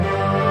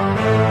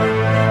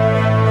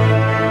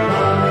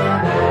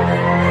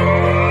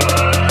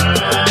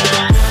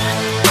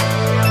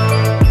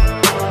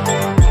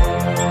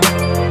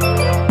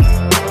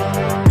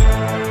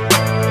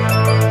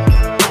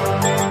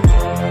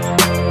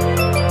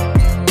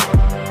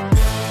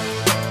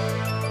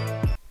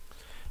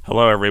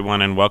Hello,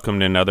 everyone, and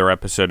welcome to another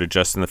episode of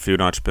Justin the Food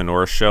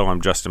Entrepreneur Show.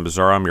 I'm Justin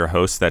Bizzarro. I'm your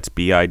host. That's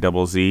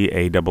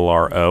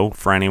Bizzarro.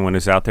 For anyone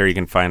who's out there, you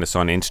can find us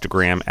on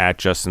Instagram at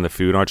Justin the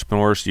Food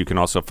Entrepreneurs. You can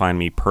also find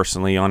me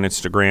personally on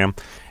Instagram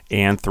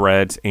and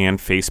Threads and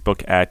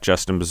Facebook at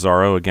Justin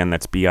Bizzarro. Again,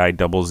 that's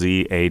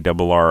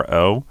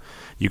Bizzarro.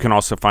 You can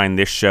also find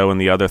this show and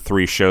the other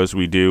 3 shows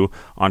we do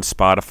on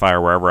Spotify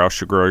or wherever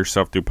else you grow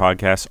yourself through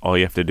podcasts. All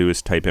you have to do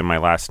is type in my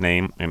last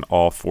name, and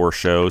all 4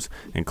 shows,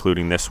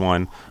 including this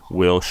one,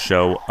 will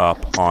show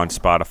up on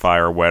Spotify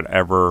or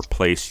whatever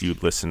place you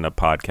listen to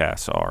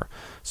podcasts are.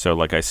 So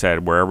like I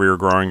said, wherever you're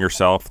growing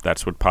yourself,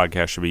 that's what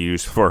podcasts should be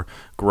used for,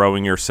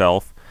 growing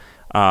yourself.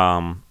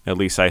 At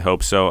least I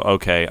hope so.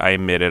 Okay, I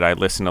admit it. I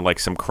listen to like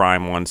some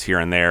crime ones here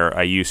and there.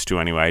 I used to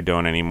anyway. I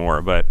don't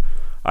anymore, but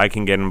I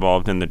can get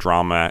involved in the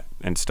drama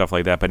and stuff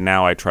like that, but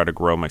now I try to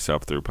grow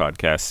myself through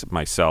podcasts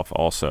myself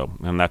also,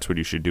 and that's what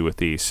you should do with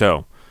these.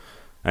 So,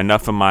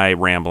 enough of my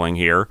rambling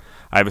here.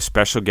 I have a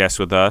special guest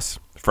with us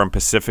from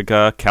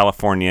Pacifica,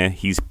 California.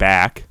 He's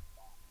back.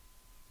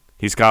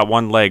 He's got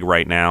one leg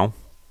right now,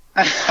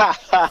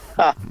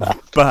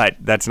 but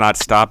that's not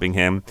stopping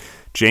him.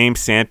 James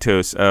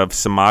Santos of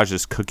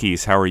SEMAJ's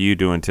Cookies. How are you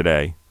doing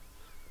today?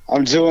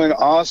 I'm doing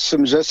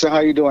awesome. Justin, how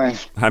you doing?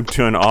 I'm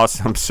doing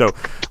awesome. So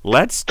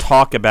let's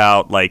talk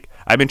about,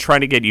 I've been trying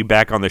to get you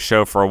back on the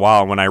show for a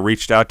while. When I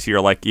reached out to you,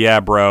 you're like,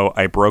 yeah, bro,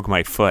 I broke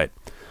my foot.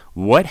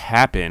 What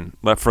happened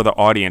for the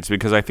audience?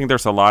 Because I think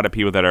there's a lot of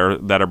people that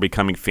are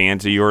becoming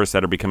fans of yours,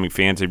 that are becoming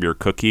fans of your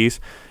cookies.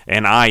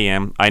 And I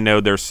am. I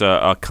know there's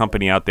a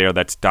company out there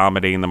that's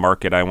dominating the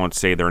market. I won't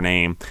say their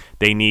name.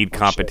 They need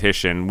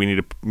competition.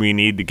 We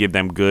need to give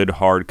them good,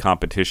 hard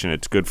competition.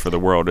 It's good for the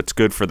world. It's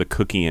good for the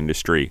cookie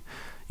industry.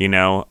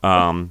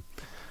 Because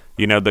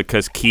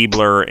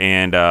Keebler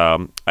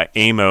and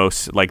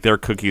Amos, their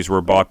cookies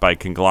were bought by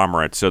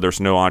conglomerates, so there's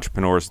no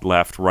entrepreneurs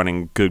left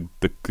running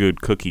the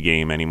good cookie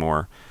game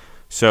anymore.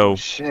 So,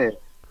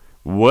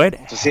 what?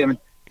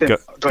 Go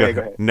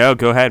ahead. No,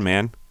 go ahead,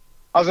 man.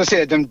 I was gonna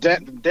say them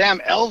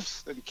damn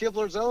elves, the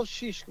Keebler's elves,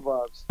 sheesh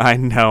kebabs.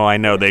 I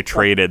know. They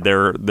traded.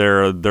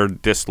 They're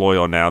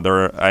disloyal now.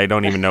 I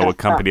don't even know what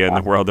company in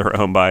the world they're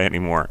owned by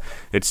anymore.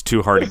 It's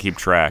too hard to keep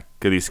track.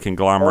 These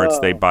conglomerates,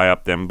 they buy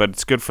up them, but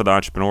it's good for the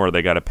entrepreneur.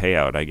 They got a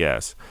payout, I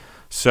guess.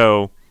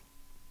 So,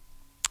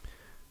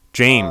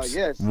 James,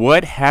 yes.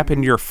 What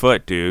happened to your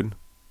foot, dude?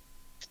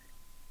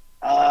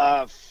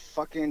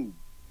 Fucking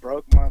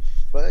broke my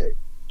foot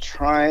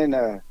trying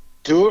to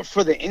do it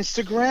for the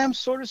Instagram,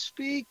 so to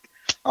speak.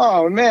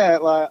 Oh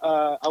man,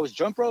 I was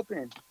jump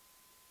roping.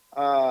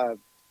 I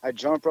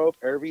jump rope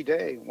every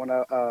day when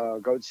I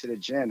go to the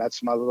gym.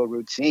 That's my little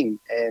routine.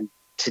 And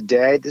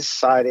today I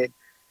decided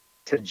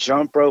to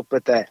jump rope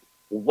with that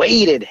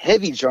weighted,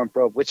 heavy jump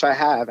rope, which I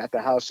have at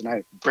the house and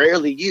I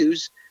barely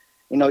use.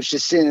 It's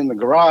just sitting in the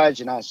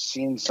garage, and I've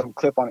seen some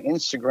clip on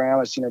Instagram.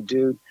 I've seen a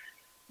dude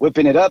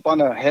whipping it up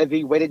on a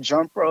heavy weighted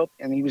jump rope,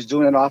 and he was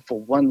doing it off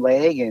of one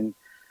leg, and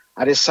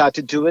I decided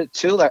to do it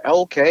too.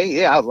 Okay,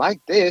 yeah, I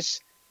like this.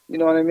 You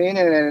know what I mean?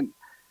 And then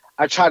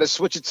I tried to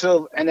switch it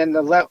to, and then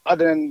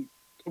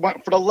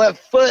went for the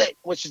left foot,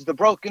 which is the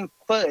broken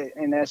foot.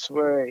 And that's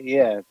where,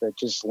 that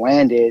just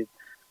landed.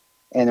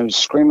 And it was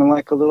screaming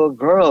like a little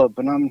girl.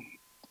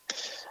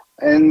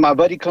 And my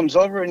buddy comes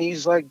over and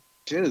he's like,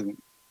 dude,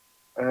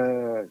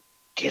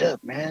 get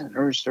up, man.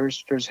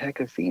 There's heck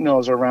of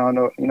females around.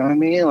 You know what I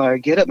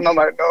mean? Get up. And I'm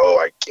like, no,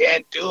 I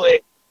can't do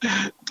it.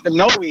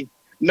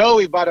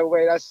 Noe, by the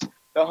way, that's the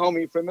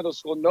homie from middle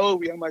school.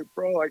 Noe, I'm like,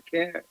 bro, I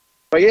can't.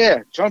 But yeah,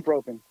 jump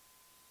roping.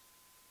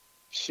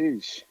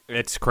 Sheesh.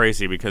 It's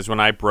crazy because when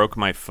I broke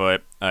my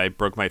foot. I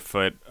brought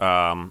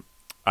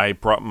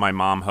my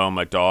mom home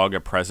a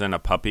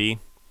puppy,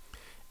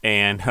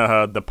 and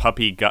the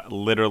puppy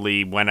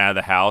literally went out of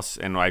the house,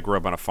 and I grew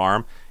up on a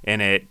farm,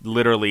 and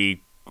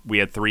we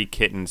had 3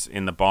 kittens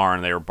in the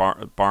barn. They were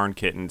barn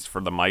kittens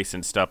for the mice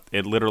and stuff.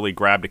 It literally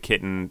grabbed a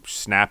kitten,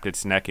 snapped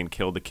its neck, and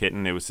killed the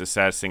kitten. It was the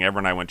saddest thing ever,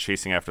 and I went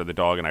chasing after the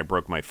dog, and I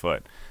broke my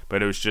foot.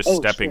 But it was just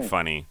stepping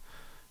funny.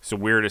 It's the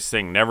weirdest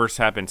thing. Never's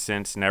happened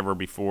since, never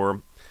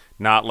before.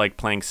 Not like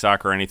playing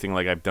soccer or anything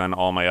like I've done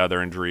all my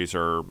other injuries,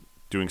 or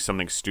doing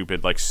something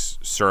stupid like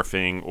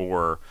surfing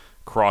or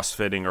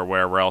crossfitting or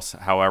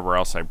however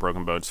else I've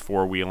broken bones,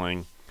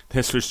 4-wheeling.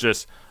 This was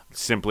just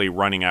simply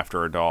running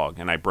after a dog,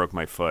 and I broke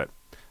my foot.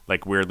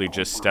 Weirdly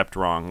just stepped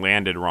wrong,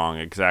 landed wrong,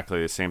 exactly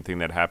the same thing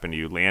that happened to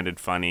you. Landed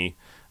funny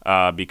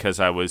because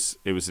it was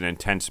an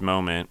intense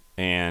moment,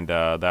 and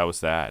that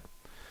was that.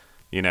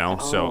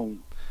 So,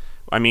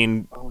 I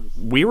mean,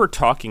 we were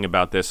talking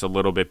about this a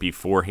little bit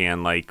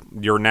beforehand.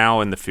 You're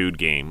now in the food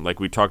game.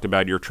 We talked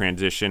about your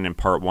transition in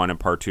part 1 and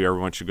part 2.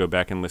 Everyone should go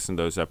back and listen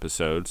to those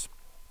episodes.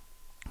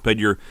 But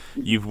you're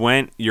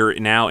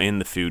now in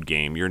the food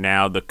game. You're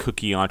now the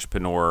cookie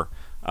entrepreneur,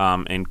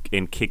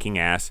 and kicking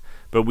ass.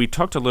 But we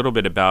talked a little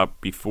bit about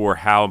before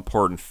how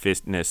important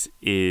fitness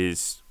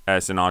is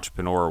as an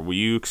entrepreneur. Will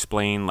you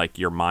explain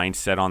your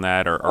mindset on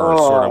that, or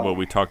sort of what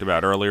we talked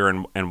about earlier,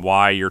 and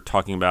why you're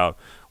talking about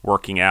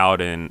working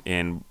out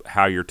and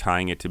how you're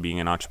tying it to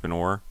being an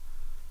entrepreneur?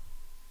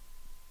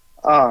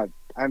 I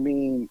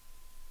mean,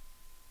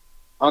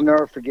 I'll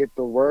never forget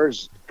the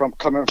words from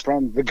coming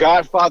from the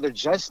Godfather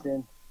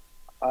Justin.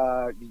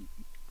 Uh,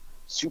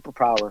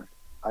 Superpower.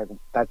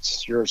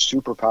 That's your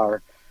superpower.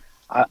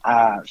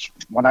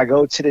 When I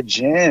go to the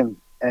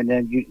gym, and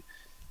then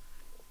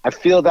I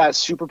feel that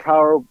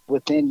superpower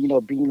within,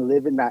 being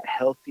living that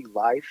healthy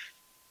life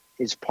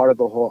is part of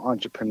the whole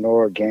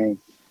entrepreneur game.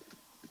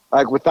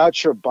 Like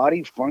without your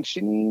body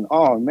functioning,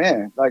 oh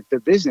man, like the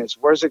business,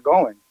 where's it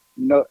going?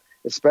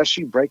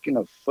 Especially breaking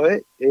a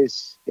foot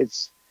is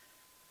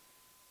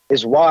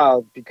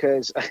wild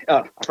because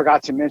I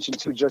forgot to mention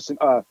too, Justin.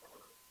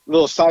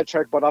 Little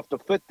sidetrack, but off the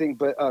foot thing.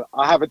 But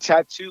I have a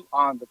tattoo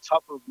on the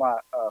top of my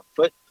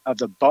foot of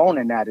the bone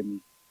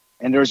anatomy,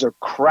 and there's a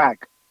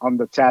crack on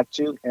the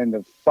tattoo, and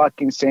the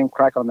fucking same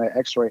crack on the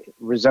X-ray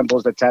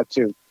resembles the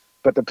tattoo.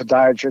 But the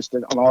podiatrist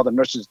and all the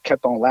nurses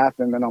kept on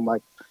laughing, and I'm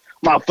like,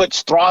 my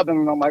foot's throbbing,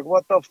 and I'm like,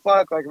 what the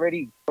fuck? Like,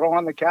 ready, throw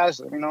on the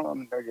cast,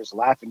 they're just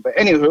laughing. But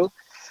anywho,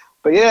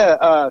 but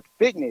yeah,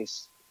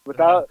 fitness.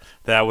 Without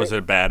that was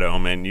a bad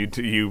omen. You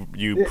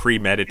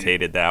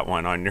premeditated that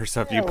one on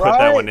yourself. Yeah, you put right?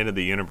 that one into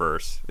the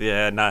universe.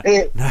 Yeah, not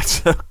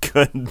so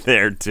good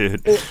there,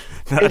 dude.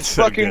 It's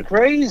so fucking good.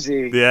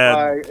 Crazy.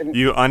 Yeah,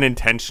 you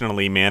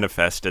unintentionally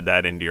manifested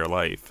that into your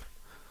life.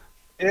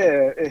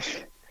 Yeah.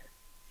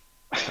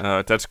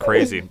 That's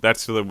crazy.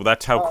 That's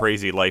how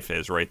crazy life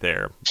is, right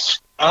there.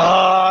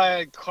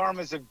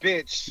 Karma's a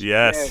bitch.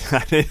 Yes.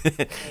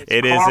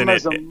 It is, and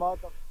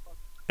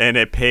and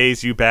it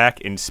pays you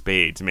back in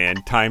spades, man,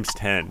 times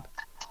 10.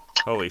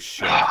 Holy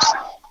shit.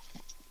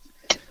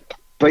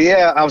 But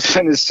yeah, I was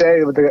going to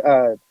say, with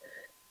the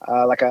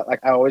like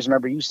I always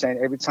remember you saying,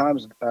 every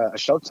time's a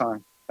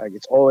showtime. Like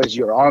it's always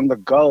you're on the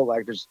go.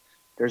 Like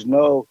there's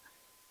no.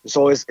 It's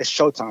always it's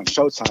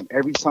showtime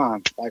every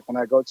time. Like when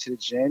I go to the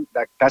gym,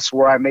 that's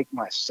where I make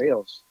my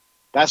sales.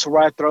 That's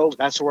where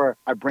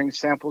I bring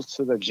samples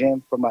to the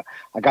gym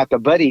I got the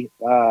buddy,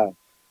 the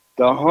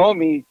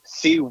homie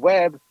C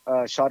Webb.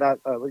 Shout out,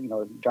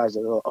 you guys are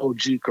a little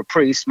OG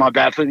Caprice. My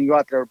bad putting you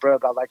out there, bro.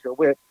 I like your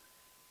whip.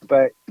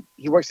 But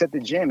he works at the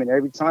gym, and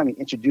every time he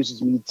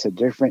introduces me to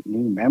different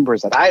new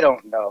members that I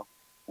don't know.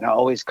 And I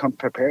always come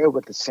prepared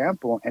with the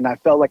sample. And I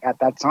felt like at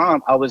that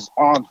time I was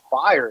on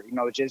fire,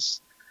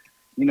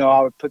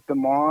 I would put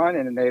them on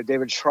and they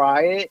would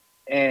try it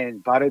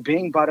and bada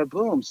bing, bada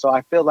boom. So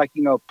I feel like,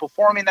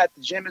 performing at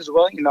the gym as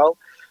well,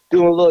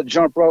 doing a little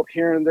jump rope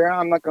here and there.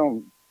 I'm not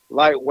going to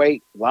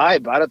lightweight lie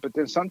about it, but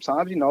then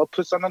sometimes,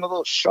 put something on a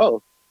little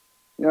show.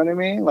 You know what I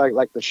mean?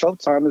 Like the show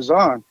time is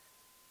on.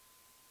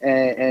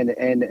 And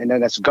then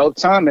that's go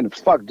time, and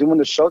fuck, doing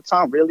the show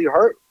time really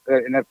hurt,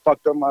 and it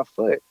fucked up my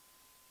foot.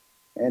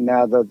 And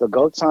now the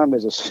go time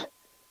is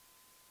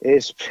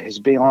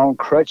being on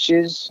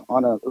crutches,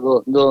 on a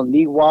little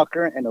knee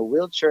walker, and a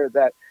wheelchair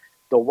that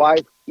the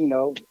wife,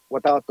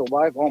 without the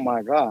wife, oh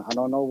my God, I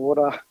don't know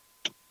what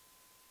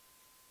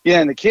yeah,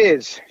 and the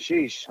kids,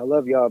 sheesh, I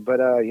love y'all, but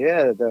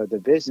yeah,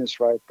 the business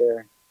right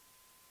there,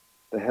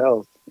 the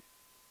health.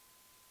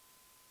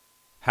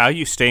 How are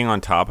you staying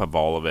on top of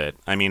all of it?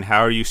 I mean,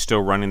 how are you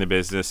still running the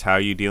business? How are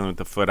you dealing with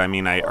the foot? I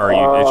mean,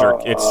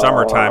 it's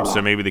summertime,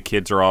 so maybe the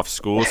kids are off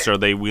school, so are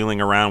they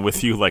wheeling around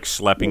with you, like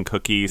schlepping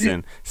cookies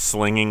and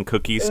slinging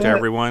cookies to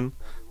everyone?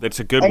 That's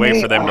a good way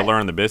for them to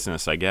learn the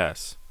business, I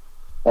guess.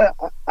 I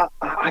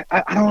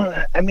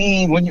don't, I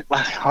mean, when you,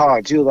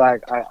 I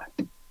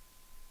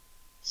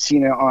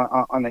seen it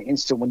on the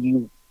Insta when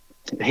you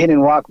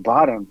hitting rock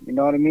bottom, you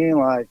know what I mean?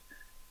 Like,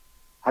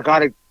 I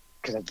got it,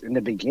 because in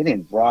the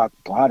beginning, rock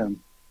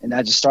bottom, and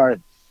I just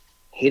started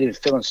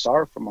feeling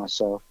sorry for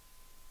myself.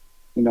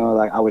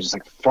 Like I was just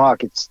like,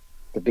 fuck, it's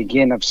the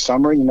beginning of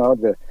summer,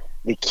 the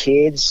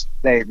kids,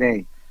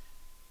 they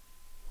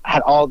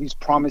had all these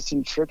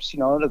promising trips, to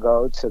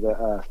go to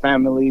the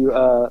family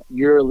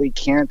yearly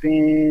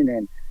camping,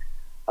 and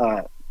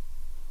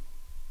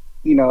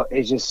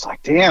it's just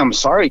like, damn,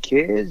 sorry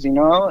kids, and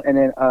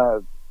then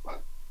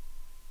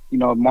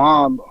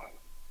mom,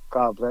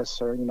 God bless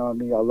her, you know what I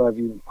mean? I love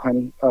you,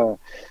 honey.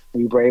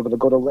 We were able to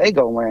go to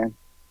Legoland,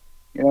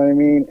 you know what I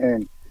mean?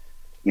 And,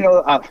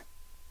 I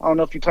don't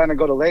know if you plan to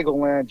go to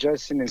Legoland,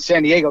 Justin, in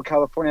San Diego,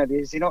 California.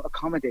 They don't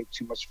accommodate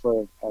too much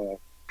for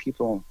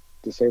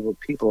disabled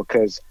people,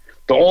 because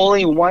the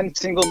only one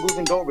single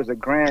moving door was a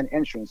grand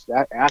entrance.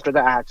 After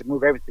that, I had to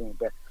move everything.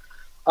 But,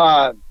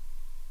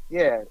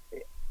 yeah,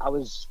 I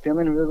was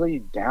feeling really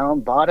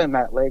down bottom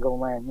at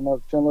Legoland,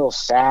 feeling a little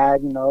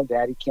sad,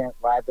 daddy can't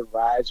ride the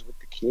rides with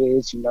the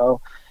kids,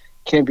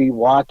 can't be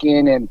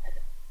walking.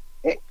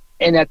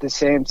 And at the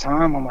same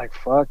time, I'm like,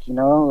 fuck,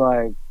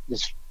 like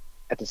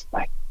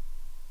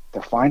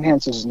the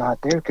finances is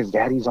not there because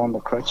daddy's on the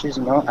crutches,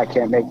 I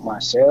can't make my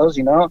sales,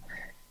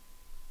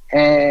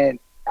 and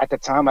at the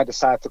time I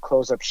decided to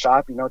close up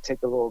shop,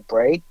 take a little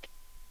break.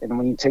 And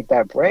when you take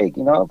that break,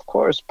 of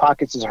course,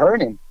 pockets is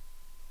hurting.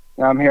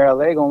 I'm here at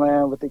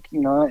Legoland with the,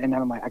 and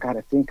then I'm like, I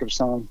gotta think of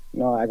some,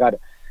 I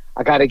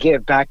gotta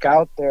get back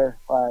out there,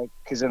 like,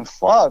 cause then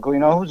fuck,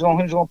 who's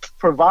gonna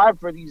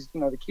provide for these,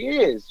 the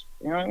kids,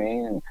 you know what I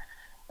mean?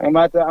 I'm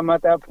at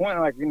that point,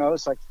 like,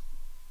 it's like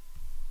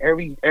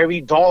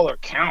every dollar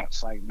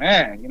counts. Like,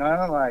 man,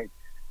 like,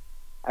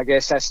 I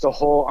guess that's the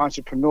whole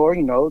entrepreneur,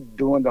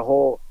 doing the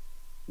whole,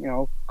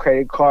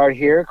 credit card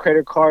here,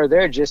 credit card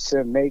there, just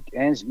to make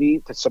ends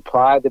meet, to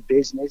supply the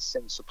business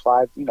and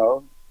supply,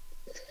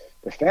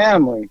 the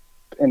family.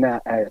 And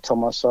I told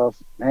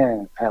myself,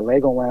 man, at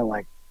Legoland,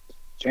 like,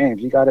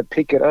 James, you got to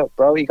pick it up,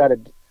 bro. You got to,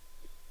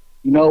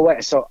 you know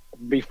what? So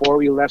before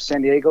we left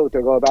San Diego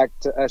to go back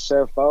to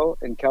SFO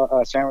in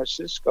San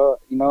Francisco,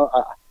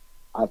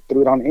 I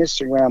threw it on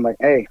Instagram, like,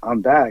 hey,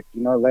 I'm back.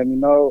 Let me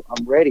know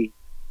I'm ready.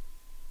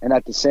 And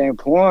at the same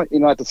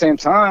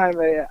time,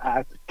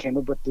 I came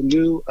up with the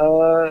new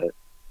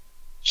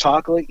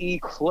chocolate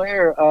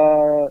eclair,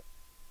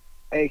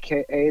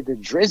 a.k.a. the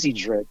Drizzy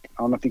Drip. I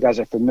don't know if you guys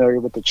are familiar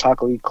with the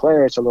chocolate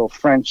eclair. It's a little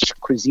French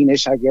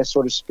cuisine-ish, I guess,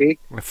 so to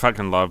speak. I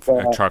fucking love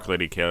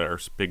chocolate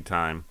eclairs, big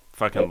time.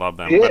 Fucking love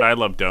them. Yeah. But I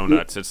love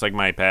donuts. It's like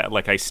my bad.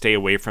 Like, I stay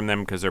away from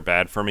them because they're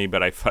bad for me,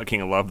 but I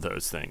fucking love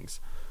those things.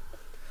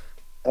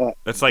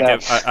 It's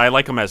like I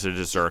like them as a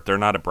dessert. They're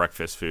not a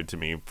breakfast food to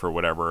me for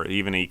whatever,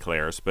 even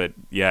eclairs. But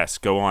yes,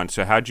 go on.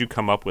 So how'd you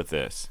come up with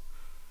this?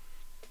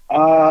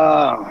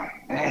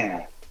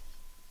 Man,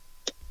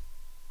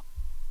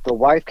 the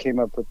wife came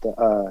up with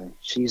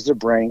she's the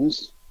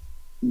brains.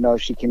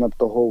 She came up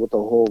with the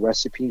whole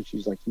recipe.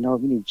 She's like,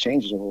 we need to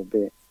change it a little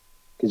bit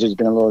because there's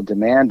been a little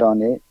demand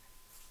on it.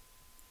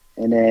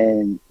 And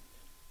then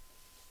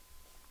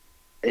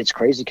it's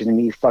crazy because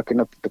me fucking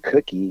up the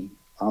cookie,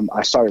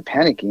 I started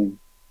panicking.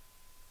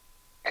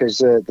 Because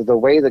the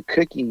way the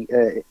cookie,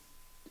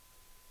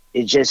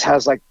 it just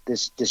has like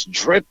this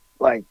drip,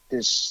 like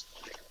this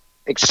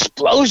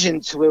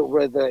explosion to it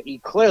where the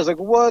eclair is like,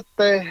 what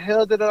the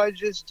hell did I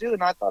just do?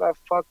 And I thought I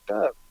fucked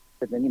up.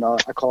 But then,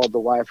 I called the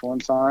wife one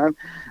time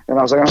and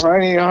I was like,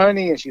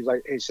 honey. And she's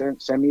like, hey,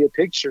 send me a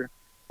picture.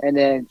 And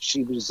then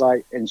she was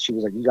like,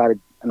 you got to,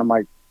 and I'm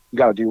like, you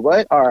got to do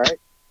what? All right.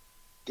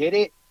 Did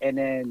it. And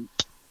then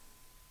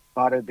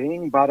bada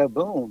bing, bada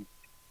boom.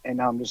 And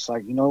I'm just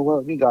like, you know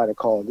what? We got to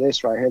call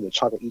this right here the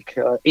chocolate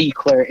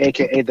eclair,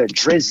 a.k.a. the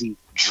Drizzy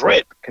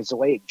Drip, because the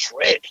way it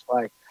drips,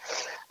 like,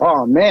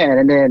 oh, man.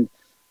 And then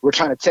we're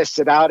trying to test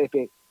it out if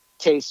it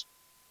tastes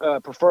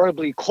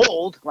preferably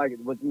cold, like,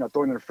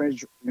 throwing it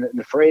in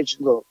the fridge,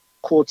 a little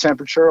cool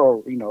temperature,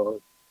 or,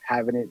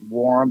 having it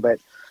warm. But,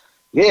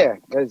 yeah,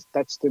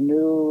 that's the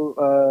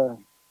new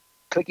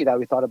cookie that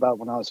we thought about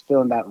when I was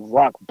feeling that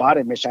rock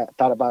bottom-ish. I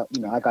thought about,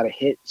 I got to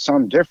hit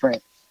something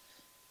different.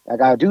 I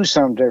gotta do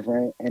something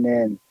different, and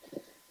then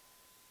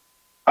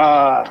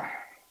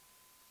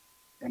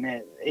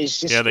it's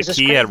just the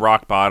key at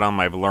rock bottom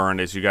I've learned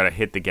is you gotta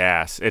hit the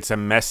gas. It's a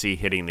messy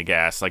hitting the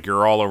gas. Like,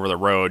 you're all over the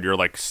road. You're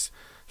like,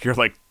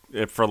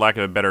 for lack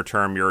of a better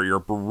term,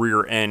 your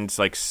rear end's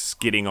like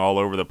skidding all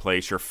over the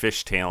place. You're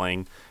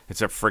fishtailing.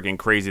 It's a freaking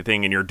crazy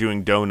thing, and you're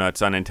doing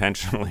donuts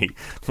unintentionally,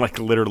 like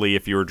literally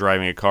if you were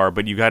driving a car.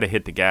 But you got to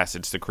hit the gas.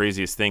 It's the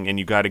craziest thing, and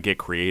you got to get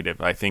creative.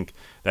 I think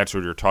that's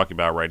what you're talking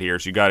about right here.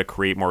 Is you got to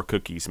create more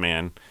cookies,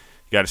 man.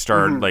 You got to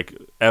start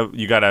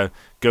you got to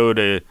go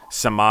to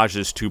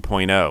SEMAJ's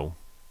 2.0.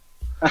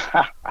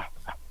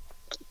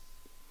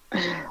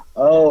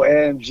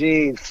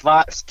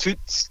 OMG,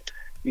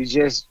 you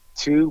just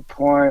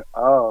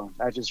 2.0.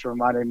 That just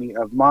reminded me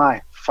of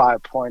my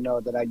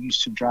 5.0 that I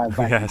used to drive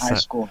back in high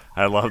school.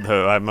 I love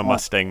I'm a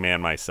Mustang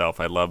man myself.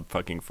 I love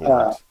fucking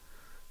Fords.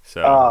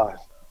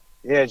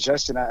 Yeah,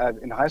 Justin,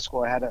 in high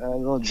school I had a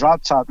little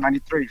drop top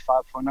 93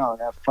 5.0.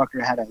 That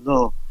fucker had a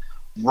little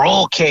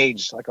roll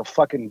cage, like a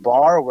fucking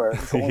bar where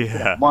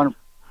one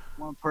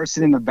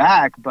person in the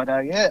back. But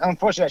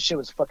unfortunately that shit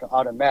was fucking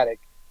automatic.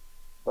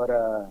 But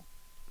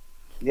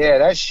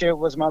that shit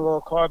was my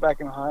little car back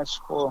in high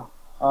school.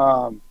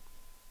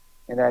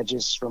 And that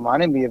just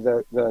reminded me of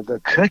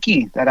the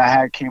cookie that I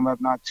had came up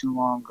not too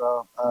long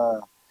ago.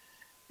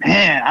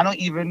 Man, I don't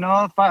even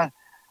know if I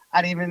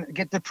didn't even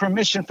get the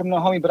permission from the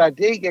homie, but I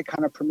did get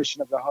kind of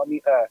permission of the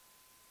homie.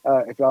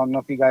 If y'all know,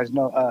 if you guys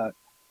know,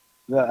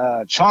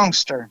 the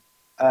Chongster.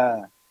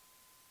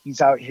 He's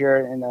out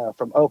here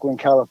from Oakland,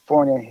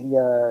 California.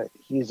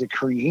 He is the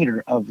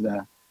creator of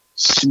the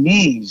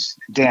sneeze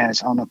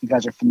dance. I don't know if you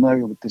guys are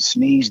familiar with the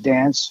sneeze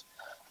dance.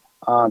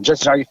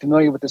 Justin, are you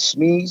familiar with the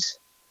sneeze?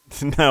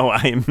 No,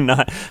 I am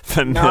not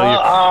familiar.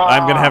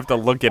 I'm going to have to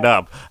look it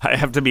up. I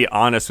have to be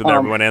honest with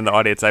everyone in the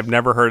audience. I've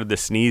never heard of the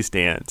sneeze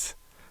dance.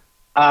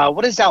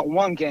 What is that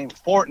one game,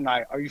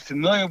 Fortnite? Are you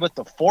familiar with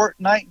the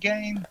Fortnite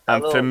game?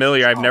 I'm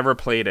familiar. I've never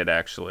played it,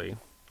 actually.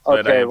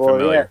 But I am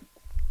familiar.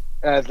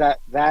 Yeah.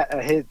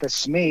 The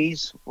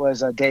sneeze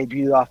was a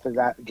debut off of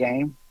that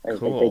game.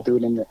 Cool. They threw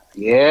it in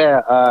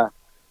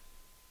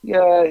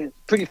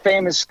pretty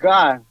famous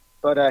guy.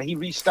 But he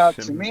reached out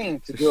to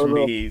me to do a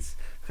little...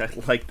 I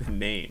like the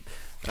name.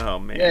 Oh,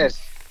 man. Yes.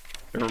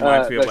 It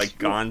reminds me of like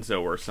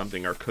Gonzo or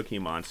something, or Cookie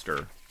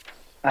Monster.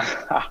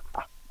 But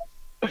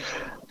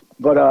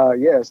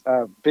yes,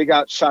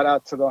 shout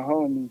out to the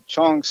homie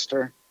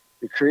Chongster,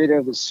 the creator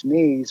of the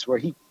Sneeze, where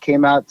he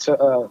came out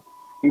to,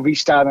 he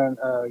reached out and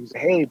he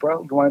said, hey,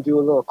 bro, you want to do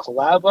a little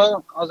collab? I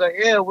was like,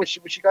 yeah, what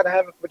you got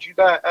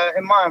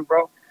in mind,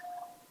 bro?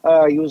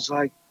 He was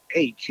like,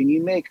 "Hey, can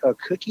you make a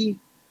cookie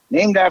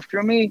named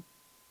after me?"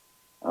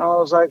 And I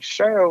was like,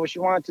 "Sure. What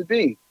you want it to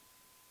be?"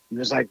 He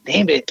was like,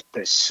 "Name it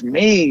the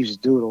Smaze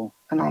Doodle."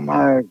 And I'm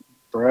like,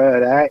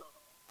 "Bruh, that."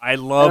 I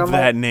And love I'm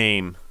like, that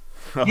name.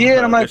 "Yeah."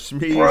 And I'm The like,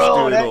 Smeeze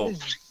 "Bro, that Doodle.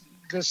 is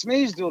the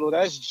Smaze Doodle.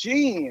 That's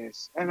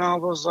genius." And I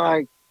was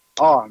like,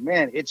 "Oh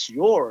man, it's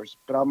yours."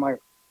 But I'm like,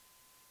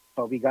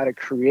 "But we got to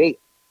create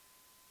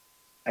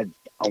a,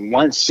 a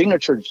one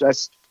signature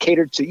that's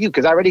catered to you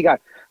because I already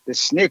got the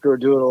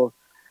Snickerdoodle,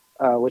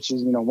 which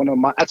is one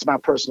of that's my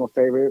personal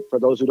favorite. For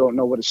those who don't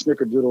know what a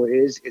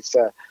Snickerdoodle is, it's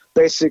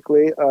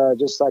basically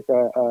just like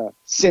a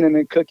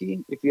cinnamon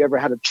cookie. If you ever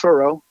had a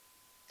churro,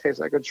 tastes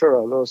like a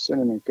churro, a little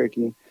cinnamon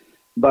cookie.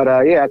 But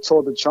yeah, I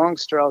told the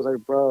chunkster, I was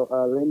like, bro,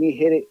 let me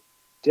hit it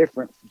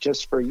different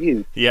just for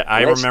you. Yeah,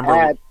 I Let's remember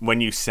add.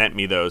 when you sent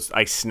me those.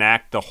 I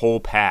snacked the whole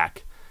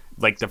pack.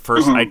 Like the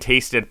first, I Mhm.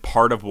 tasted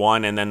part of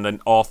one, and then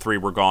all three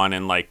were gone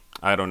in like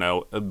I don't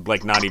know,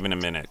 like not even a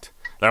minute.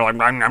 They're like,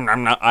 nom, nom,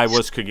 nom, nom. I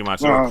was Cookie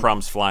Monster. There were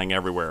crumbs flying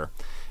everywhere.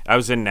 I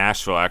was in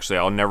Nashville actually.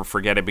 I'll never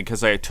forget it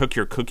because I took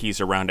your cookies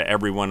around to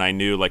everyone I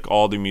knew, like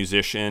all the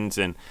musicians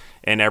and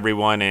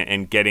everyone,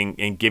 and getting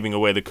and giving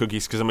away the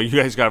cookies because I'm like, you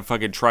guys gotta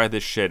fucking try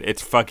this shit.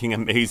 It's fucking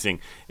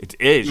amazing. It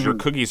is. Your Mhm.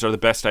 cookies are the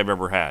best I've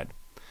ever had.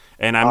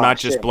 And I'm Ah, not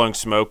just shit. blowing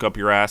smoke up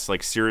your ass.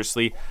 Like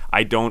seriously,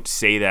 I don't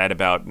say that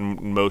about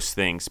most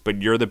things. But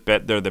they're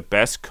the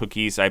best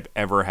cookies I've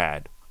ever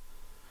had.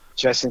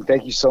 Justin,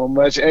 thank you so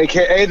much,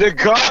 aka the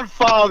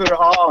Godfather.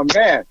 Oh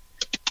man,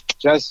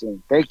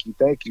 Justin, thank you,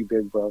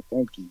 big bro,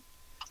 thank you.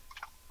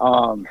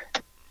 Um,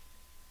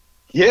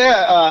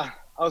 yeah,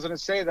 I was gonna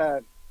say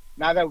that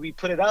now that we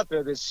put it out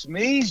there, the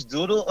Smeeze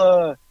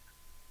Doodle,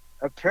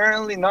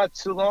 apparently not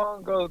too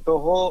long ago, the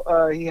whole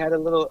he had a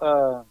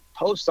little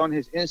post on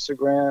his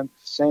Instagram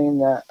saying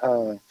that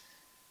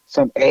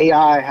some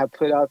AI had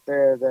put out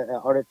there that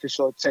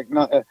artificial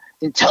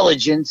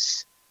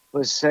intelligence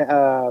was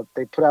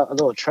they put out a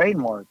little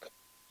trademark.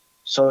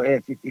 So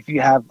if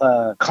you have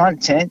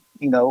content,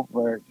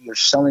 where you're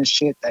selling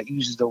shit that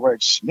uses the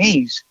word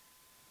sneeze,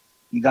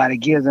 you got to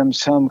give them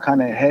some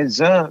kind of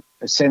heads up,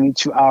 a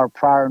 72-hour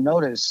prior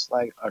notice,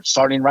 like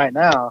starting right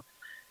now.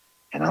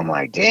 And I'm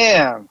like,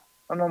 damn.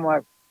 And I'm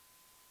like,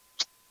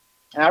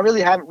 and I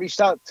really haven't reached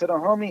out to the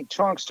homie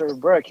Trunkster,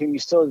 bro. Can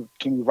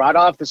you write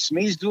off the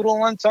Smeeze Doodle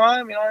one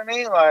time? You know what I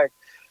mean? Like,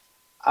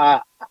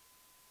 I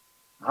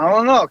I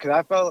don't know, cause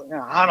I felt,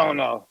 I don't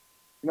know,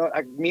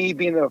 like me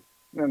being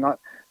not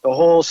the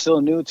whole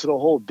still new to the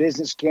whole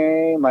business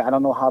game. Like I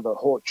don't know how the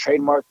whole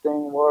trademark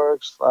thing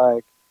works.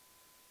 Like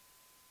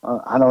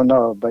I don't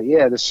know, but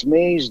yeah, the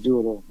Smeeze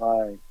Doodle,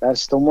 like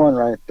that's the one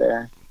right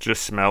there.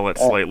 Just smell it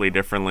Uh, slightly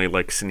differently,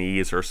 like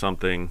sneeze or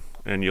something,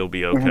 and you'll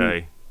be mhm.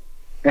 okay.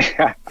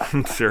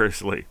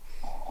 Seriously.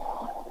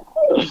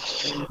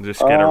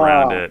 Just get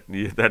around Ah, it.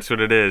 That's what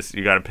it is.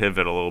 You got to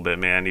pivot a little bit,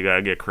 man. You got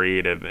to get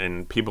creative,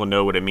 and people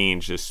know what it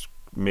means. Just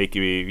make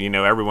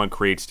everyone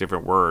creates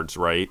different words,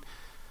 right?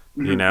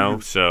 mhm,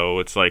 mhm. So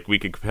it's like we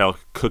could spell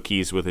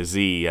cookies with a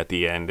Z at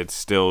the end.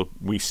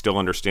 We still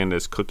understand it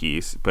as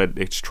cookies, but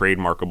it's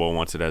trademarkable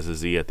once it has a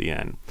Z at the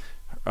end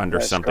under Let's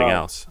something go.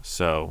 else.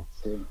 So,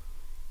 See,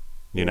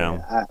 you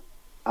know, yeah,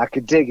 I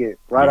could dig it.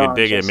 you Right could on,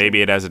 dig it. Justin.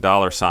 Maybe it has a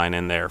dollar sign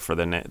in there for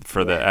the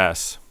Yeah.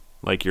 S,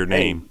 like your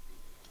Hey, name.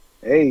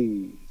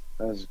 hey,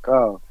 let's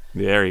go.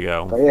 There you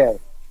go. But yeah,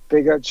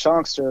 big up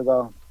Chunkster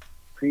though.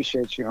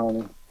 Appreciate you,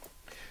 homie.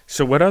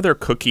 So, what other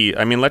cookie?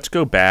 I mean, let's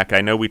go back. I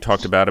know we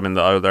talked about them in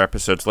the other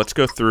episodes. Let's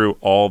go through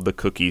all the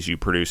cookies you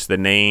produce, the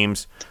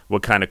names,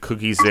 what kind of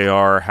cookies they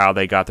are, how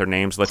they got their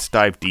names. Let's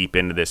dive deep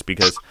into this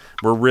because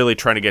we're really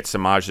trying to get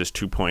SEMAJ's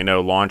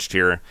 2.0 launched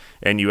here.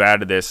 And you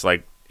added this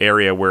like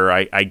area where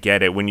I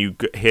get it. When you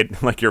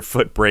hit like your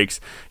foot breaks,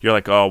 you're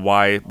like, oh,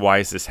 why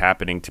is this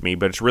happening to me?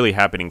 But it's really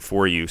happening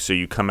for you. So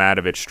you come out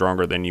of it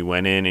stronger than you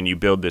went in, and you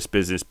build this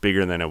business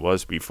bigger than it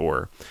was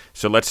before.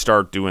 So let's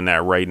start doing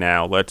that right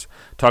now. Let's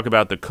talk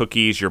about the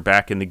cookies. You're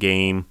back in the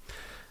game.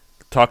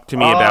 Talk to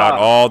me about Ah,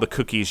 all the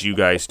cookies you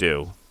guys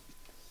do.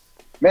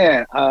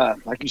 man,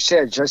 like you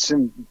said,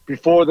 Justin,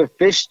 before the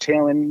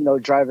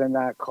fishtailing, driving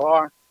that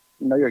car,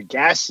 you're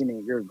gassing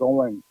it. You're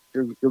going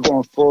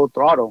full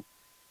throttle.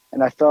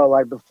 And I felt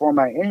like before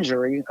my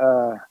injury,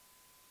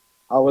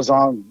 I was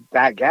on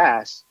that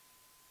gas,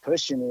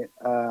 pushing it.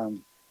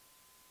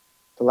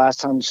 The last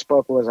time we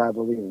spoke was, I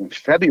believe, in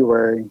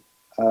February.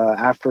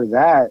 After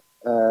that,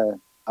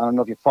 I don't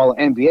know if you follow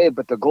NBA,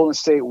 but the Golden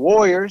State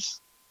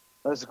Warriors,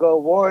 let's go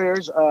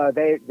Warriors.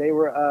 They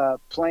were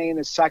playing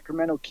the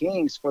Sacramento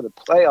Kings for the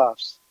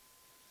playoffs,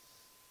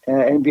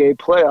 NBA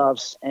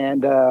playoffs,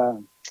 and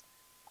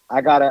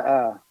I got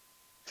a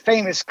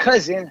famous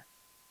cousin.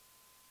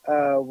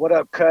 What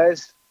up,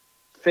 cuz?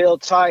 Phil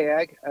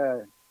Tayag.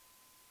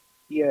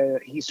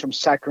 He's from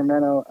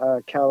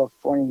Sacramento,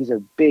 California. He's a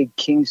big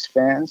Kings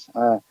fan.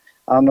 I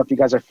don't know if you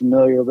guys are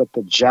familiar with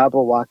the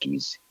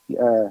Jabberwockies,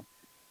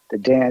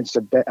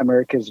 the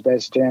America's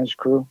Best Dance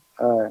Crew.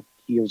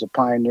 He was a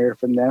pioneer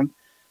from them,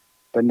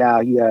 but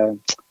now he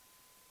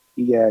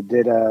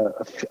did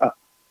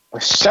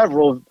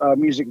several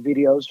music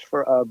videos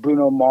for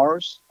Bruno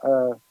Mars.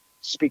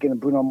 Speaking of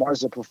Bruno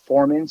Mars, the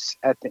performance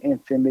at the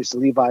infamous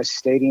Levi's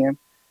Stadium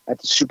at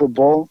the Super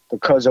Bowl, the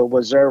Cuzzo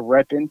was there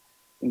repping,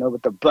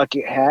 with the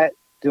bucket hat,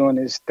 doing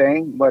his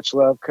thing. Much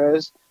love,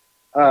 Cuz.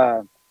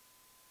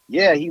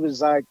 Yeah, he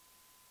was like,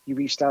 he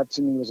reached out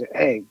to me and was like,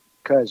 hey,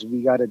 Cuz,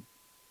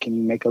 can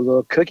you make a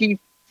little cookie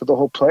for the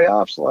whole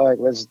playoffs? Like,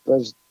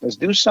 let's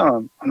do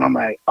some. And I'm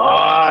like,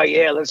 oh,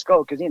 yeah, let's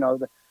go. Because,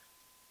 the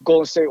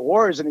Golden State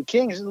Warriors and the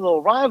Kings is a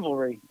little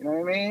rivalry. You know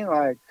what I mean?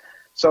 Like,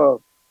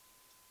 so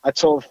I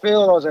told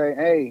Phil, I was like,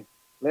 hey,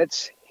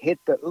 let's hit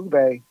the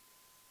ube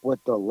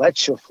with the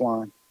leche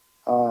flan.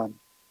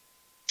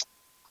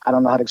 I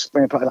don't know how to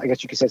explain it. I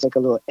guess you could say it's like a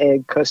little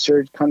egg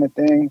custard kind of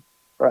thing.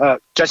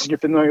 Justin, you're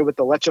familiar with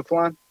the leche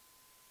flan?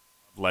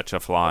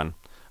 Leche flan.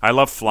 I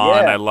love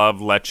flan. Yeah. I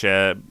love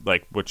leche,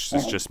 which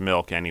is just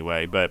milk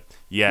anyway. But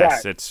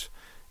yes, Right.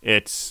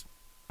 it's.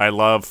 I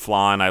love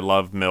flan. I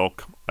love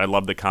milk. I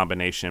love the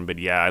combination. But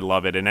yeah, I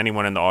love it. And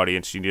anyone in the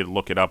audience, you need to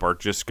look it up or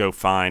just go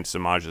find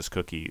SEMAJ's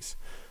cookies.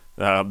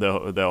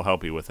 They'll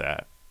help you with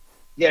that.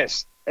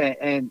 Yes.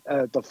 And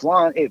the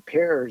flan, it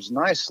pairs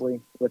nicely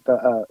with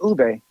the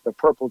ube, the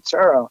purple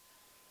taro.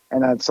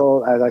 And I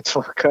told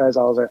Cuz,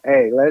 I was like,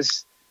 hey,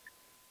 let's,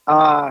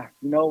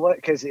 you know what?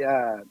 Because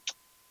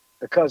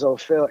the Cuzzo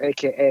Phil,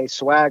 a.k.a.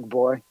 Swag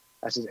Boy,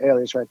 that's his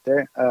alias right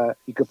there.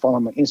 You can follow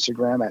him on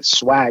Instagram at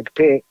Swag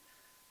Pit.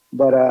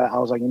 But I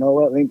was like, you know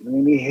what? Let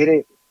me hit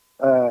it.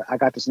 I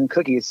got this new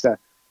cookie. It's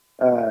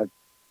the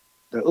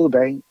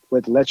ube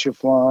with leche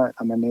flan.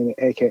 I'm going to name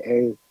it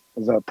a.k.a.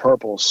 the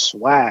Purple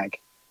Swag.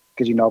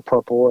 Because,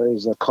 purple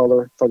is a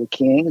color for the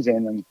Kings.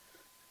 And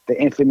the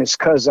infamous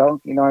Cuzzo.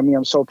 You know what I mean?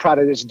 I'm so proud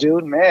of this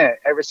dude, man.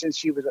 Ever since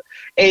he was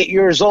 8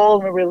 years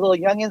old, when we were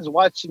little youngins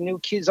watching New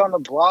Kids on the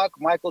Block,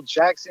 Michael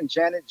Jackson,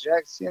 Janet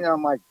Jackson.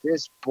 I'm like,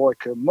 this boy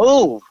could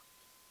move.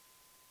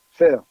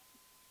 Phil,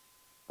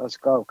 let's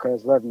go,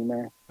 cuz. Love you,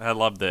 man. I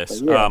love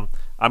this. Yeah.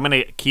 I'm going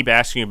to keep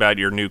asking you about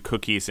your new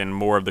cookies and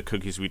more of the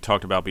cookies we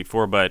talked about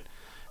before, but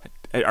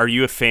are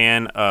you a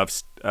fan of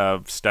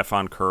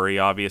Stephen Curry,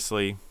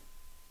 obviously?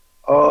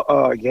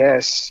 Oh,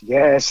 yes.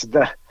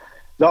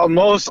 The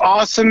most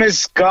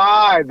awesomest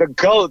guy, the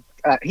GOAT.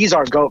 He's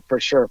our GOAT for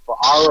sure. For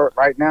our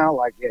right now,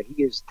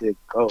 he is the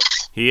GOAT.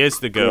 He is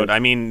the GOAT. Yeah. I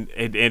mean,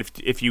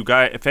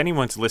 if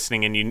anyone's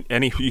listening and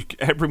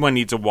everyone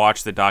needs to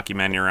watch the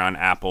documentary on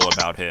Apple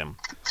about him.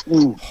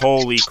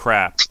 Holy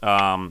crap!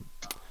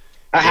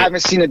 I haven't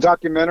seen a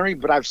documentary,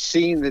 but I've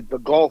seen the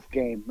golf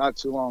game not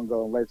too long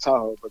ago in Lake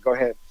Tahoe. But go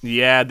ahead.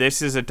 Yeah,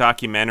 this is a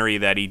documentary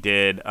that he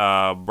did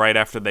right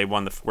after they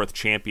won the fourth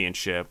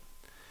championship.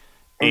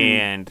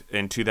 And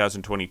in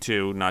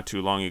 2022, not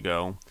too long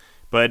ago.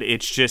 But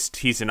it's just,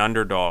 he's an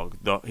underdog.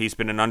 He's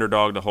been an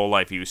underdog the whole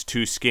life. He was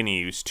too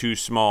skinny. He was too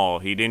small.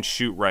 He didn't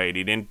shoot right.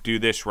 He didn't do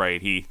this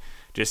right. He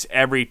just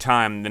every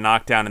time the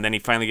knockdown, and then he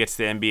finally gets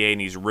to the NBA,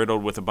 and he's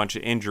riddled with a bunch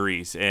of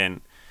injuries.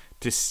 And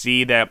to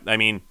see that, I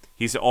mean,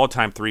 he's an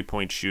all-time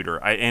three-point shooter.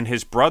 And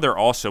his brother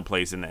also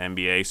plays in the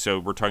NBA, so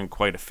we're talking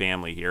quite a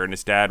family here. And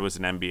his dad was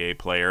an NBA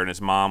player, and his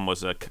mom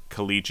was a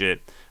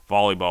collegiate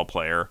volleyball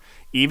player.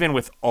 Even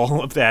with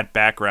all of that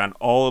background,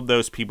 all of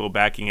those people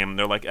backing him,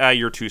 they're like,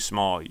 you're too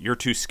small. You're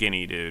too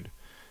skinny, dude.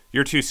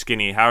 You're too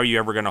skinny. How are you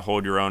ever going to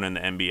hold your own in the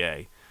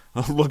NBA?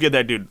 Look at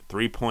that dude,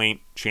 three-point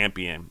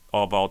champion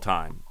of all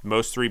time.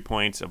 Most 3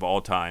 points of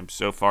all time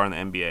so far in the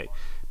NBA.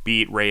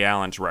 Beat Ray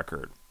Allen's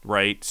record,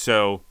 right?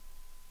 So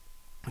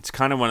it's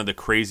kind of one of the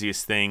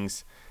craziest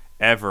things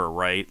ever,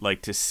 right?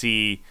 Like to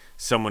see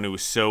someone who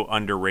was so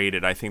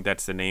underrated. I think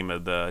that's the name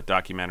of the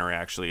documentary,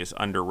 actually, is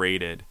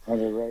Underrated.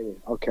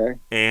 Underrated, okay.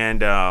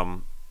 And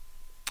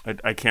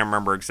I can't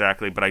remember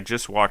exactly, but I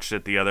just watched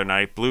it the other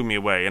night. Blew me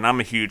away, and I'm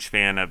a huge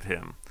fan of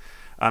him.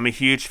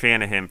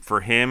 For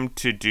him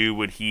to do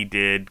what he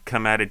did,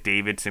 come out of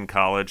Davidson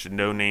College,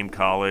 no-name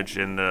college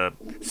in the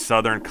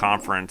Southern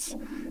Conference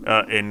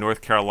in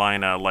North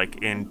Carolina,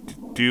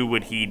 and do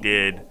what he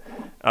did,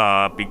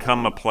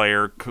 become a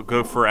player,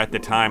 go for, at the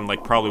time,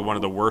 probably one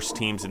of the worst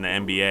teams in the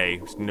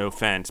NBA. No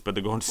offense, but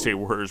the Golden State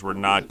Warriors were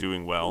not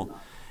doing well.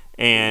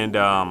 And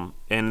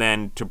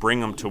then to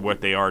bring them to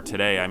what they are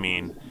today, I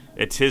mean,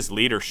 it's his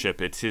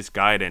leadership, it's his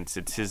guidance,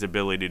 it's his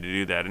ability to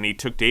do that. And he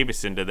took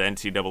Davidson to the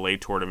NCAA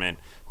tournament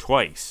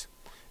twice,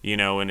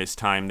 in his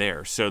time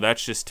there. So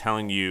that's just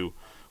telling you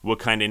what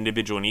kind of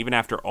individual. And even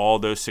after all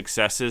those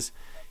successes,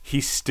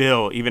 he's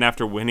still, even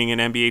after winning an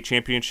NBA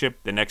championship,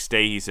 the next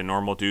day he's a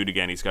normal dude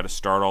again. He's got to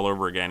start all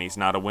over again. He's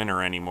not a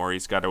winner anymore.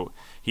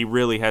 He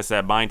really has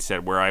that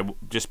mindset where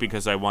just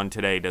because I won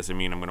today doesn't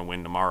mean I'm going to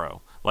win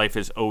tomorrow. Life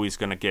is always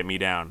going to get me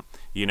down.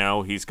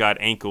 He's got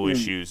ankle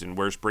issues and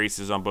wears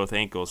braces on both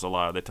ankles a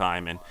lot of the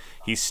time, and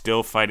he's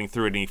still fighting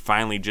through it, and he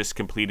finally just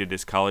completed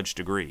his college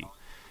degree.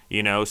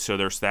 So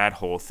there's that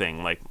whole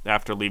thing,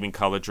 after leaving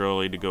college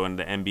early to go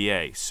into the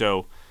NBA.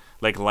 So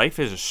life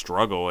is a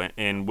struggle,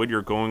 and what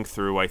you're going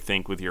through, I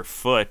think, with your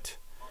foot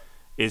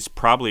is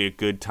probably a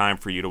good time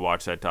for you to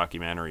watch that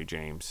documentary,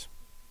 James.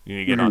 You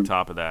need to get on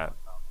top of that.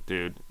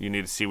 dude. You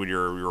need to see what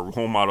your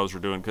role models are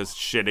doing, because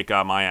shit, it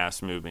got my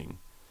ass moving.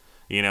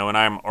 You know, and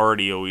I'm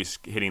already always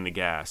hitting the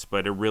gas,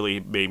 but it really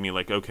made me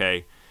like,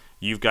 okay,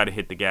 you've got to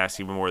hit the gas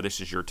even more.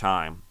 This is your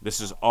time. This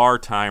is our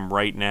time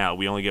right now.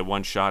 We only get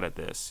one shot at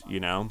this,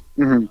 you know?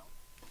 Mm-hmm.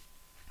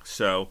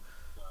 So,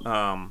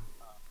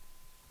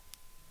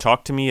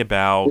 talk to me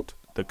about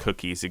the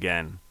cookies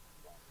again.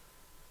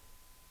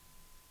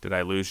 Did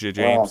I lose you,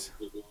 James?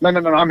 No.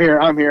 I'm here.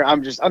 I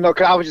know.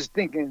 'Cause I was just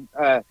thinking.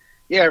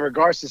 Yeah, in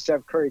regards to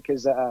Steph Curry,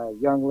 because a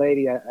young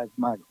lady at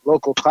my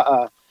local,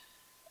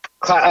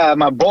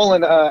 my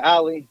bowling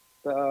alley,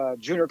 the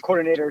junior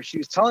coordinator, she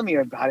was telling me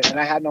about it, and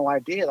I had no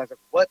idea. Like,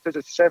 what? There's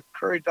a Steph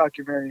Curry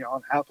documentary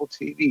on Apple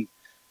TV.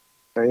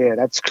 So yeah,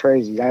 that's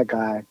crazy, that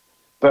guy.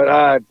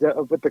 But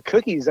with the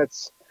cookies,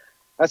 that's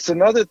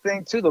another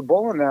thing too. The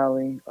bowling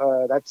alley,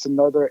 that's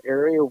another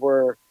area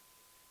where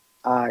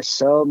I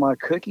sell my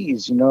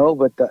cookies, you know,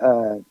 but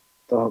the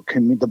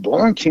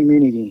bowling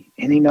community,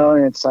 and you know,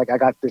 and it's like I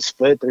got this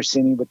foot. They're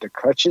seeing me with the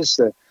crutches.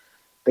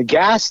 The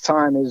gas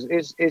time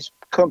is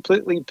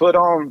completely put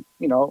on,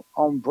 you know,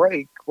 on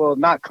break. Well,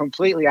 not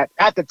completely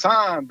at the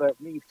time,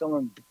 but me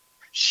feeling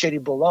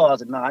shitty below. I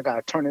was like, no, I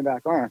gotta turn it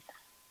back on.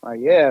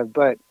 Yeah,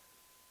 but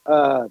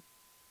the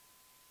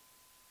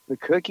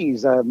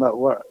cookies,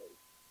 the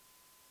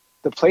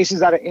places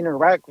that I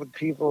interact with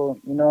people,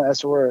 you know,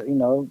 that's where, you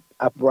know,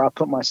 where I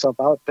put myself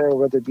out there,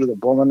 whether it be the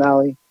bowling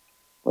alley,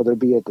 whether it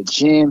be at the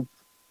gym,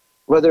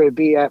 whether it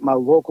be at my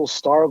local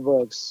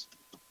Starbucks,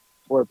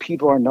 where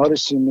people are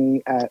noticing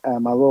me at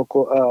my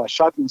local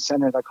shopping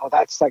center. Like, oh,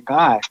 that's that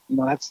guy. You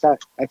know, that's the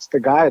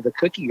guy, the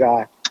cookie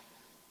guy.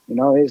 You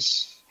know,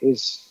 it's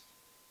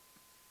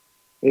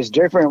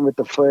different with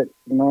the foot.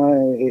 You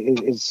know,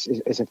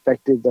 it's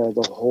affected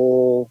the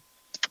whole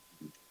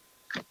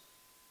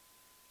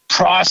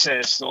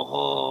process, the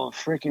whole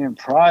freaking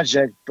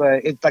project.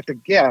 But it's like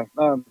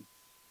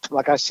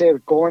like I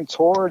said, going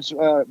towards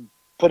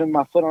putting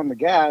my foot on the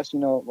gas. You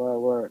know,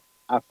 where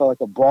I felt like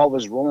the ball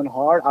was rolling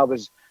hard.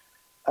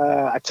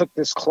 I took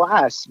this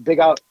class. Big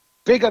ups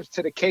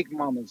to the Cake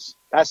Mamas.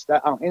 That's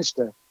that on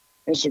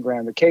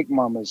Instagram. The Cake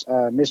Mamas.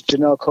 Miss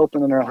Janelle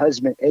Copeland and her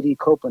husband Eddie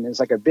Copeland. It's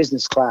like a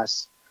business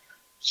class.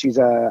 She's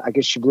I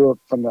guess she blew up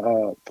from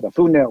the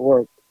Food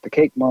Network, the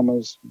Cake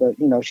Mamas. But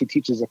you know, she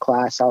teaches a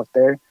class out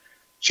there.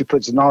 She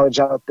puts knowledge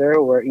out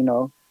there where, you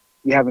know,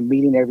 we have a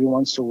meeting every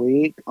once a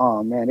week.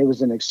 Oh man, it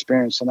was an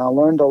experience, and I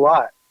learned a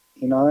lot.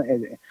 You know,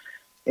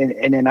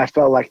 and then I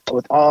felt like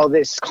with all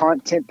this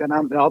content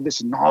all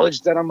this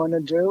knowledge that I'm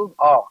gonna do,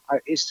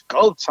 it's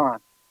go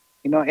time.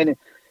 You know,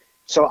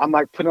 so I'm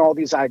like putting all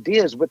these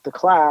ideas with the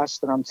class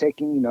that I'm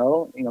taking. You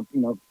know,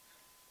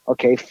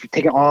 okay,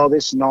 taking all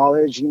this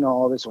knowledge. You know,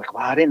 all this like,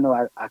 wow, I didn't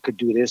know I could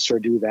do this or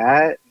do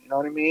that. You know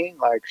what I mean?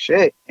 Like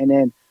shit, and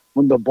then.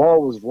 When the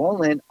ball was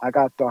rolling, I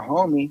got the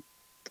homie,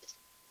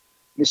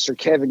 Mr.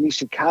 Kevin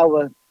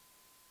Nishikawa,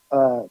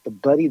 the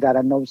buddy that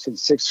I know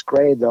since 6th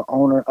grade, the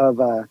owner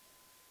of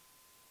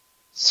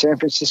San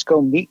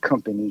Francisco Meat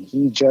Company.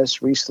 He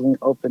just recently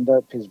opened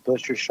up his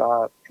butcher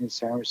shop in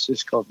San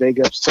Francisco. Big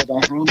ups to the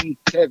homie,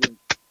 Kevin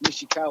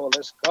Nishikawa.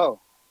 Let's go.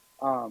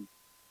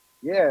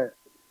 Yeah,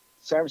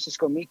 San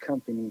Francisco Meat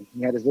Company.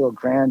 He had his little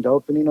grand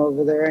opening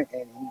over there,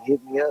 and he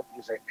hit me up. He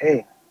was like,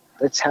 hey,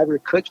 let's have your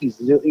cookies,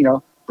 you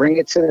know. Bring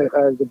it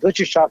to the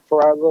butcher shop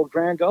for our little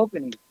grand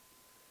opening.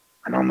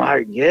 And I'm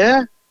like,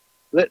 yeah?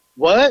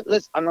 What?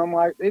 And I'm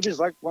like, it was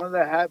like one of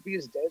the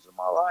happiest days of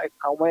my life.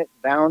 I went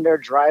down there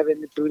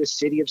driving through the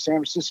city of San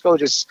Francisco,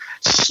 just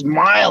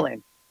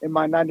smiling in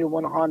my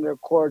 91 Honda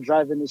Accord,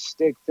 driving the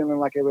stick, feeling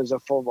like it was a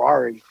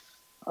Ferrari.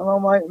 And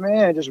I'm like,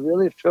 man, just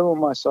really feeling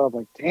myself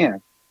like,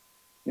 damn.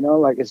 You know,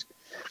 like it's,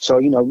 so,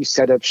 you know, we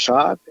set up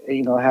shop,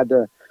 you know, had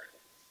the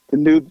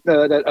new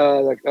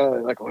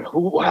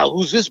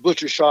who's this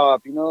butcher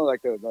shop? You know,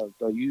 like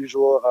the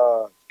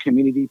usual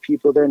community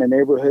people there in the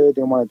neighborhood.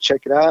 They want to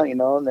check it out, you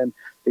know. And then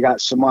they got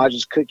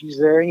SEMAJ's cookies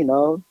there, you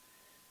know.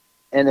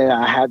 And then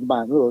I had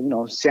my little, you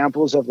know,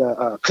 samples of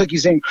the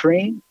cookies and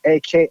cream,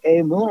 aka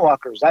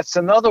Moonwalkers. That's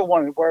another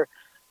one where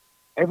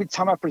every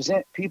time I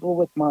present people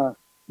with my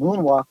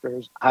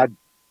Moonwalkers, I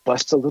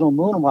bust a little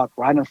moonwalk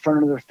right in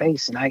front of their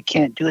face, and I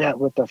can't do that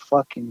with the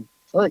fucking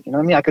foot. You know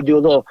what I mean? I could do a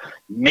little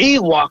knee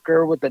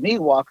walker with the knee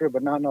walker,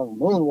 but not no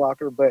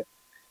moonwalker. But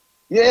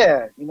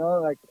yeah, you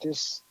know, like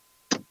just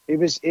it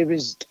was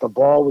the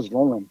ball was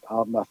rolling.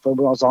 My foot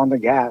was on the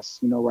gas.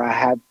 You know, where I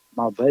had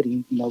my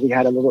buddy. You know, we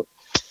had a little.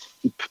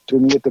 He threw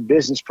me with the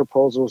business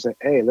proposals that,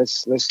 hey,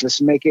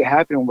 let's make it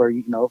happen. Where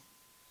you know,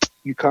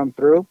 you come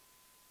through,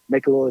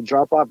 make a little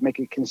drop off, make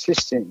it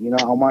consistent. You know,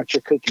 I want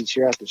your cookies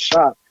here at the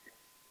shop.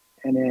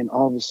 And then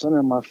all of a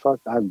sudden,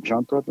 I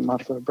jumped up and my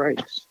foot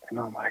breaks. And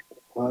I'm like,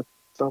 what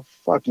the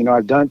fuck? You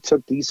know,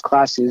 took these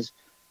classes.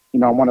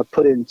 You know, I want to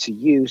put it into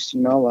use.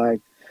 You know,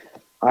 like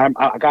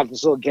I got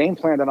this little game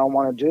plan that I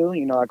want to do.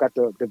 You know, I got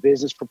the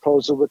business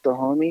proposal with the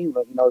homie.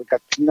 But,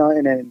 you know,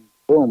 and then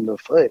boom, the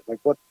foot. Like,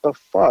 what the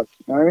fuck?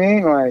 You know what I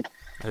mean? Like,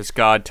 it's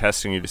God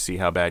testing you to see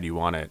how bad you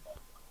want it.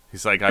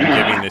 He's like, I'm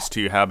giving this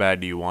to you. How bad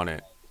do you want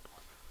it?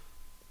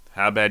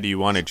 How bad do you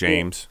want it,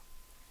 James?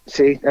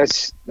 See,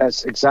 that's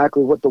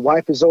exactly what the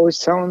wife is always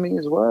telling me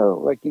as well.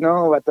 Like, when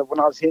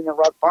I was hitting the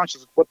rock bottom,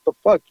 she's like, what the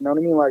fuck? You know what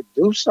I mean? Like,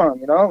 do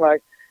something,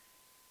 like,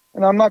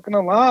 and I'm not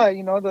gonna lie,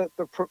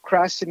 the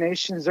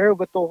procrastination is there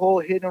with the whole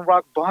hitting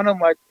rock bottom.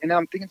 Like, and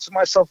I'm thinking to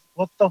myself,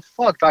 what the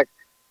fuck? Like,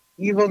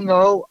 even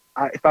though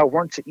if I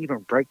weren't to even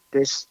break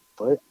this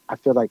foot, I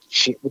feel like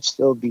shit would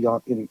still be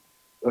on.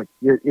 Like,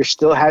 you're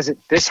still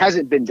this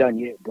hasn't been done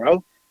yet,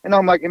 bro. And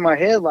I'm like in my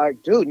head,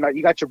 like, dude, now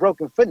you got your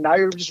broken foot. Now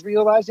you're just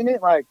realizing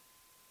it, like.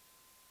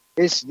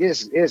 It's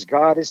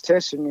God is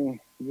testing me.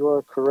 You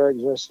are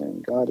correct,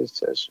 Justin. God is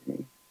testing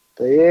me.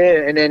 But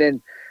yeah, and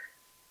then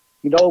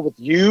with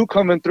you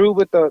coming through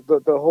with the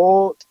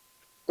whole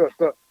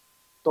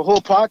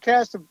whole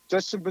podcast of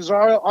Justin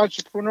Bizarro,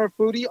 Entrepreneur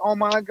Foodie. Oh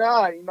my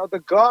God, the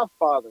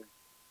Godfather.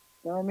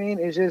 You know what I mean?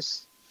 It's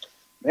just,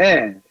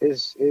 man,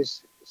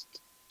 it's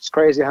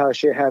crazy how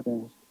shit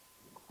happens.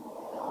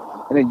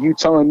 And then you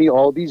telling me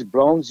all these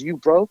bones you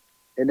broke,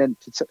 and then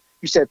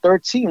you said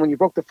 13 when you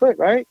broke the foot,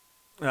 right?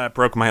 I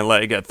broke my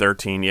leg at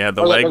 13. Yeah,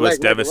 the leg was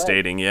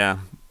devastating. Yeah,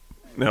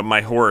 no,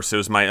 my horse. It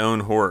was my own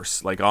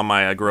horse. Like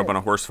I grew up on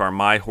a horse farm.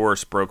 My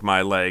horse broke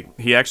my leg.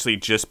 He actually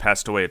just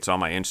passed away. It's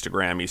on my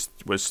Instagram. He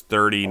was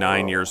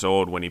 39 years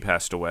old when he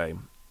passed away.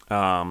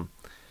 And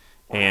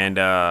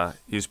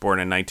he was born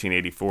in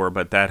 1984.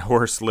 But that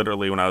horse,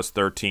 literally, when I was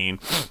 13,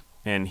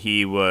 and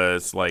he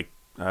was like,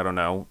 I don't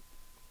know,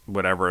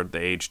 whatever the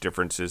age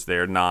difference is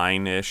there,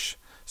 9-ish,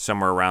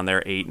 somewhere around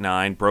there, 8,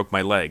 9, broke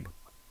my leg.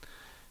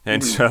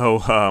 And so,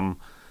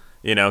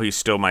 he was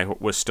still my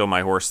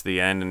horse at the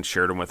end, and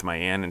shared him with my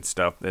aunt and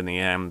stuff in the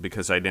end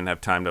because I didn't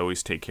have time to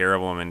always take care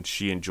of him, and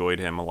she enjoyed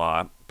him a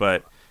lot.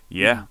 But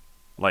yeah,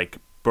 like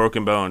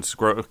broken bones,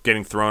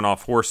 getting thrown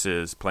off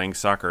horses, playing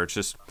soccer. It's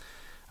just,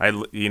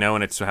 and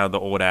it's how the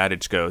old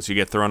adage goes: you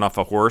get thrown off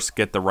a horse,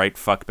 get the right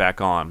fuck back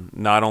on.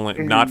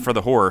 Not for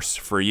the horse,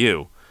 for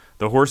you.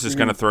 The horse is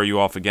going to throw you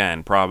off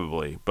again,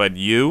 probably. But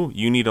you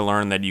need to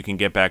learn that you can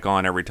get back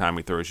on every time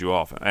he throws you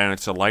off. And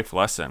it's a life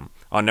lesson.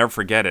 I'll never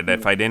forget it.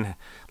 If I didn't,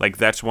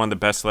 that's one of the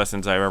best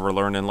lessons I've ever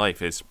learned in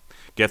life is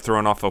get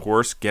thrown off a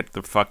horse, get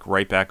the fuck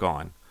right back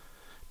on.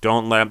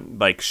 Don't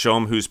show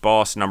him who's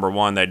boss, number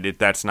one,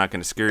 that's not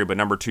going to scare you. But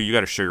number two, you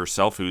got to show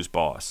yourself who's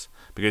boss.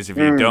 Because if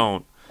you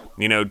don't,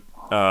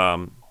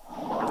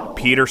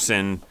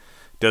 Peterson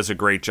does a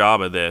great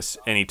job of this,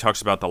 and he talks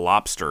about the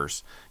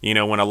lobsters. When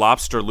a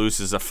lobster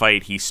loses a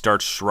fight, he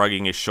starts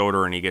shrugging his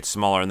shoulder and he gets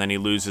smaller, and then he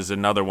loses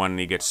another one and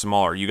he gets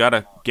smaller. You got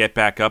to get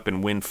back up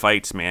and win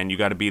fights, man. You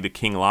got to be the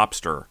king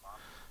lobster.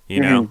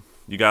 You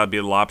got to be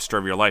the lobster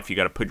of your life. You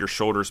got to put your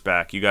shoulders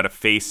back. You got to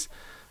face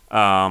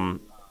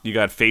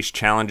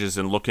challenges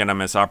and look at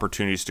them as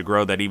opportunities to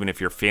grow, that even if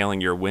you're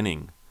failing, you're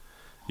winning.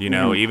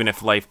 Even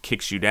if life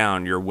kicks you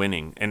down, you're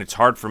winning. And it's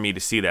hard for me to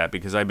see that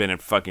because I've been at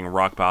fucking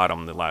rock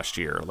bottom the last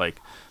year.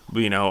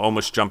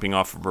 Almost jumping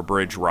off of a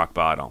bridge, rock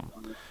bottom.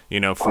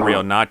 For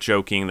real, not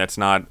joking. That's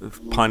not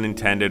pun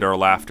intended or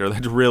laughter.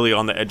 That's really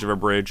on the edge of a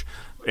bridge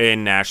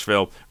in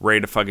Nashville,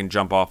 ready to fucking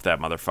jump off that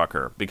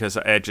motherfucker. Because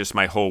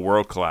my whole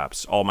world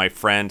collapsed. All my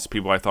friends,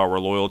 people I thought were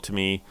loyal to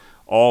me,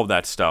 all of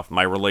that stuff,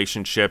 my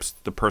relationships,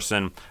 the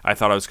person I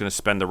thought I was going to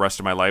spend the rest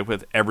of my life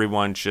with,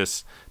 everyone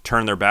just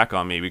turned their back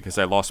on me because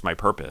I lost my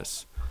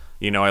purpose.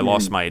 I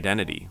lost my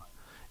identity.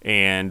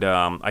 And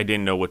I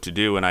didn't know what to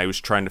do, and I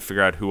was trying to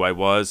figure out who I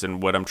was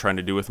and what I'm trying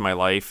to do with my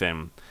life,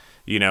 and,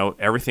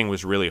 everything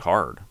was really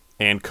hard.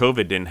 And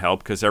COVID didn't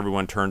help because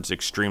everyone turns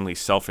extremely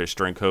selfish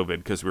during COVID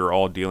because we were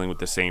all dealing with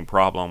the same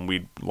problem.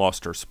 We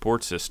lost our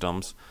support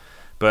systems.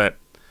 But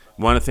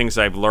one of the things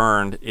I've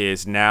learned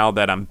is now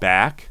that I'm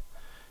back,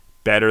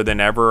 better than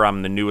ever.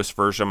 I'm the newest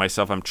version of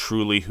myself. I'm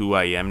truly who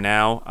I am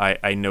now.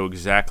 I know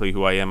exactly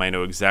who I am. I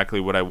know exactly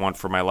what I want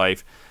for my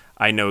life.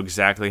 I know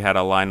exactly how to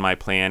align my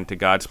plan to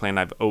God's plan.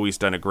 I've always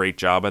done a great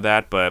job of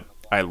that, but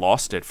I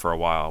lost it for a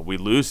while. We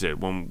lose it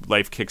when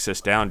life kicks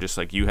us down, just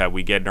like you have.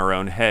 We get in our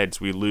own heads.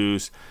 We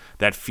lose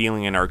that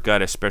feeling in our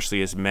gut,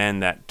 especially as men,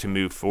 that to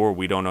move forward,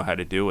 we don't know how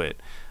to do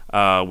it.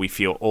 We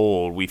feel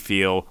old. We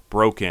feel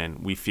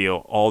broken. We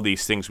feel all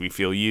these things. We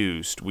feel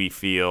used. We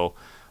feel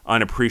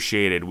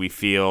unappreciated. We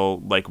feel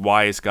like,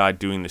 why is God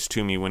doing this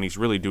to me when he's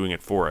really doing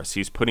it for us?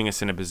 He's putting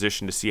us in a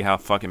position to see how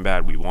fucking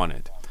bad we want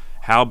it.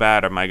 How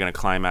bad am I going to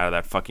climb out of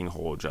that fucking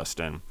hole,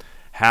 Justin?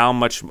 How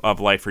much of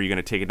life are you going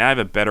to take? And I have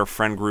a better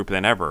friend group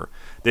than ever.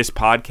 This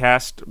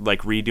podcast,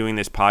 redoing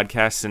this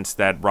podcast since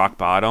that rock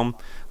bottom,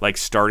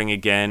 starting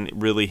again,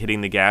 really hitting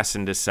the gas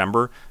in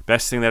December,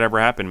 best thing that ever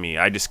happened to me.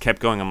 I just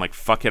kept going. I'm like,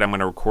 fuck it, I'm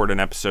going to record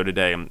an episode a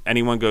day. And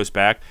anyone goes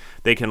back,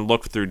 they can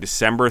look through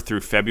December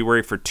through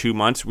February for 2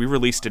 months. We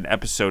released an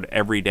episode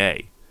every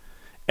day.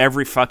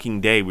 Every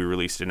fucking day we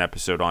released an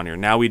episode on here.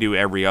 Now we do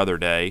every other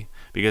day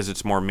because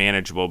it's more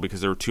manageable,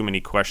 because there were too many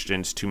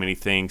questions, too many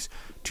things,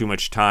 too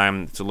much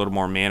time. It's a little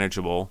more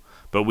manageable.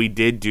 But we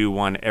did do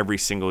one every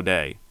single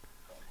day.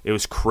 It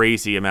was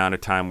crazy amount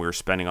of time we were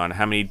spending on it.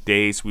 How many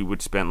days we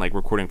would spend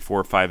recording 4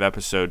 or 5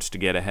 episodes to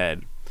get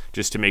ahead,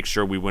 just to make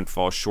sure we wouldn't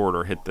fall short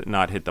or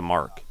not hit the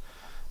mark.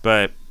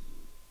 But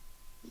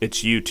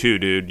It's you too,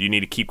 dude. You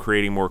need to keep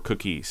creating more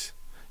cookies.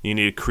 You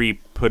need to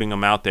keep putting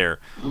them out there.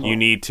 You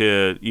need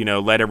to,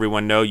 let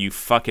everyone know you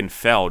fucking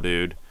fell,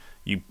 dude.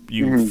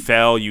 You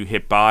fell, you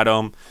hit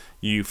bottom,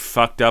 you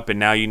fucked up, and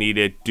now you need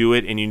to do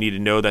it, and you need to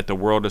know that the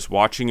world is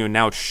watching you, and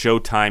now it's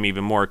showtime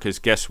even more, because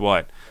guess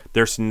what?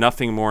 There's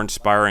nothing more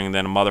inspiring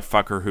than a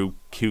motherfucker who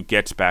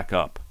gets back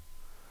up.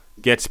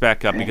 Gets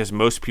back up, because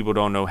most people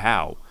don't know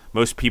how.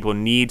 Most people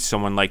need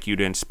someone like you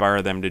to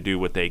inspire them to do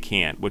what they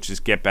can't, which is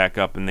get back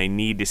up, and they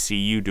need to see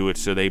you do it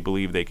so they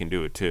believe they can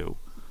do it too.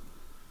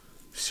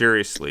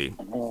 Seriously.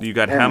 You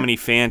got how many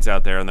fans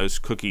out there on those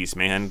cookies,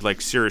 man?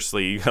 Like,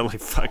 seriously, you got, like,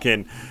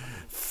 fucking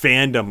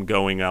fandom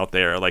going out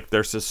there. Like,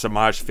 there's a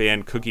SEMAJ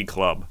fan cookie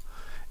club.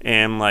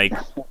 And, like,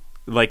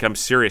 I'm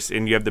serious,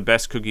 and you have the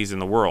best cookies in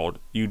the world.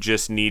 You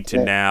just need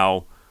to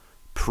now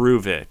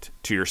prove it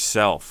to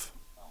yourself.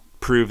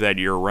 Prove that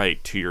you're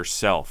right to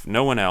yourself.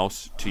 No one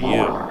else, to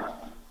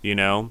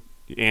you,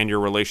 and your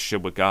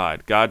relationship with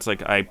God. God's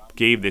like, I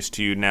gave this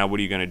to you, now what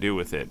are you going to do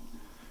with it?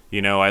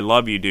 I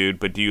love you, dude,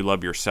 but do you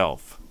love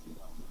yourself?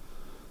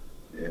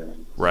 Yeah.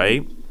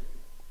 Right?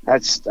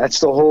 That's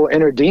the whole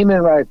inner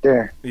demon right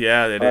there.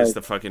 Yeah, it is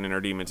the fucking inner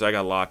demons. I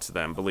got lots of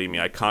them, believe me.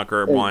 I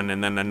conquer one,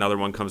 and then another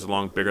one comes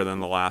along bigger than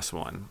the last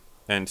one.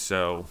 And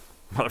so,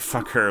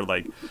 motherfucker,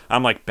 like,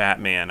 I'm like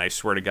Batman. I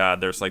swear to God,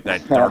 there's like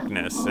that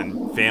darkness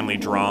and family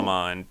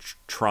drama and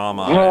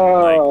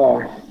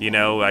trauma.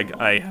 And like,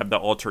 I have the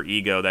alter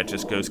ego that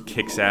just goes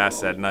kicks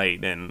ass at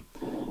night. And,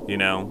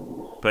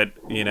 but,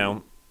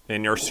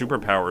 and your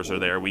superpowers are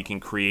there. We can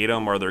create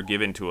them or they're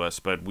given to us,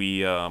 but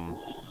we,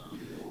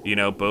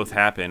 both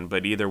happen.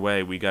 But either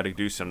way, we got to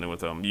do something with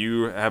them.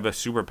 You have a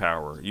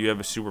superpower.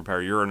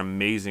 You're an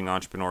amazing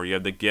entrepreneur. You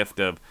have the gift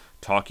of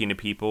talking to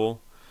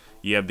people.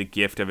 You have the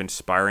gift of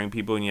inspiring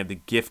people, and you have the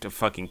gift of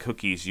fucking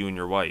cookies, you and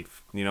your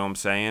wife. You know what I'm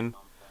saying?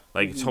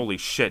 Like, it's holy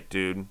shit,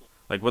 dude.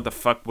 Like, what the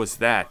fuck was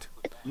that?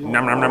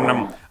 Nom, nom, nom,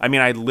 nom. I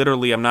mean,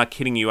 I'm not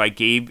kidding you. I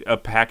gave a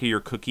pack of your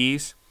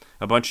cookies,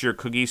 a bunch of your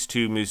cookies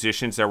to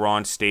musicians that were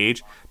on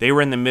stage. They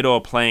were in the middle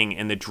of playing,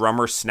 and the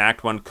drummer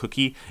snacked one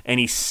cookie, and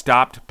he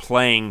stopped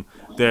playing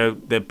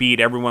the beat.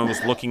 Everyone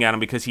was looking at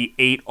him because he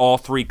ate all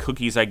 3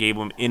 cookies I gave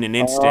him in an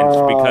instant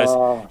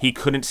because he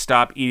couldn't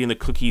stop eating the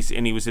cookies,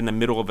 and he was in the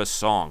middle of a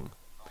song.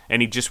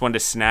 And he just wanted to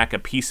snack a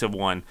piece of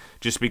one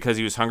just because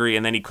he was hungry,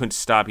 and then he couldn't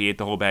stop. He ate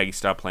the whole bag. He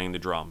stopped playing the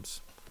drums.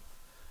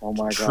 Oh,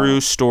 my God.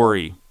 True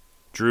story.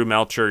 Drew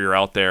Melcher, you're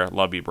out there.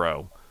 Love you,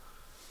 bro.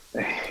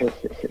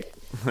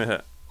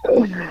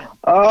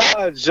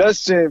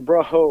 Justin,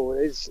 bro,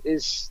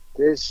 it's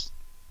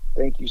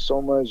thank you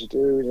so much,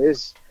 dude.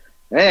 It's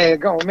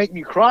gonna make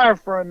me cry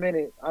for a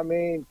minute. I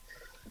mean,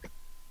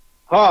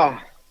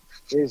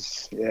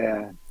 it's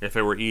If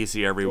it were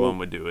easy, everyone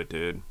would do it,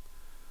 dude.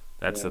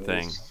 That's the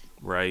thing,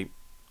 right?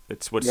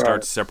 It's what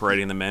starts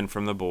separating the men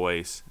from the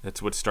boys.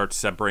 It's what starts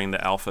separating the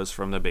alphas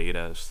from the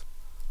betas.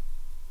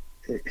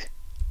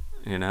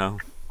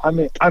 I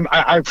mean,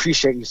 I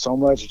appreciate you so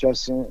much,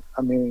 Justin.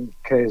 I mean,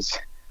 because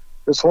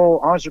this whole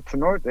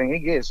entrepreneur thing, it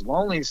gets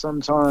lonely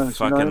sometimes.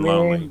 Fucking you know what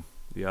lonely. I mean?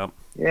 Yep.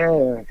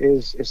 Yeah,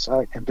 it's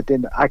like, but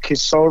then I could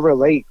so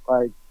relate.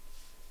 Like,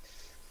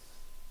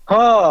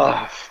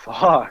 oh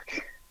fuck.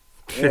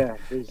 Yeah.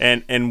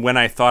 and when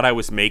I thought I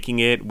was making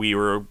it, we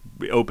were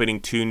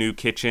opening 2 new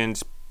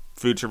kitchens.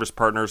 Food Service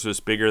Partners was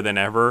bigger than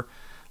ever.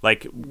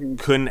 Like,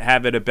 couldn't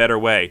have it a better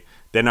way.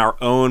 Then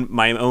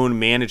my own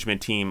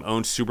management team,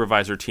 own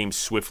supervisor team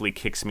swiftly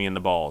kicks me in the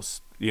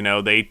balls.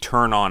 They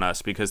turn on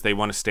us because they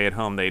want to stay at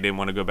home. They didn't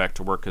want to go back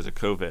to work because of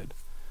COVID.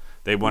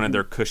 They wanted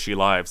their cushy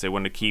lives. They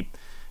wanted to keep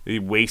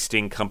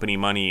wasting company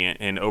money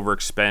and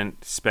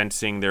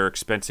expensing their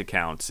expense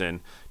accounts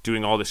and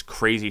doing all this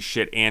crazy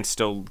shit and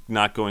still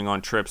not going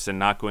on trips and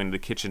not going to the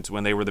kitchens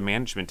when they were the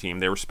management team.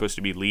 They were supposed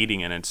to be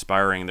leading and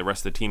inspiring the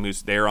rest of the team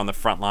who's there on the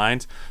front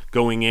lines,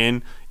 going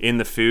in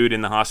the food,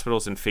 in the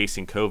hospitals, and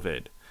facing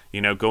COVID.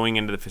 Going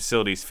into the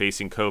facilities,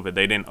 facing COVID.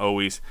 They didn't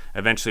always,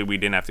 eventually we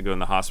didn't have to go in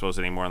the hospitals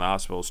anymore, and the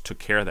hospitals took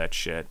care of that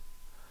shit.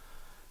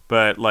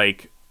 But,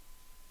 like,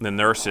 the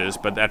nurses,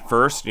 but at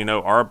first,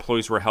 our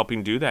employees were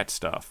helping do that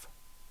stuff.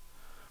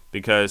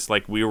 Because,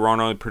 like, we weren't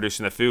only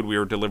producing the food, we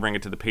were delivering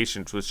it to the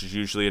patients, which is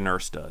usually a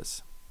nurse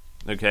does.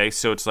 Okay?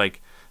 So it's,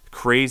 like, the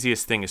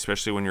craziest thing,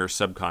 especially when you're a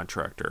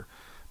subcontractor.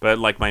 But,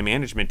 like, my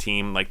management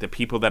team, like, the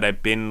people that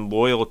have been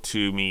loyal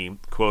to me,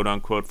 quote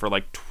unquote, for,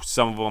 like,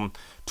 some of them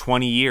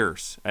 20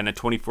 years and a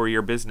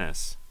 24-year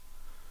business,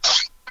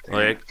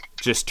 like,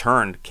 just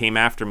came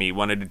after me,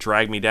 wanted to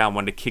drag me down,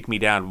 wanted to kick me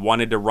down,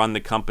 wanted to run the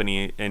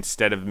company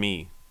instead of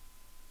me.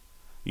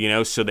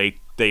 So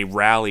they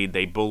rallied,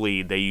 they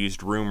bullied, they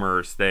used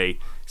rumors, they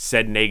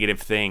said negative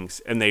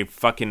things, and they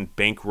fucking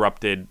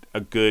bankrupted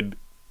a good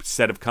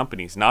set of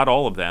companies. Not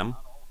all of them.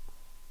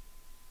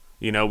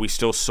 We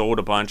still sold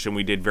a bunch and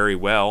we did very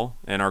well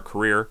in our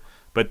career,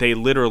 but they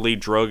literally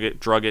drug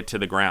it to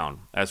the ground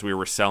as we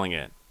were selling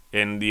it.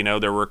 And,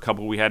 there were a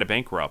couple we had to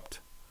bankrupt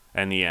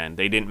in the end.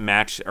 They didn't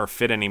match or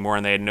fit anymore,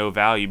 and they had no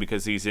value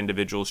because these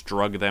individuals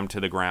drug them to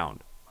the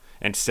ground.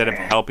 Instead of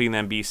helping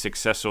them be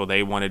successful,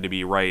 they wanted to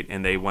be right,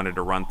 and they wanted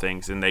to run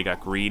things, and they got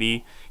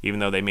greedy, even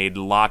though they made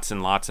lots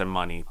and lots of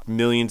money.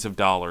 Millions of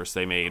dollars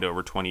they made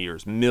over 20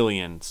 years.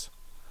 Millions.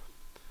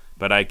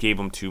 But I gave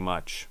them too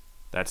much.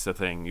 That's the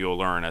thing you'll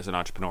learn as an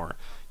entrepreneur.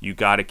 You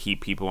got to keep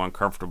people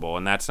uncomfortable.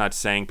 And that's not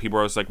saying people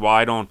are always like,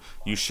 why don't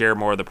you share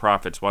more of the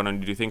profits? Why don't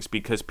you do things?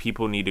 Because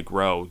people need to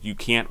grow. You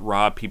can't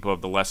rob people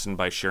of the lesson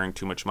by sharing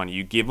too much money.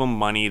 You give them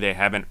money they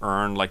haven't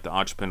earned like the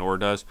entrepreneur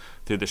does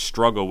through the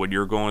struggle, what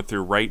you're going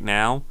through right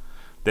now,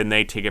 then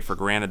they take it for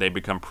granted. They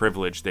become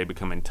privileged. They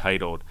become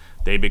entitled.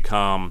 They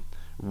become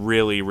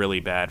really, really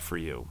bad for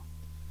you.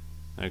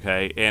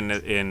 Okay?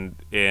 And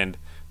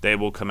they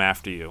will come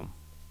after you,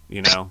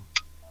 you know?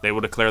 They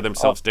will declare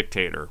themselves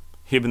dictator,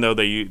 even though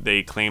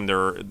they claim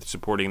they're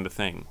supporting the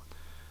thing.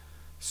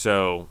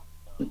 So,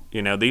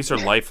 you know, these are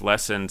life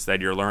lessons that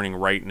you're learning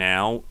right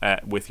now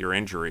with your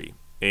injury,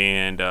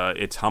 and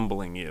it's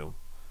humbling you.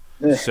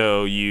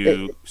 So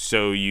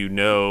you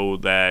know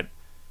that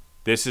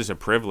this is a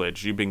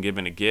privilege. You've been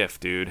given a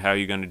gift, dude. How are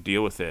you going to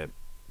deal with it?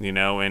 You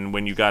know, and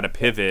when you got to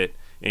pivot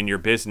in your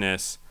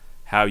business,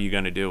 how are you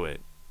going to do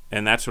it?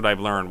 And that's what I've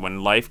learned.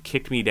 When life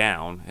kicked me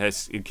down,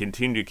 it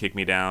continued to kick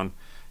me down,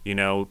 you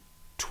know,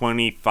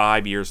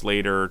 25 years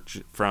later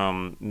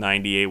from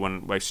 98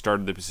 when I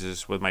started the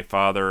business with my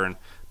father and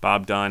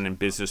Bob Dunn and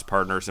business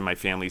partners in my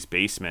family's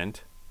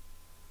basement.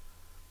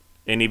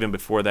 And even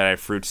before that, I had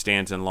fruit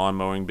stands and lawn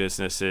mowing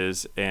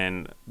businesses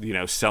and, you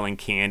know, selling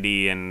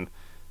candy and,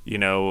 you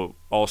know,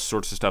 all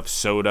sorts of stuff,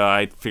 soda.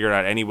 I figured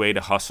out any way to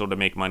hustle to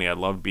make money. I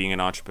loved being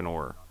an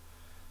entrepreneur.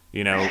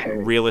 You know,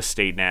 real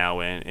estate now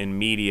and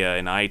media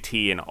and IT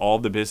and all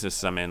the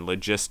business I'm in,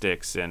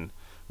 logistics and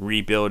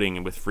rebuilding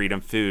and with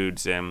Freedom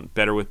Foods and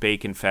Better with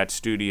Bacon Fat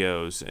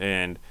Studios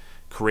and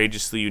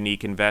Courageously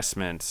Unique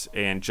Investments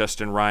and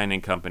Justin Ryan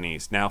and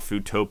Companies. Now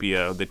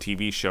Foodtopia, the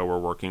TV show we're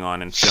working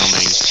on and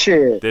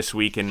filming this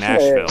week in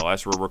Nashville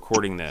as we're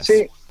recording this.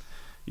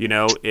 You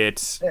know,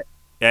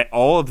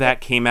 all of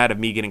that came out of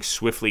me getting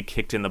swiftly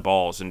kicked in the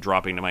balls and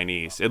dropping to my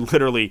knees. It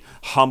literally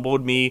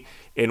humbled me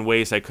in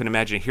ways I couldn't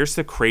imagine. Here's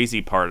the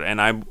crazy part,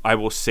 and I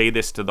will say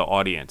this to the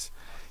audience.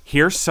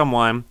 Here's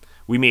someone...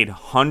 We made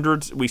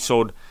hundreds,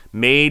 sold,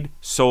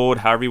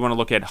 however you want to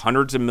look at,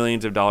 hundreds of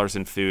millions of dollars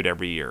in food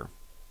every year,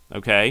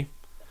 okay?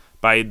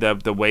 By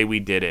the way we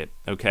did it,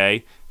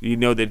 okay? You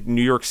know that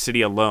New York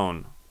City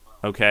alone,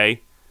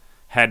 okay,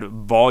 had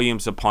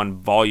volumes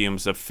upon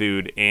volumes of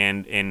food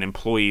and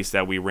employees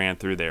that we ran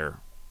through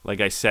there.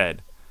 Like I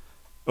said,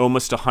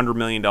 almost $100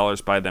 million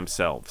by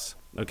themselves,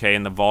 okay?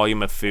 And the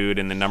volume of food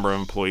and the number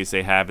of employees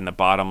they have and the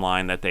bottom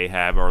line that they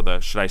have, or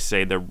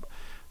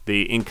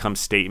the income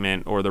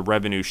statement or the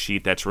revenue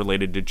sheet that's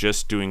related to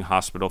just doing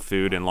hospital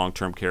food and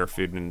long-term care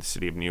food in the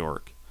city of New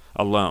York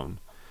alone.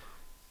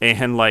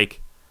 And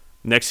like,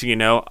 next thing you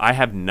know, I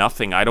have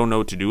nothing. I don't know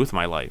what to do with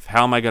my life.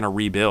 How am I going to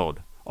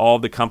rebuild? All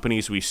the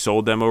companies, we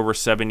sold them over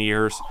 7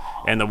 years,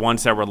 and the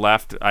ones that were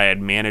left, I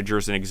had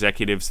managers and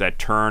executives that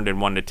turned and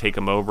wanted to take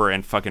them over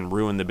and fucking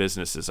ruin the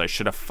businesses. I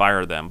should have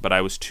fired them, but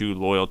I was too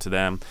loyal to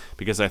them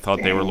because I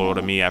thought they were loyal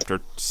to me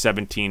after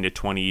 17 to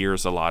 20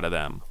 years, a lot of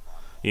them.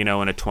 You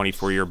know, in a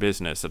 24-year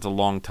business. That's a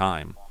long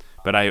time.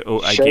 But I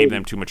gave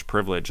them too much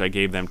privilege. I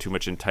gave them too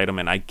much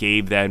entitlement. I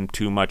gave them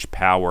too much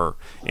power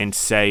and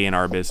say in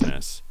our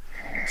business.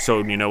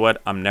 So, you know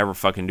what? I'm never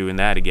fucking doing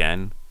that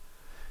again.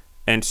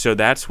 And so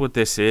that's what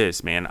this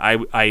is, man.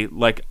 I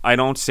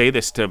don't say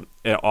this to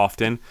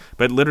often,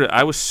 but literally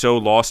I was so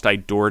lost I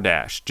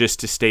DoorDashed just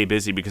to stay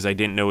busy because I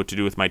didn't know what to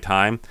do with my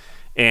time.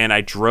 And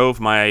I drove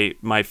my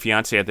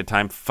fiance at the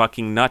time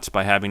fucking nuts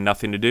by having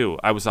nothing to do.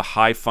 I was a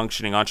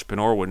high-functioning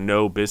entrepreneur with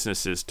no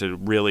businesses to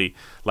really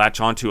latch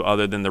onto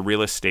other than the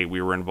real estate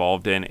we were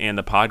involved in and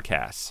the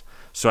podcasts.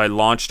 So I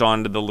launched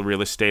onto the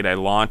real estate. I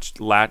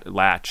latched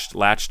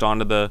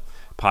onto the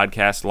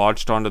podcast,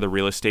 launched onto the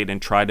real estate,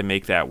 and tried to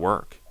make that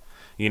work.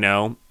 You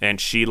know, and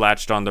she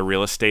latched on the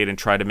real estate and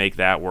tried to make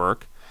that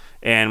work.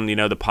 And, you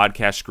know, the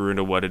podcast grew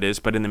into what it is.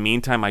 But in the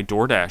meantime, I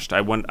DoorDashed.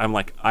 I'm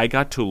like, I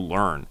got to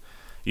learn.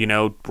 You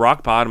know,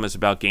 rock bottom is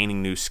about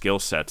gaining new skill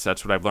sets.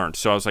 That's what I've learned.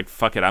 So I was like,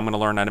 fuck it. I'm going to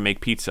learn how to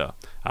make pizza.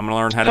 I'm going to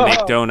learn how to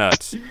make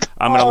donuts.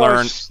 I'm going to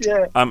learn.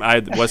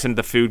 I wasn't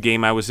the food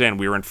game I was in.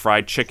 We were in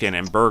fried chicken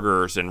and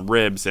burgers and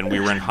ribs, and we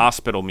were in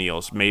hospital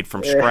meals made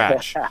from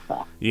scratch.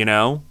 You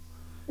know,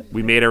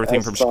 we made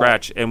everything from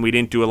scratch, and we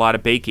didn't do a lot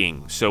of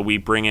baking. So we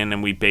bring in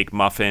and we bake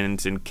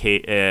muffins and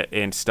cake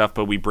and stuff,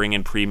 but we bring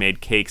in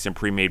pre-made cakes and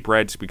pre-made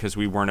breads because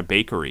we weren't a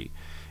bakery.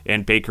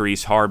 And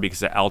bakery's hard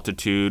because of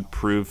altitude,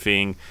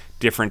 proofing,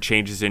 different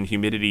changes in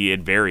humidity.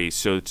 It varies,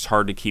 so it's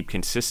hard to keep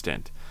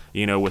consistent.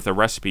 You know, with a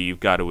recipe, you've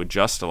got to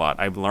adjust a lot.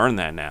 I've learned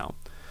that now.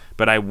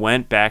 But I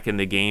went back in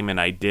the game and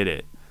I did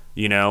it.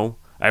 You know,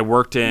 I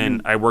worked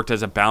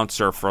as a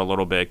bouncer for a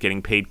little bit,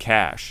 getting paid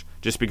cash,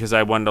 just because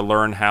I wanted to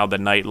learn how the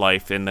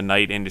nightlife and the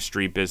night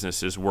industry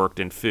businesses worked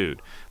in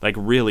food. Like,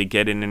 really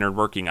get in and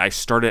working. I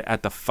started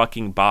at the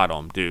fucking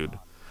bottom, dude.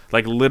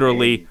 Like,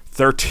 literally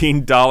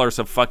 $13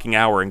 a fucking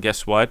hour. And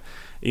guess what?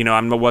 You know,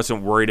 I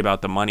wasn't worried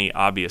about the money,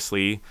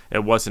 obviously.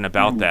 It wasn't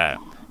about that.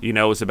 You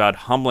know, it was about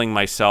humbling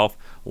myself,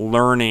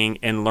 learning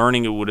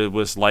what it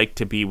was like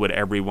to be with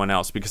everyone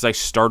else. Because I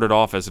started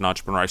off as an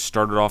entrepreneur. I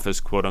started off as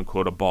quote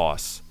unquote a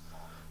boss.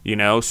 You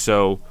know,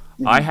 so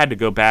I had to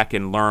go back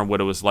and learn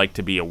what it was like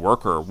to be a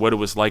worker, what it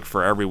was like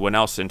for everyone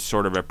else, and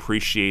sort of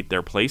appreciate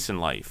their place in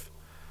life.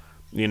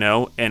 You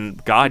know,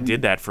 and God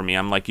did that for me.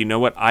 I'm like, you know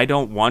what? I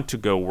don't want to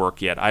go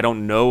work yet. I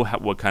don't know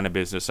what kind of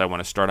business I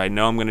want to start. I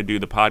know I'm going to do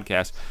the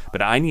podcast,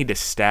 but I need to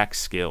stack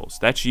skills.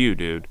 That's you,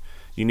 dude.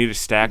 You need to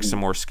stack some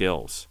more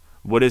skills.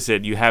 What is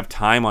it? You have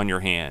time on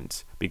your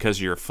hands because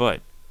of your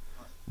foot.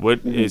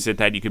 What is it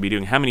that you could be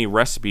doing? How many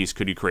recipes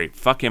could you create?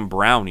 Fucking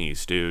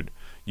brownies, dude.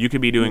 You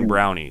could be doing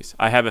brownies.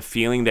 I have a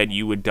feeling that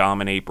you would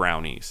dominate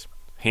brownies.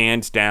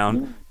 Hands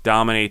down,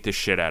 dominate the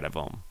shit out of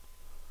them.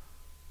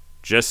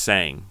 Just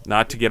saying.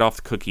 Not to get off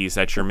the cookies,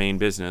 that's your main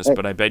business,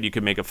 but I bet you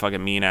could make a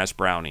fucking mean-ass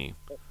brownie.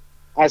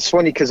 That's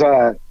funny because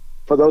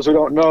for those who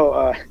don't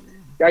know,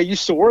 I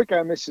used to work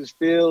at Mrs.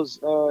 Fields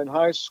in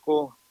high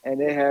school, and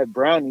they had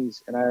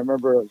brownies. And I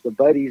remember the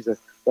buddies, the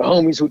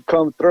homies who'd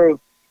come through,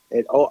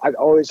 I'd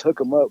always hook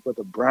them up with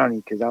a brownie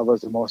because that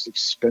was the most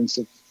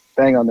expensive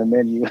thing on the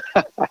menu.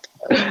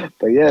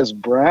 But yes,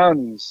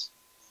 brownies.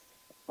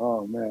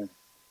 Oh, man.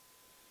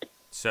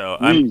 So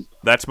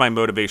that's my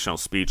motivational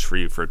speech for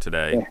you for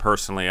today,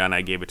 personally, and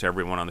I gave it to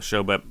everyone on the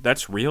show. But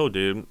that's real,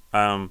 dude.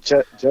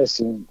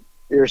 Justin,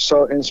 you're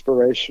so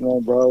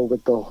inspirational, bro.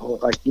 With the whole,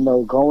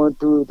 going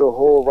through the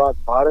whole rock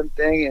bottom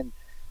thing and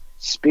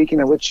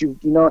speaking of what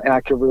and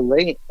I can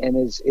relate, and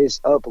is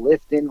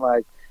uplifting.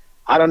 Like,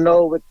 I don't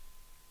know,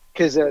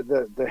 because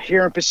the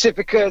here in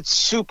Pacifica it's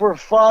super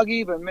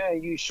foggy, but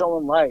man, you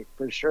showing light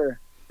for sure.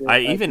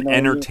 I even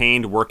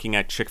entertained working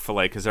at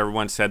Chick-fil-A because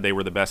everyone said they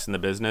were the best in the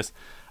business.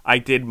 I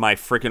did my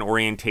freaking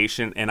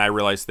orientation, and I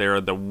realized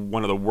they're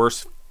one of the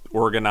worst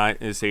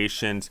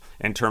organizations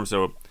in terms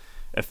of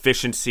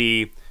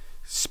efficiency,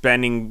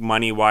 spending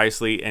money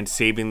wisely, and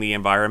saving the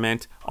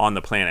environment on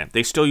the planet.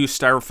 They still use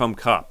styrofoam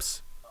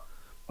cups.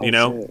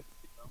 Shit.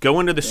 Go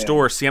into the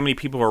store, see how many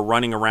people are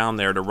running around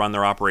there to run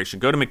their operation.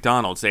 Go to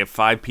McDonald's. They have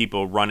 5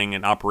 people running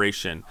an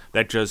operation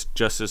that does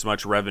just as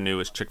much revenue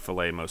as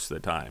Chick-fil-A most of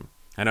the time.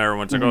 I know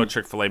everyone's like, oh,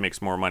 Chick-fil-A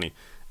makes more money.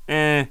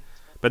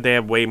 But they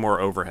have way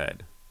more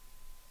overhead.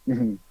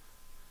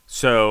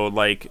 So,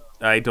 like,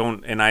 I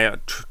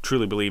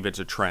truly believe it's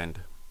a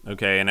trend,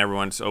 okay? And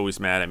everyone's always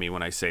mad at me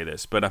when I say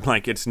this. But I'm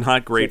like, it's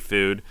not great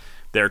food.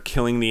 They're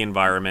killing the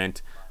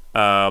environment.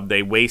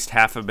 They waste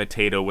half a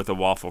potato with a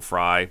waffle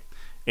fry.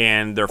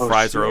 And their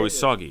fries are always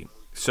soggy.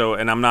 So,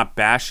 and I'm not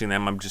bashing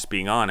them. I'm just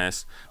being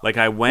honest. Like,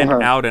 I went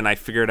out and I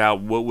figured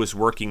out what was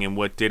working and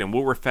what didn't.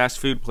 What were fast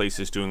food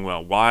places doing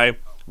well? Why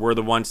were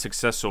the ones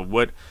successful?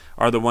 What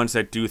are the ones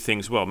that do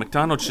things well?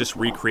 McDonald's just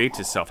recreates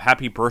itself.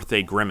 Happy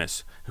birthday,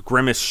 Grimace.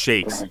 Grimace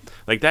shakes.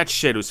 Like, that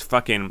shit was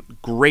fucking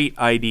great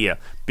idea.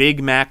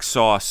 Big Mac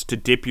sauce to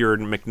dip your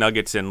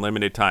McNuggets in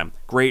limited time.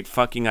 Great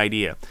fucking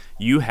idea.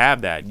 You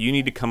have that. You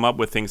need to come up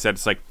with things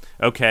that's like,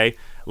 okay,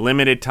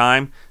 limited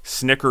time,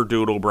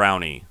 Snickerdoodle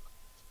brownie.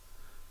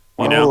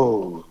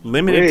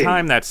 Limited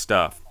time, that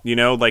stuff.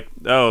 Like,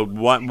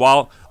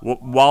 while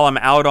I'm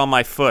out on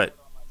my foot,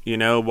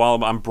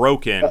 while I'm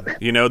broken,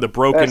 the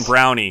broken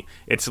brownie.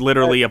 It's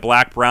literally a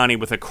black brownie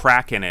with a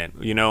crack in it,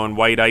 and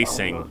white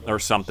icing or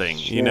something,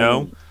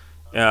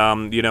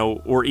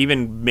 or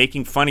even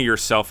making fun of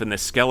yourself in the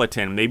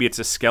skeleton. Maybe it's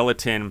a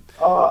skeleton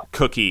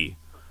cookie,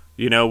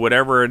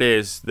 whatever it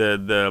is,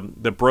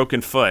 the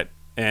broken foot.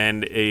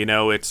 And,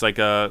 it's like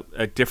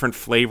a different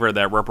flavor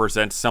that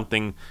represents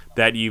something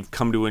that you've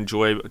come to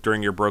enjoy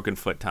during your broken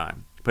foot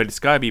time. But it's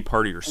got to be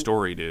part of your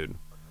story, dude.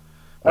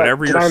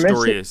 Whatever your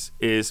story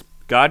is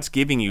God's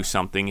giving you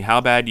something.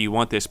 How bad do you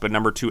want this? But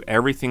number 2,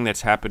 everything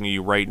that's happening to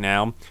you right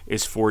now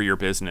is for your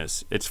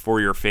business. It's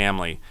for your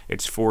family.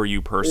 It's for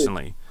you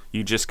personally.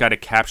 You just got to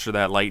capture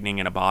that lightning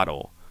in a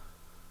bottle,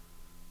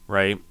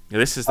 right?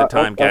 This is the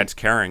time God's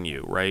carrying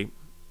you, right?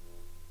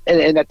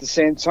 And at the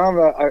same time,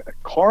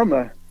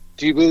 karma.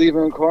 Do you believe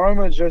in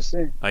karma,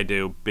 Justin? I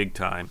do, big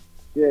time.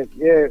 Yeah.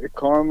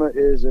 Karma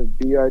is a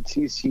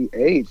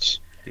BITCH.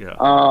 Yeah.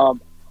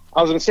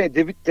 I was gonna say,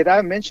 did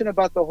I mention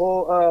about the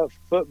whole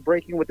foot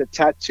breaking with the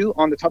tattoo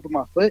on the top of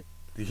my foot?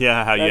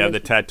 Yeah, how you have the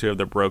tattoo of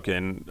the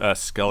broken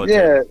skeleton.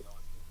 Yeah,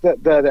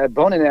 the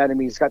bone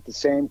anatomy's got the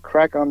same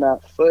crack on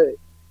that foot.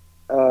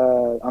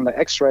 On the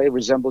X-ray,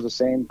 resembles the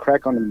same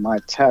crack on my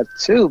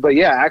tattoo. But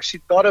yeah, I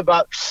actually thought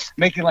about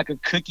making like a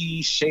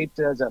cookie shaped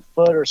as a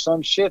foot or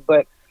some shit,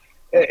 but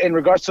in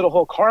regards to the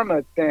whole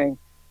karma thing,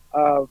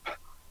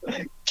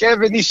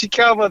 Kevin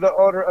Nishikawa, the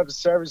owner of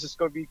San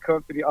Francisco Meat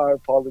Company, I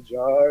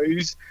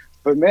apologize.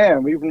 But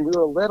man, when we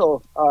were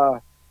little,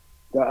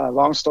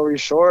 long story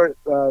short,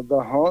 the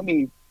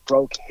homie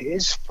broke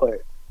his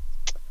foot.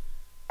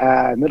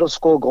 Middle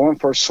school, going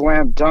for a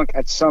slam dunk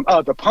at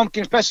the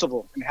Pumpkin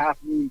Festival in Half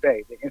Moon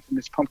Bay, the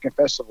infamous Pumpkin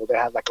Festival. They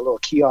had like a little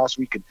kiosk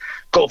where you could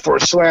go for a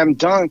slam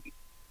dunk.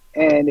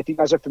 And if you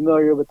guys are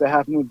familiar with the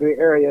Half Moon Bay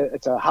area,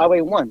 it's a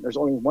Highway 1. There's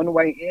only one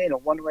way in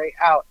and one way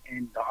out.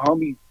 And the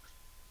homie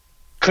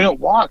couldn't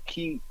walk.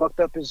 He fucked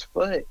up his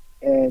foot.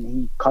 and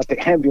he caught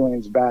the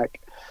ambulance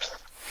back.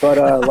 But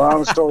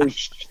long story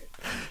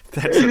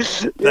God,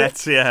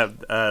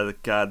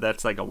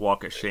 that's like a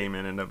walk of shame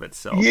in and of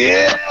itself.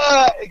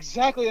 Yeah,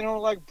 exactly. And I'm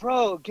like,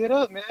 bro, get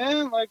up,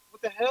 man. Like,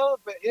 what the hell?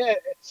 But yeah,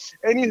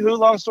 anywho,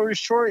 long story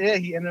short, yeah,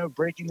 he ended up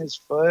breaking his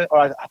foot, or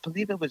I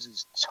believe it was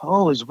his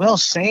toe as well.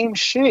 Same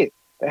shit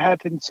that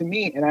happened to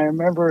me. And I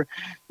remember,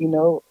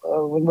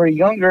 when we're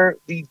younger,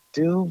 we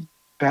do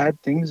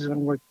bad things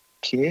when we're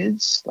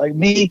kids. Like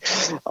me,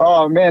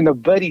 oh man, the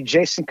buddy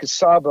Jason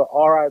Casaba,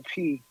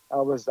 R.I.P.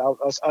 Was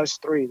us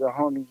three. The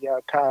homie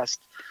passed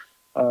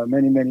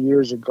many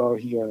years ago.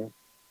 He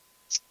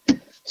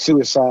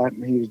suicide.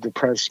 He was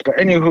depressed. But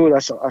anywho,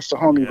 that's the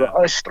homie. Yeah. But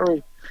us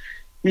three,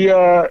 he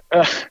at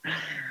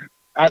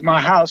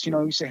my house, we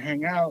used to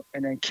hang out,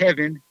 and then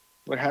Kevin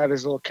would have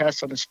his little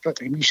cast on his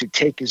foot, and he used to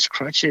take his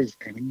crutches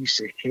and he used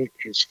to hit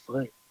his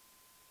foot.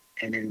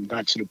 And then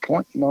got to the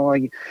point,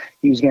 like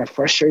he was getting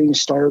frustrated and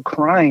started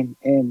crying.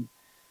 And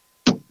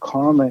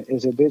karma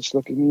is a bitch.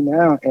 Look at me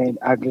now. And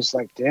I'm just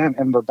like, damn.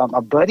 And my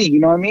buddy, you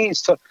know what I mean?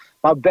 So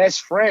my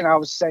best friend, I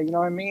was saying, you know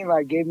what I mean?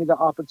 Like, gave me the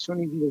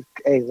opportunity to,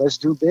 hey, let's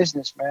do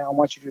business, man. I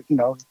want you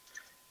to,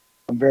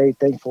 I'm very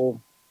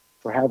thankful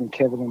for having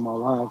Kevin in my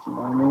life. You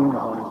know what I mean?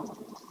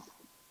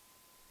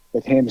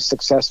 With him,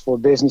 successful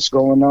business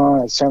going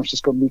on at San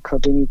Francisco Meat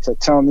Company, to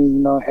tell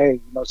me, hey,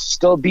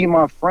 still be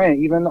my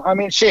friend. Even,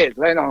 shit,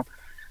 and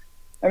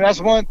that's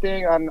one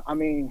thing.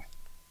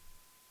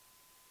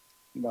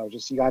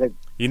 Just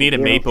you need a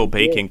maple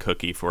bacon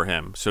cookie for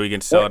him so he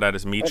can sell it at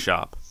his meat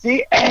shop.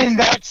 See, and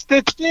that's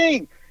the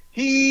thing.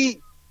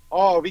 We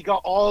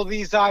got all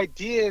these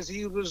ideas.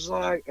 He was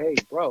like, hey,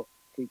 bro,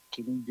 can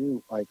you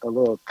do like a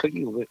little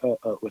cookie with a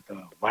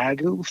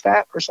Wagyu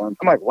fat or something?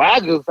 I'm like,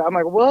 Wagyu fat? I'm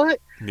like, what?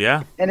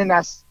 Yeah. And then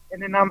I'm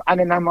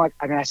like,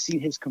 I see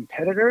his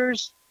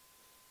competitors,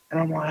 and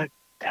I'm like,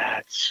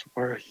 that's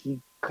where he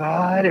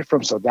got it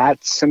from. So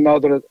that's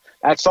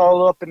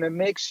all up in the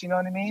mix. You know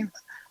what I mean?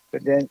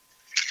 But then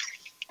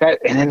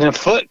and then the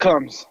foot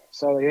comes.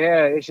 So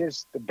yeah, it's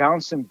just the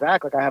bouncing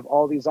back. Like I have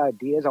all these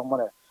ideas. I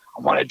want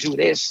to do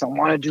this. I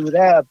want to do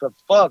that. But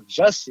fuck,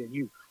 Justin,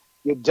 you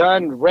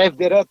done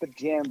revved it up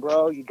again,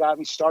 bro. You got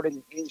me started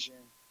the engine.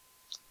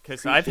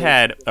 Because I've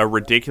had a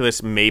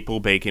ridiculous maple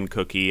bacon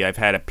cookie. I've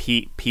had a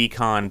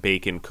pecan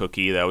bacon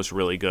cookie that was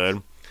really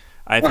good.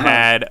 I've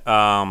had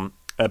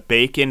a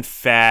bacon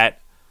fat.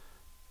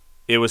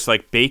 It was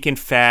like bacon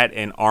fat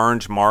and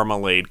orange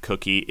marmalade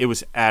cookie. It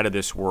was out of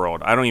this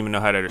world. I don't even know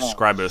how to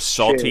describe it. It was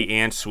salty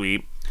and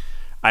sweet.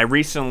 I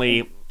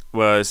recently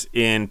was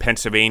in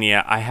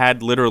Pennsylvania. I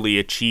had literally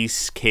a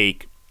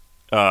cheesecake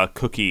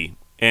cookie,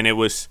 and it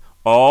was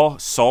all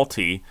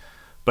salty,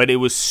 but it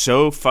was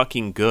so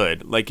fucking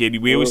good. Like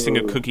we always think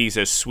of cookies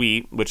as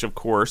sweet, which of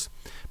course,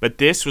 but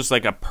this was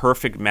like a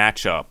perfect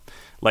matchup.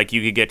 Like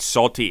you could get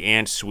salty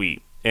and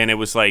sweet, and it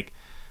was like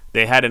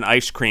they had an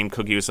ice cream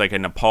cookie. It was like a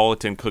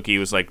Neapolitan cookie. It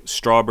was like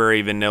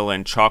strawberry, vanilla,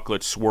 and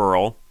chocolate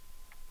swirl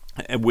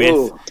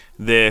with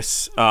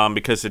this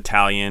because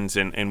Italians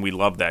and we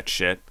love that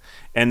shit.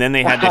 And then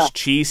they had this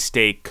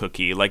cheesesteak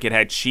cookie. Like it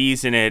had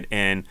cheese in it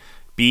and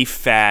beef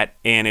fat,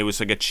 and it was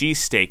like a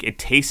cheesesteak. It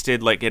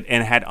tasted like it,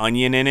 and it had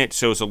onion in it,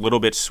 so it was a little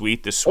bit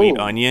sweet, the sweet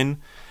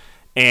onion.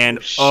 And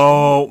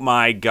oh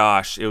my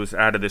gosh, it was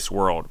out of this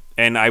world.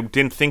 And I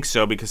didn't think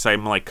so because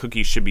I'm like,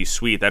 cookies should be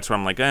sweet. That's why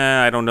I'm like,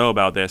 I don't know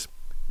about this.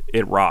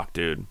 It rocked,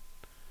 dude.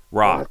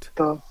 Rocked.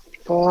 What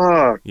the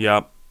fuck?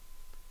 Yep.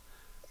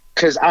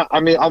 Because,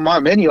 on my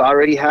menu, I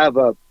already have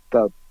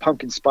the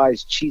pumpkin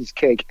spice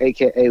cheesecake,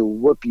 a.k.a.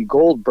 Whoopi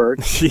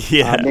Goldberg.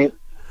 Yeah.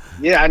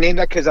 I named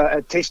that because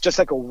it tastes just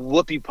like a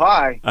whoopie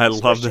pie. I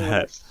love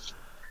that.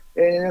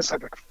 And it's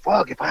like,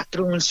 fuck, if I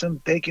threw in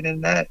some bacon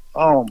in that,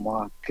 oh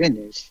my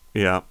goodness.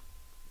 Yeah.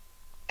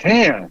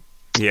 Damn.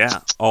 Yeah,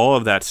 all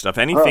of that stuff.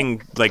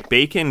 Anything like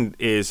bacon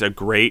is a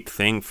great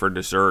thing for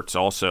desserts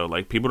also.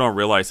 Like people don't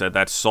realize that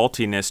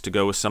saltiness to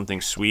go with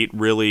something sweet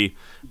really,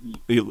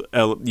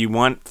 you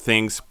want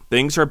things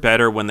are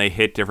better when they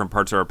hit different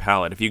parts of our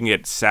palate. If you can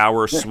get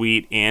sour,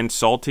 sweet, and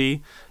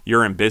salty,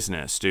 you're in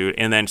business, dude.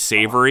 And then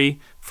savory,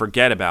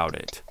 forget about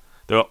it.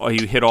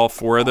 You hit all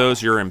four of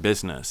those, you're in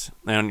business.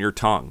 And on your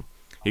tongue.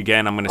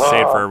 Again, I'm going to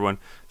say it for everyone.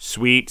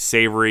 Sweet,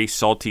 savory,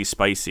 salty,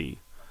 spicy.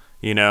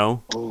 You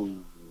know?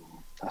 Ooh.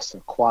 That's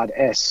a quad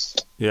S.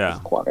 Yeah.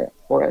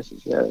 Four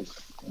S's, yes.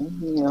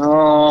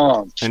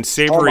 And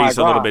savory is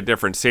a little bit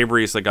different.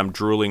 Savory is like I'm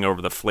drooling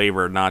over the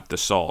flavor, not the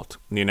salt,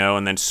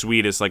 And then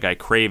sweet is like I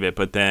crave it,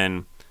 but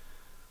then,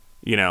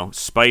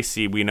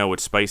 spicy, we know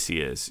what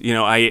spicy is.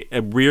 I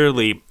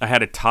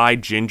had a Thai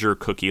ginger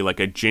cookie,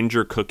 like a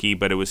ginger cookie,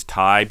 but it was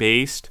Thai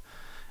based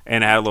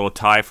and it had a little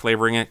Thai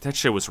flavoring in it. That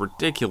shit was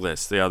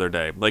ridiculous the other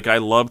day. Like I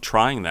love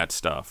trying that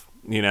stuff,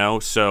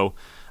 so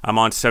I'm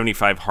on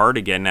 75 hard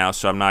again now,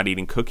 so I'm not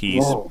eating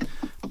cookies. Whoa.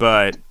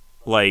 But,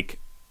 like,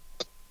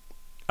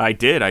 I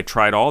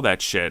tried all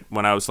that shit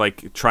when I was,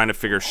 like, trying to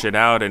figure shit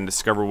out and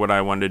discover what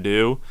I wanted to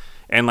do.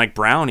 And, like,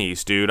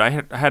 brownies, dude.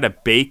 I had a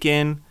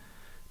bacon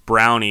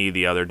brownie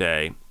the other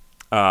day.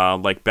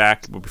 like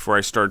back before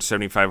I started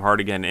 75 Hard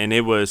again, and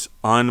it was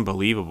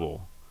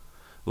unbelievable.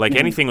 Like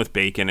anything with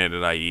bacon in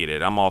it, I eat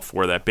it. I'm all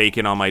for that.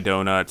 Bacon on my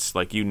donuts,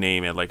 like you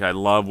name it. Like I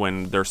love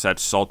when there's that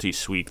salty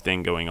sweet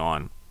thing going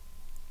on.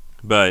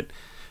 But,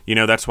 you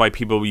know, that's why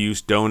people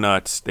use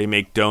donuts. They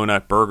make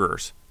donut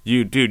burgers.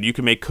 You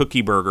can make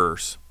cookie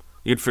burgers.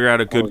 You could figure out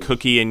a good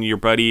cookie and your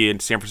buddy in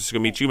San Francisco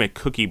meets you, make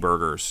cookie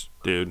burgers,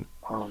 dude.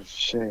 Oh,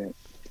 shit.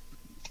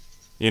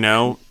 You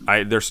know,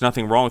 there's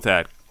nothing wrong with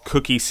that.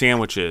 Cookie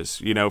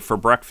sandwiches, you know, for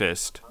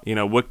breakfast. You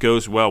know, what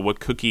goes well, what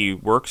cookie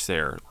works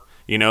there.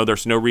 You know,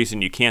 there's no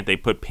reason you can't. They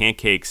put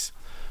pancakes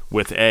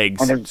with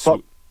eggs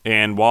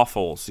and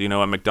waffles, you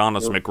know, at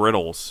McDonald's,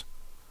 McGriddles.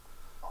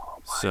 Oh,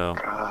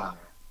 my God.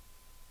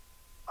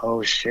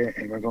 Oh, shit.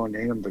 And we're going to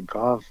name him the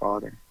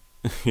Godfather.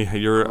 Yeah,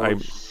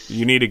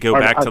 you need to go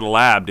back to the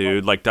lab,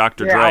 dude. Like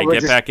Dr. Dre,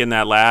 get back in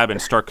that lab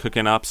and start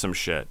cooking up some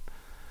shit.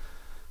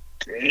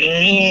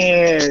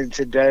 Damn,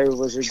 today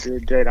was a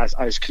good day. That's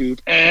Ice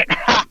Cube.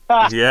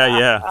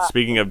 Yeah.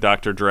 Speaking of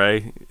Dr.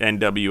 Dre,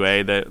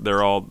 NWA,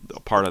 they're all a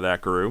part of that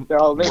group. They're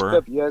all mixed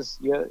up. Yes,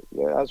 yeah,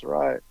 that's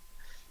right.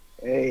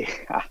 Hey,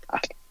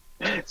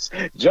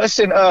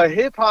 Justin,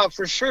 hip hop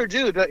for sure,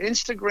 dude. The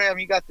Instagram,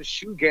 you got the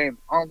shoe game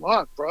on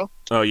lock, bro.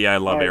 Oh yeah, I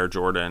love Air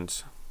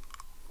Jordans.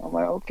 I'm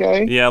like,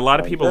 okay. Yeah, a lot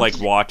of people like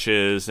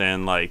watches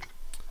and like,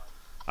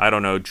 I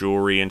don't know,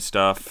 jewelry and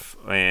stuff,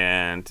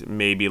 and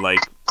maybe like,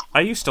 I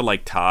used to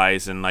like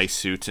ties and nice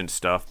suits and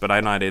stuff, but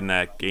I'm not in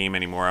that game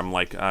anymore. I'm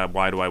like,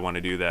 why do I want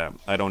to do that?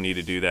 I don't need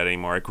to do that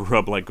anymore. I grew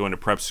up like going to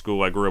prep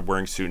school. I grew up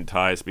wearing suit and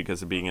ties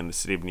because of being in the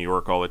city of New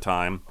York all the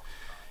time,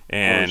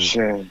 and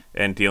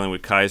dealing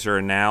with Kaiser.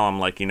 And now I'm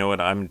like, you know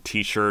what? I'm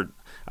t-shirt.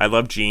 I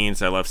love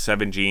jeans. I love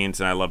 7 jeans,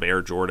 and I love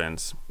Air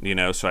Jordans. You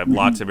know, so I have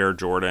lots of Air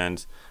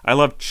Jordans. I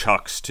love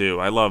Chucks too.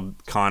 I love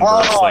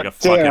Converse like a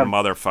fucking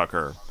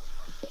motherfucker.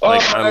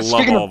 Like I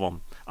love all of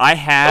them.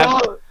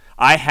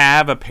 I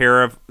have a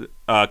pair of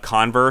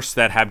Converse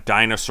that have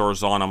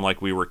dinosaurs on them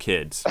like we were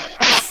kids.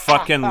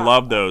 Fucking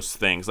love those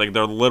things. Like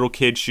they're little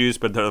kid shoes,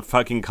 but they're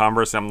fucking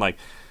Converse. I'm like,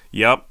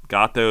 yep,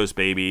 got those,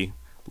 baby.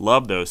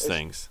 Love those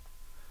things.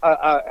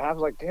 I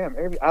was like, damn,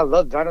 I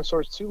love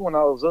dinosaurs too when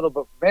I was little,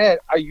 but man,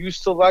 I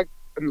used to like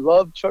and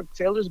love Chuck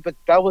Taylors, but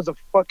that was a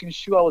fucking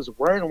shoe I was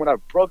wearing when I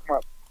broke my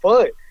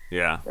foot.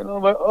 Yeah. And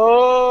I'm like,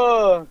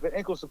 oh, the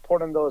ankle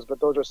support on those,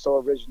 but those are so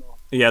original.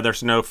 Yeah,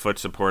 there's no foot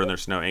support and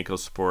there's no ankle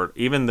support.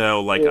 Even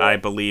though, like, I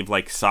believe,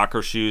 like,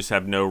 soccer shoes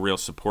have no real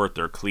support.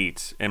 They're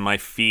cleats. And my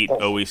feet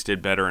always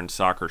did better in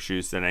soccer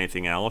shoes than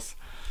anything else.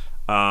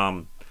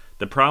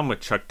 The problem with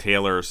Chuck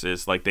Taylors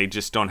is, like, they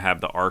just don't have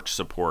the arch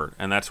support.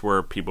 And that's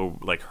where people,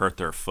 like, hurt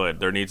their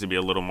foot. There needs to be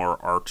a little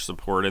more arch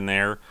support in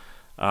there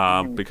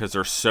because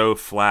they're so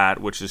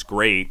flat, which is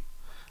great.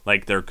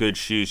 Like, they're good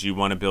shoes. You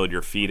want to build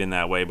your feet in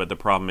that way. But the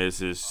problem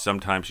is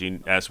sometimes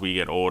as we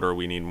get older,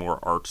 we need more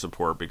arch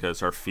support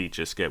because our feet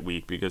just get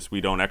weak because we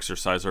don't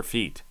exercise our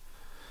feet.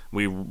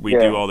 We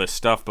do all this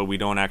stuff, but we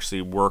don't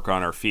actually work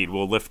on our feet.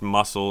 We'll lift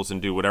muscles and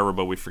do whatever,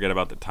 but we forget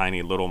about the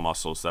tiny little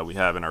muscles that we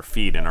have in our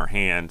feet, in our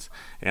hands,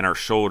 in our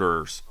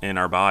shoulders, in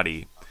our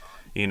body.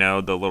 You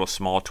know, the little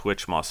small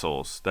twitch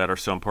muscles that are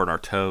so important, our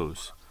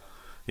toes.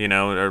 You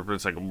know,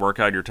 it's like, work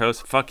out your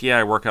toes? Fuck yeah,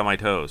 I work out my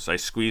toes. I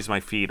squeeze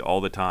my feet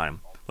all the time.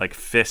 Like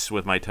fists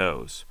with my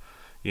toes.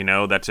 You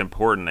know, that's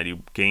important that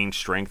you gain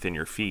strength in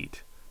your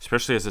feet,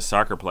 especially as a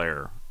soccer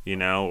player, you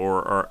know,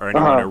 or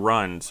anyone who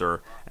runs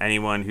or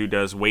anyone who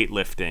does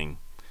weightlifting.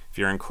 If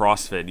you're in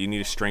CrossFit, you need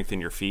to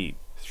strengthen your feet,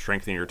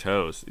 strengthen your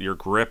toes. Your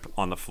grip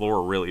on the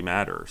floor really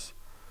matters.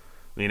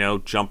 You know,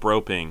 jump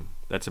roping,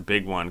 that's a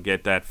big one.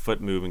 Get that foot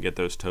moving, get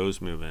those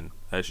toes moving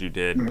as you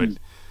did. But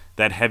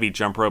that heavy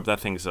jump rope,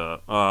 that thing's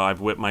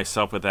I've whipped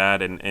myself with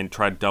that and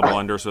tried double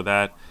unders with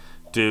that.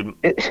 Dude,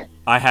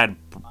 I had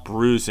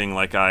bruising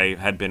like I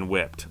had been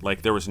whipped.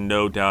 Like, there was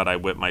no doubt I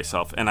whipped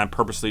myself, and I'm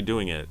purposely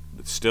doing it.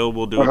 Still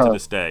will do it to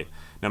this day.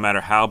 No matter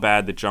how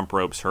bad the jump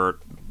ropes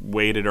hurt,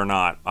 weighted or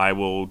not, I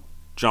will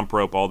jump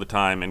rope all the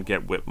time and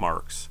get whip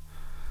marks.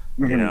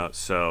 You know,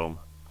 so...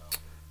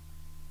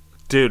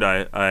 Dude,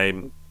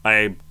 I'm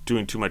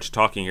doing too much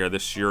talking here.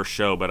 This is your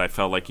show, but I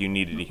felt like you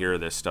needed to hear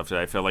this stuff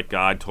today. I felt like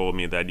God told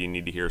me that you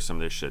need to hear some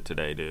of this shit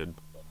today, dude.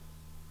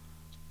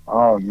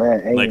 Oh,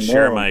 man. Amen. Like,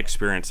 share my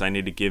experience. I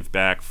need to give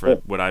back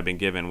for what I've been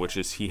given, which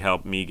is he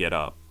helped me get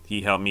up.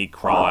 He helped me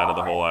crawl out of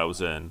the hole I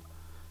was in.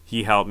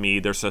 He helped me.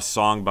 There's a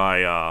song by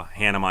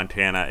Hannah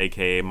Montana,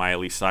 a.k.a.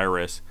 Miley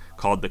Cyrus,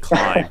 called The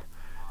Climb.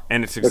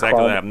 And it's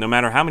exactly that. No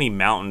matter how many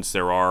mountains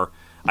there are,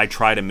 I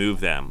try to move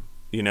them.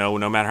 You know,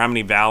 no matter how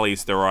many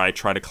valleys there are, I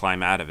try to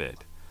climb out of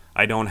it.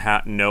 I don't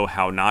know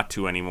how not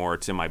to anymore.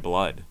 It's in my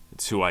blood.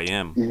 It's who I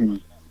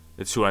am.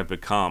 It's who I've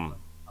become.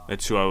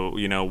 It's who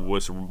I,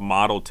 was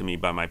modeled to me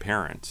by my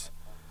parents.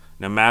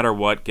 No matter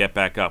what, get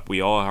back up.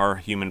 We all are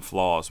human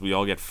flaws. We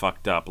all get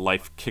fucked up.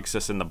 Life kicks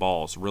us in the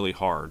balls really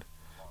hard.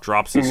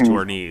 Drops us to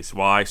our knees.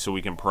 Why? So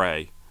we can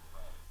pray.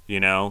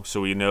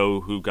 So we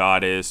know who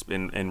God is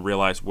and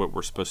realize what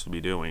we're supposed to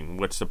be doing.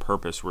 What's the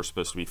purpose we're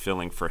supposed to be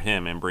filling for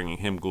Him and bringing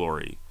Him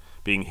glory.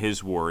 Being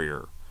His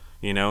warrior.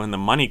 And the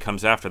money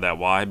comes after that.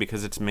 Why?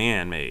 Because it's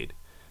man-made.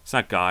 It's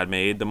not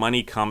God-made. The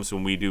money comes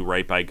when we do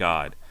right by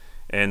God,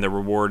 and the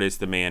reward is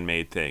the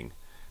man-made thing.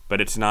 But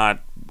it's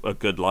not a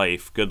good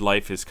life. Good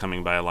life is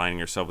coming by aligning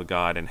yourself with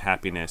God and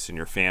happiness in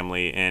your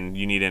family, and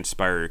you need to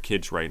inspire your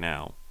kids right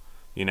now.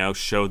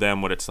 Show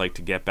them what it's like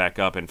to get back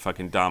up and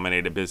fucking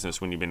dominate a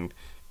business when you've been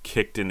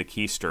kicked in the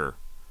keister.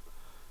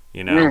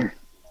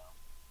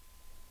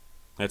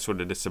 That's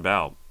what it is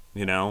about,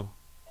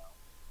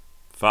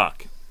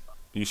 Fuck.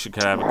 You should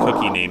have a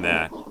cookie named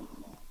that.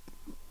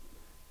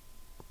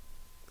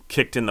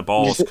 Kicked in the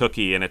balls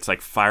cookie, and it's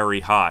like fiery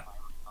hot.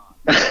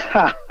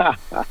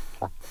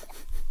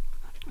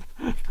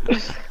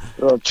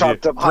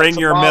 Chopped up bring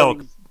your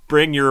milk.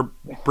 Bring your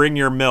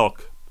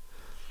milk.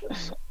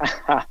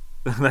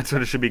 That's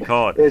what it should be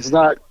called. It's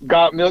not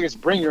got milk, it's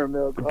bring your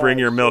milk. Bring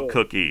your milk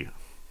cookie.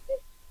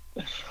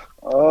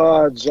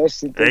 Oh,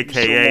 Justin.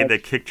 AKA the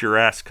kicked your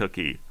ass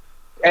cookie.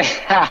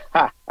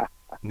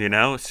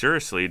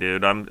 Seriously,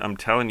 dude. I'm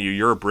telling you,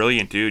 you're a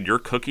brilliant dude. Your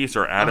cookies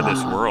are out of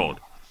this world.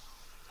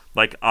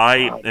 Like,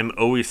 I am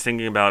always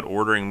thinking about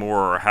ordering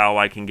more, or how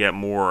I can get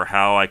more, or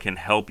how I can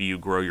help you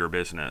grow your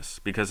business,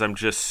 because I'm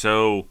just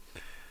so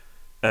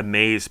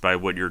amazed by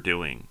what you're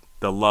doing.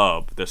 The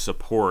love, the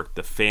support,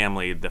 the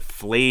family, the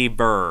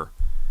flavor.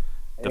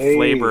 The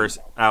flavor is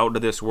out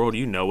of this world.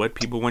 You know it.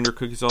 People want your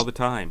cookies all the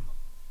time.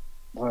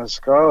 Let's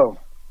go.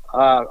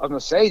 I'm gonna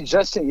say,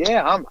 Justin,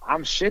 yeah,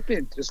 I'm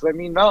shipping. Just let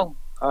me know.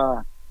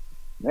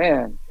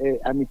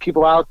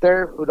 People out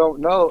there who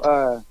don't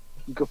know,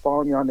 you can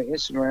follow me on the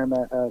Instagram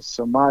at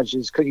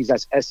SEMAJ's Cookies.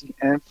 That's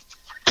SEM.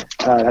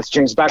 That's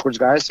James backwards,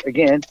 guys.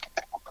 Again,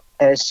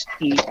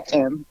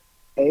 SEMAJS_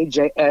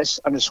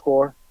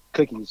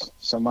 Cookies.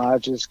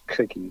 SEMAJ's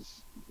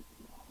Cookies.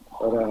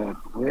 But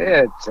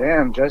yeah,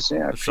 damn,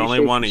 Justin. It's only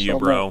one of you,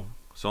 bro.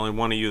 It's only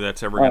one of you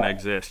that's ever going to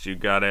exist. You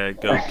got to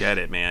go get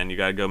it, man. You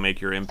got to go make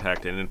your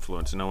impact and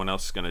influence. No one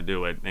else is going to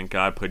do it. And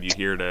God put you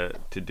here to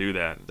do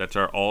that. That's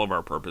all of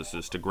our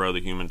purposes, to grow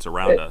the humans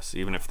around us,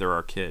 even if they're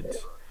our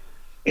kids.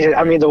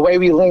 Yeah, the way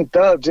we linked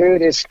up,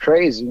 dude, it's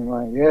crazy.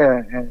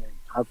 And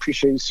I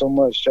appreciate you so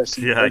much,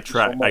 Justin. Yeah, I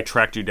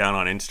tracked you down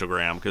on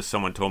Instagram because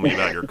someone told me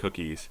about your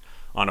cookies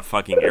on a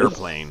fucking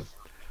airplane.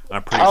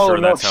 I'm pretty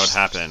sure that's how it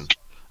happened.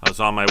 I was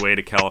on my way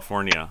to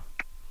California.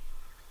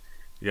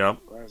 Yep.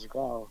 Let's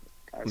go.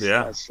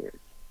 That's it.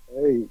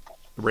 Hey.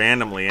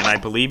 Randomly, and I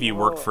believe you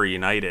work for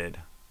United,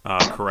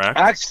 correct?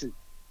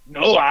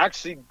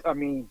 Not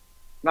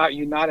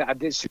United. I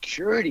did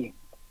security.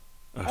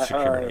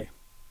 Security.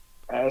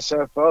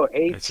 SFO,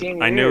 18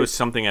 years. I knew it was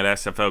something at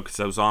SFO because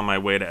I was on my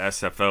way to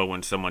SFO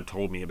when someone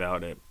told me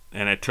about it,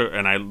 and I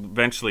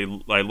eventually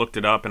looked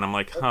it up, and I'm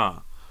like, huh.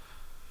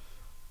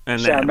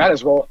 And then, might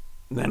as well.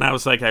 Then I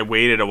was like, I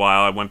waited a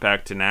while. I went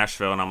back to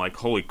Nashville, and I'm like,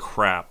 holy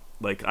crap.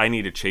 Like, I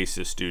need to chase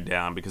this dude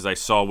down because I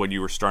saw when you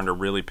were starting to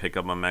really pick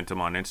up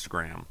momentum on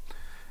Instagram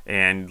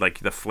and, like,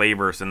 the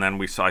flavors. And then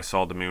I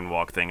saw the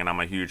moonwalk thing, and I'm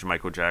a huge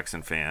Michael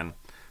Jackson fan.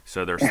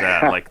 So there's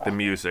that. Like, the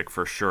music,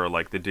 for sure.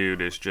 Like, the dude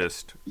is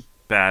just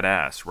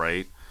badass,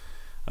 right?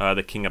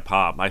 The king of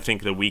pop. I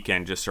think The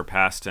Weeknd just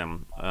surpassed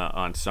him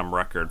on some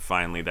record,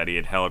 finally, that he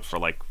had held for,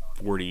 like,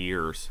 40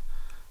 years.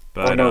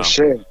 But, no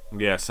shit.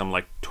 Yeah, some,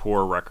 like,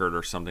 tour record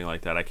or something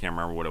like that. I can't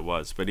remember what it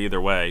was. But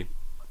either way...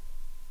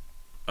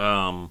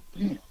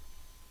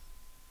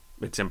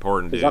 it's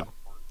important, dude.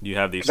 You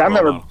have these role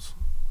models.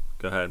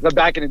 Go ahead. But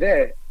back in the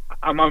day,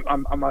 I'm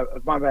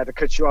my bad to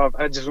cut you off.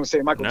 I just want to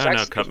say Michael Jackson.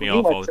 No, cut me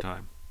off all the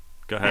time.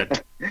 Go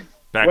ahead.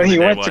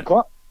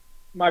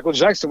 Michael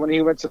Jackson, when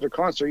he went to the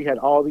concert, he had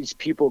all these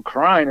people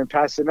crying and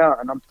passing out,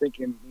 and I'm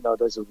thinking,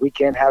 does The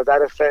Weeknd have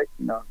that effect?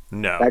 No.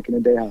 Back in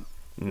the day,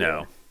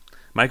 no.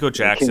 Michael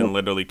Jackson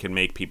literally can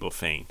make people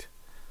faint.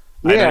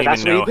 I don't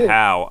even know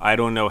how. I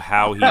don't know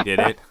how he did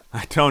it.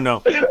 I don't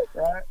know.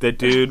 The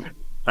dude,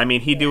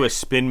 he'd do a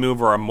spin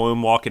move or a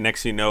moonwalk, and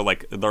next thing you know,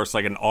 like, there's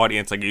like an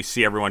audience, like you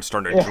see everyone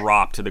starting to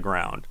drop to the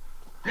ground.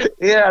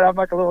 Yeah, and I'm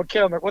like a little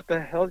kid. I'm like, what the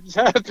hell just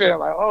happened? I'm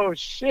like, oh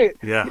shit.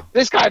 Yeah.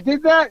 This guy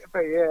did that?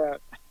 But yeah.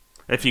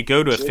 If you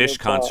go to a Fish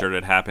concert,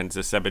 it happens,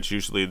 except it's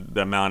usually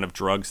the amount of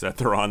drugs that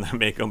they're on that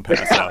make them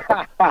pass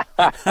out.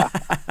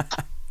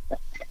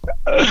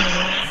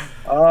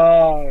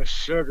 Oh,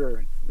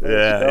 sugar.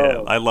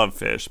 Yeah. I love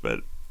Fish, but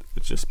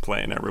it's just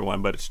playing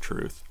everyone, but it's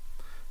truth.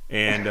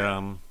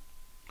 And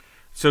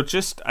so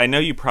I know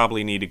you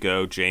probably need to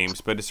go, James,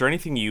 but is there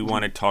anything you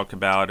want to talk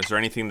about? Is there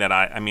anything that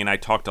I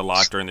talked a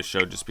lot during the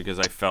show just because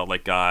I felt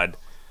like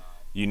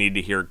you need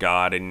to hear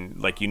God, and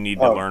like you need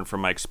to learn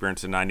from my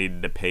experience, and I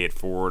needed to pay it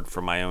forward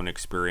from my own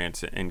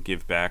experience and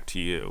give back to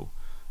you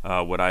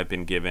what I've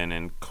been given,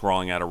 and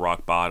crawling out of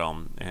rock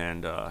bottom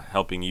and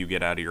helping you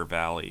get out of your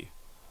valley.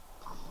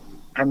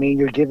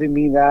 You're giving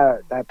me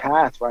that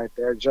path right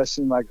there,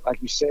 Justin. Like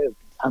you said,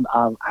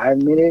 I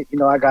admit it.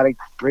 I got to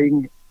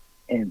bring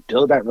and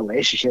build that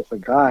relationship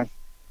with God.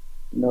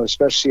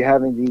 Especially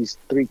having these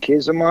 3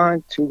 kids of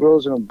mine, 2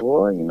 girls and a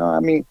boy.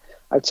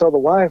 I tell the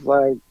wife,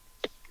 like,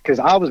 because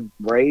I was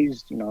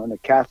raised, in a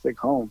Catholic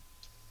home.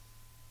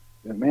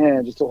 But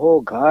man, just the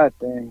whole God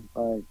thing,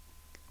 like,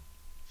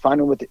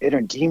 fighting with the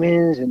inner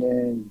demons, and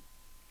then,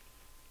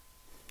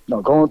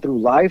 going through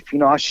life,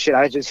 I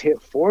just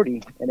hit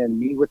 40, and then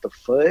me with the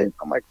foot,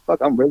 I'm like, fuck,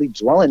 I'm really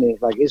dwelling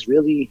it. Like, it's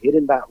really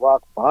hitting that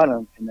rock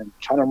bottom, and then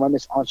trying to run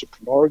this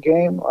entrepreneur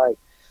game. Like,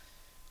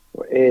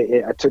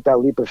 I took that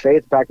leap of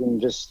faith back in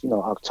just,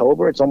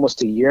 October. It's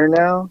almost a year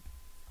now.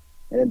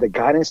 And then the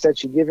guidance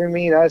that you're giving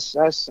me, I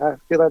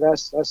feel like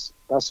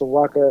that's a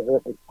walk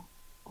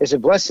it's a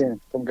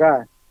blessing from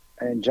God.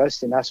 And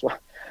Justin, that's why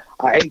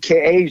I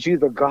AKA'd you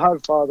the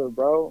Godfather,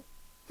 bro.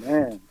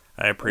 Man.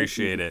 I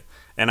appreciate it.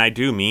 And I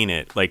do mean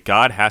it. Like,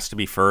 God has to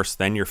be first,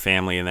 then your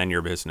family, and then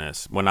your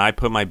business. When I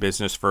put my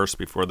business first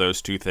before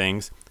those two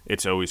things,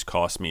 it's always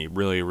cost me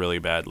really, really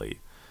badly.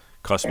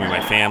 Cost me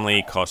my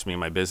family, cost me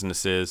my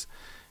businesses.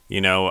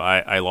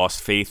 I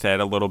lost faith at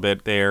a little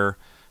bit there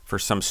for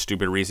some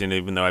stupid reason,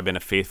 even though I've been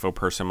a faithful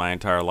person my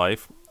entire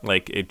life.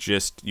 Like,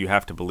 you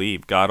have to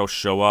believe. God will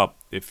show up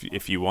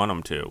if you want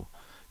him to,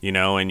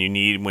 and you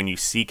need, when you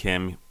seek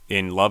him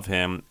and love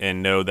him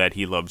and know that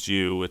he loves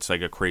you, it's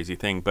like a crazy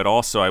thing. But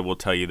also, I will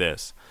tell you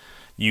this.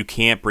 You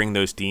can't bring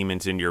those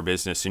demons into your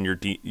business, and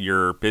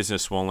your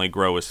business will only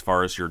grow as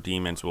far as your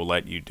demons will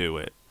let you do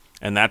it.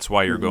 And that's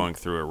why you're going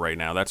through it right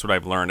now. That's what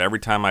I've learned. Every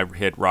time I've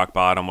hit rock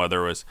bottom,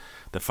 whether it was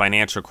the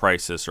financial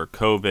crisis or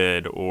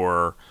COVID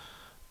or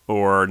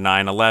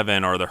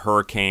 9/11 or the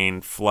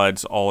hurricane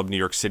floods all of New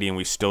York City, and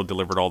we still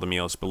delivered all the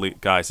meals.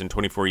 Guys, in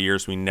 24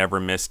 years, we never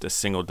missed a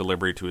single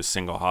delivery to a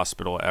single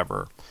hospital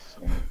ever.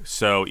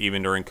 So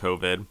even during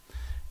COVID,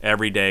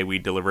 every day we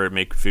deliver,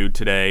 make food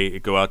today,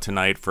 go out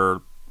tonight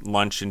for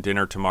lunch and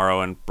dinner tomorrow,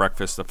 and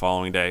breakfast the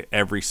following day.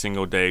 Every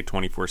single day,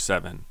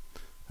 24/7.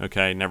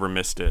 Okay, never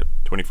missed it,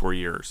 24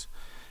 years.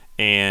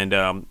 And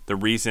the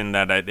reason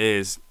that it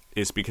is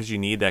because you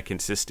need that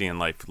consistency in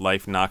life.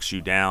 Life knocks you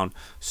down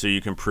so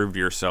you can prove to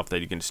yourself that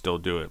you can still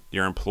do it.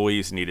 Your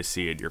employees need to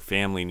see it. Your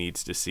family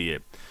needs to see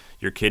it.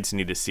 Your kids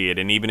need to see it.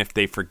 And even if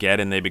they forget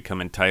and they become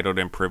entitled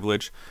and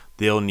privileged,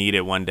 they'll need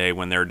it one day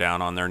when they're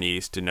down on their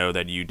knees to know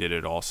that you did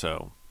it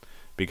also.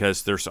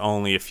 Because there's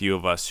only a few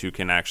of us who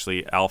can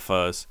actually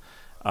alphas,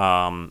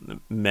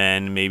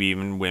 men, maybe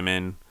even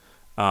women,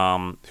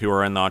 who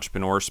are in the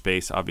entrepreneur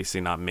space.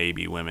 Obviously not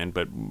maybe women,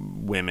 but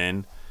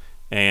women.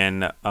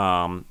 And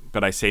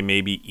but I say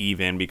maybe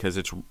even because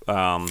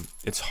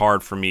it's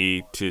hard for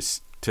me to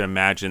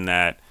imagine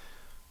that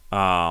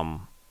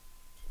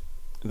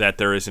that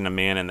there isn't a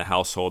man in the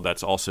household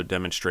that's also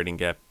demonstrating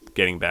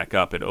getting back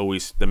up.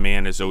 The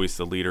man is always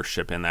the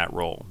leadership in that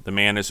role. The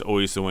man is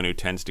always the one who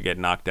tends to get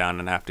knocked down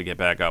and have to get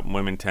back up.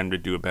 Women tend to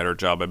do a better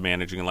job of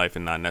managing life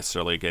and not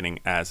necessarily getting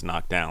as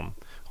knocked down.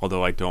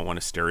 Although I don't want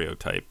to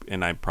stereotype,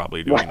 and I'm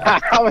probably doing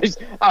that. I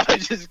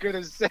was just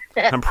gonna say.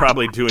 I'm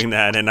probably doing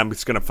that, and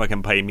it's gonna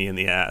fucking bite me in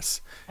the ass,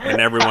 and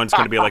everyone's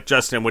gonna be like,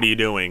 "Justin, what are you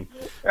doing?"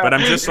 But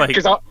I'm just like,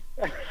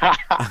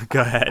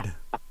 go ahead.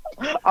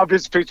 I'm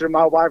just picturing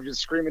my wife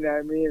just screaming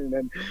at me,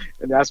 and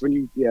that's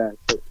when Yeah.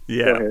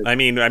 I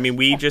mean,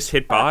 we just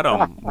hit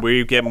bottom.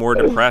 We get more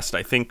depressed.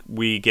 I think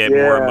we get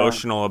more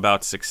emotional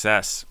about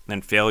success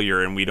and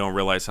failure, and we don't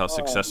realize how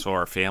successful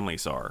our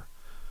families are.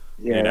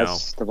 Yeah,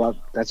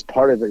 that's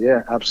part of it.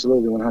 Yeah,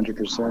 absolutely,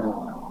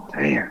 100%.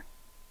 Damn.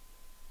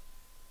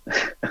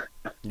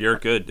 You're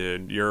good,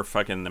 dude. You're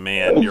fucking the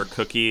man. Your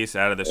cookies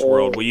out of this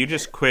world. Will you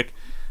just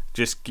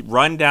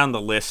run down the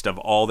list of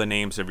all the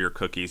names of your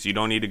cookies? You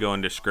don't need to go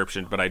in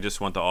description, but I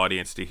just want the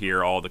audience to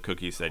hear all the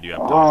cookies that you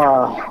have.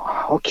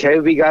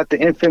 Okay, we got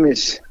the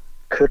infamous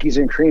Cookies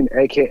and Cream,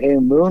 aka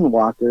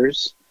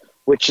Moonwalkers,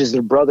 which is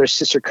the brother,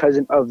 sister,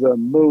 cousin of the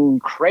Moon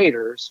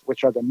Craters,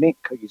 which are the mint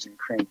cookies and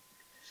cream.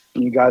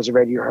 And you guys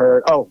already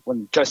heard,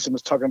 when Justin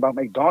was talking about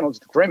McDonald's,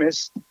 the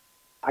Grimace,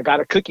 I got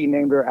a cookie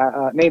named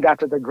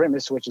after the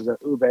Grimace, which is a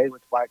ube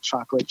with white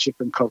chocolate chip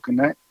and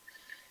coconut.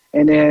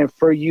 And then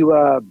for you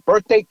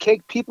birthday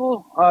cake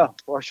people,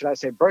 or should I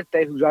say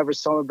birthday, whoever's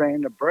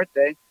celebrating a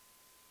birthday,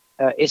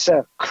 it's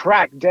a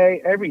crack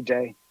day every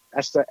day.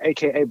 That's the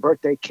AKA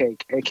birthday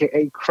cake,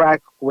 AKA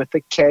crack with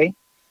a K.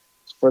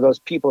 For those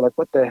people like,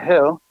 what the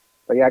hell?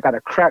 But yeah, I got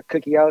a crack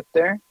cookie out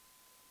there.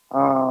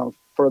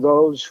 For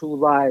those who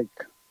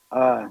like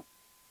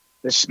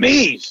the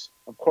Smeeze,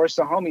 of course,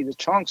 the homie, the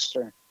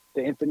Chunkster,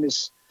 the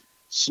infamous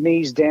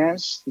Smeeze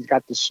dance. He's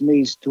got the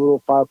Smeeze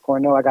Doodle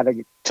 5.0. I got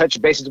to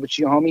touch bases with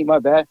you, homie. My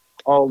bad.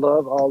 All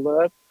love, all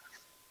love.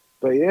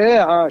 But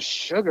yeah,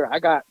 sugar. I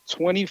got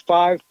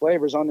 25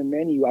 flavors on the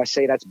menu. I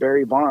say that's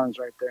Barry Bonds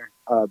right there.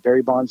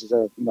 Barry Bonds is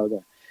the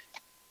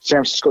San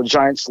Francisco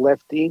Giants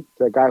lefty,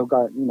 the guy who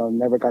got,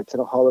 never got to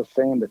the Hall of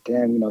Fame, but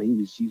then, he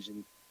was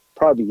using,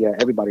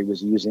 everybody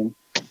was using.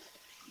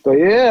 But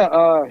yeah,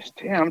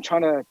 I'm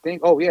trying to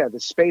think. Oh yeah,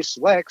 the Space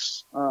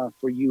Lex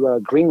for you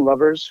green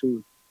lovers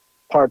who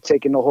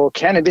partake in the whole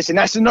cannabis, and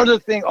that's another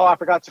thing. Oh, I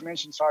forgot to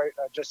mention. Sorry,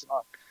 Justin.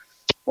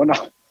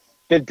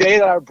 The day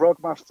that I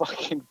broke my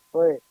fucking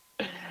foot,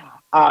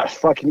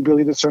 fucking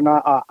believe this or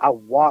not, I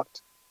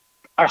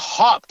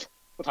hopped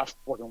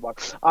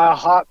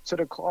to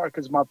the car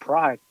because my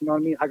pride. You know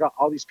what I mean? I got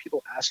all these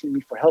people asking me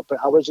for help, but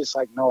I was just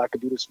like, no, I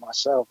could do this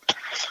myself.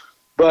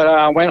 But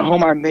I went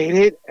home, I made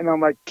it, and I'm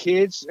like,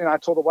 kids, and I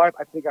told the wife,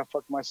 I think I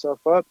fucked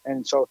myself up.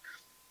 And so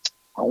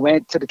I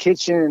went to the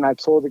kitchen and I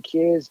told the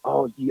kids,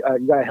 oh, you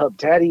gotta help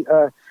daddy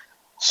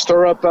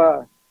stir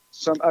up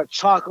some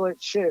chocolate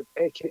chip,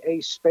 aka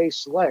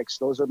Space Lex.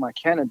 Those are my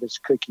cannabis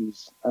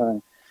cookies.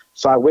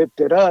 So I whipped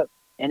it up,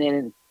 and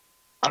then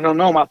I don't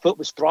know, my foot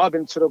was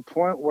throbbing to the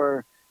point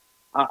where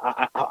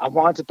I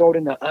wanted to throw it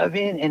in the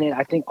oven, and then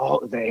I think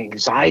the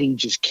anxiety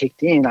just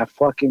kicked in. I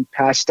fucking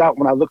passed out.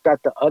 When I looked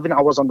at the oven,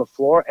 I was on the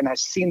floor, and I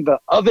seen the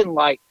oven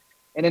light,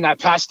 and then I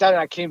passed out,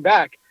 and I came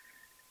back.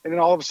 And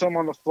then all of a sudden I'm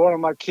on the floor, and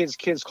I'm like, kids,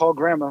 call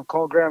grandma.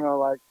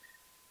 Like,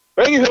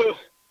 anywho,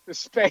 the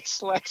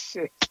Space Lex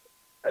shit.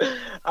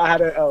 I had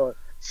to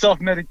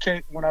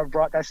self-medicate when I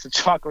brought, that's the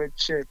chocolate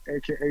chip,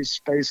 aka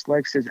Space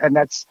Lexus, and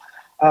that's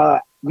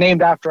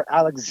named after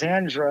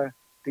Alexandra,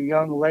 the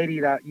young lady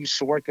that used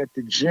to work at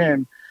the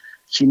gym.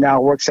 She now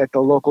works at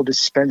the local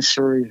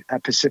dispensary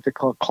at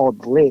Pacifica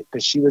called Lit,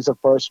 but she was the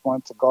first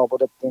one to gobble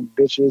up them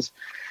bitches.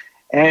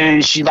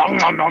 And she's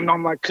like,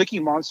 nom, like Cookie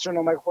Monster. And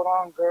I'm like, hold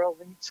on, girl.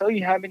 Let me tell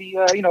you how many,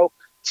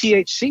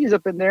 THC's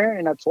up in there.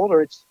 And I told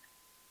her it's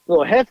a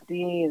little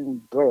hefty.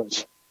 And bro,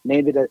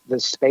 named it the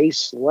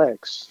Space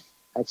Lex.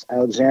 That's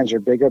Alexandra.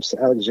 Big ups to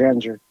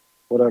Alexandra.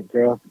 What up,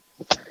 girl?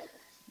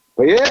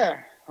 But yeah,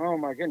 oh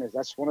my goodness.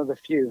 That's one of the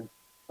few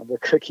of the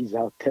cookies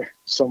out there.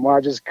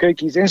 SEMAJ's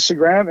Cookies.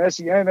 Instagram,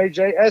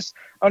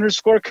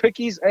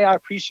 SEMAJS_cookies. Hey, I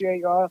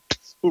appreciate y'all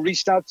who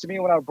reached out to me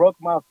when I broke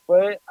my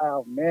foot.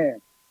 Oh,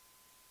 man.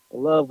 The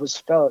love was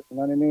felt, you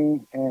know what I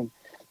mean? And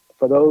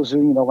for those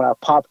who, when I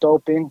popped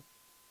open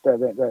the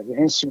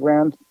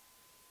Instagram,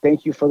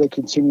 thank you for the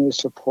continuous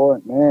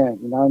support, man.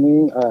 You know what I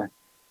mean?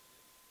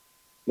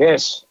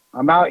 Yes,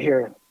 I'm out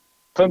here.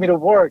 Put me to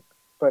work,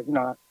 but,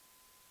 I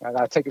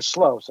got to take it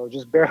slow, so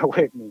just bear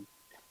with me.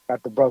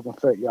 Got the broken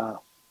foot,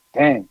 y'all.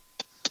 Dang.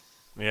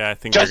 Yeah, I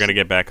think you're going to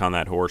get back on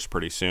that horse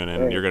pretty soon,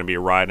 and you're going to be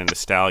riding the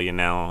stallion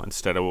now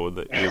instead of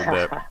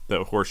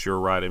the horse you were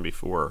riding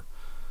before.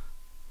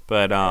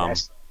 But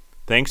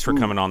thanks for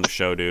coming on the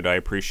show, dude. I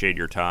appreciate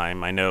your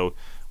time. I know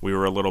we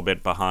were a little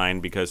bit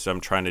behind because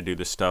I'm trying to do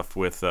the stuff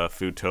with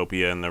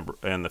Foodtopia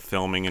and the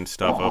filming and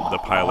stuff of the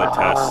pilot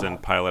tests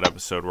and pilot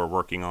episode we're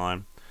working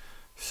on.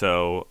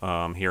 So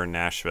here in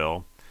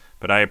Nashville.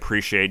 But I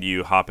appreciate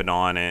you hopping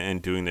on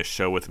and doing this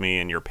show with me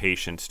and your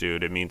patience,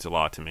 dude. It means a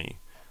lot to me.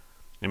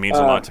 It means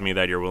a lot to me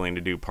that you're willing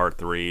to do part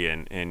 3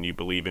 and you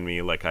believe in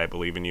me like I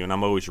believe in you. And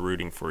I'm always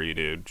rooting for you,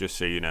 dude, just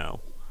so you know.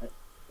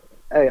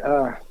 Hey,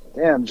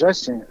 damn,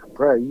 Justin,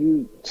 bro,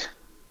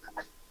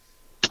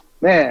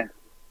 man,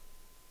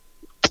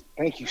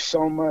 thank you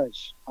so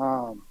much.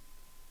 I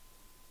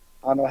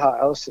don't know how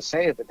else to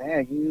say it, but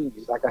damn, you,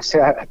 like I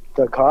said,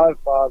 the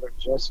Godfather,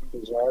 Justin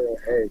Bizarro,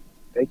 hey,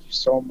 thank you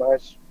so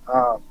much.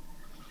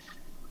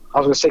 I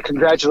was gonna say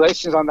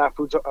congratulations on that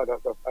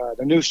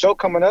the new show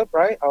coming up,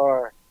 right?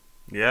 Or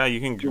yeah,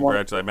 you can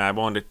congratulate me. I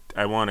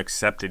won't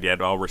accept it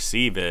yet. I'll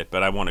receive it,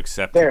 but I won't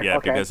accept it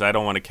yet because I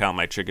don't want to count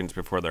my chickens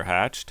before they're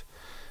hatched.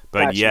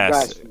 But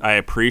gotcha. I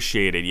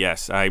appreciate it.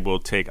 Yes, I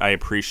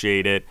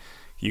appreciate it.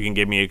 You can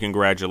give me a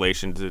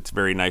congratulations. It's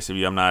very nice of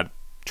you. I'm not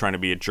trying to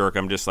be a jerk.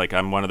 I'm just like,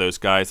 I'm one of those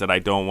guys that I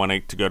don't want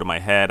it to go to my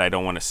head. I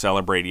don't want to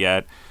celebrate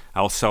yet.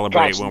 I'll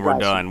celebrate when we're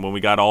done. When we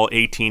got all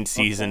 18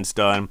 seasons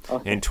done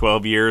in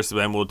 12 years,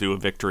 then we'll do a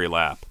victory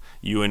lap.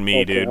 You and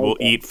me, dude. We'll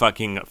eat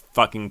fucking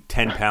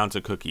 10 pounds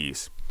of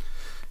cookies.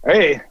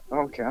 Hey,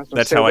 okay.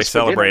 That's how I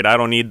celebrate. I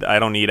don't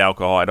need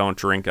alcohol. I don't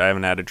drink. I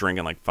haven't had a drink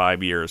in like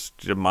 5 years.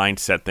 The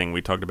mindset thing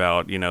we talked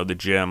about, the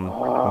gym.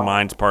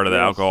 Mine's part of the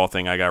alcohol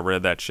thing. I got rid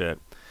of that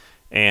shit.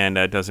 And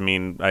that doesn't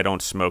mean I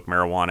don't smoke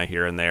marijuana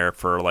here and there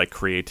for like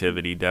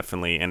creativity,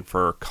 definitely, and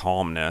for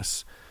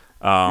calmness.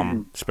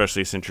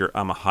 Especially since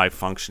I'm a high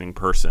functioning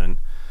person.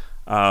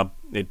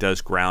 It does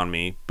ground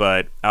me,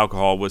 but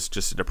alcohol was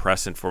just a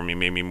depressant for me,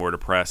 made me more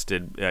depressed.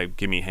 It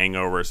gave me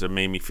hangovers. It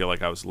made me feel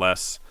like I was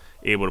less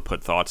able to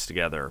put thoughts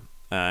together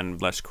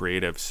and less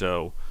creative.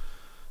 So,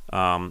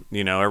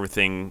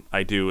 everything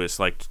I do is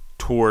like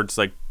towards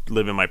like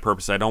living my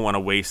purpose. I don't want to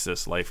waste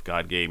this life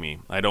God gave me.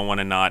 I don't want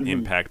to not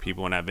impact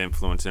people and have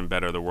influence and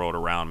better the world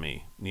around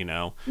me,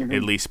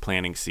 at least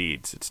planting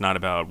seeds. It's not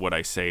about what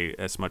I say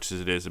as much as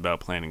it is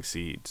about planting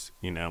seeds,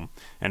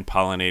 and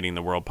pollinating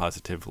the world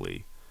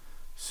positively.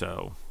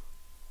 So,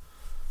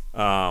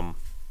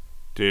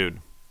 dude,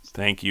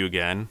 thank you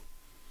again.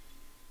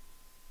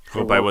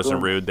 Hope I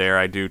wasn't rude there.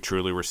 I do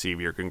truly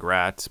receive your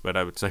congrats, but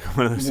it's like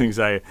one of those things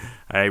I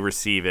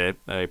receive it.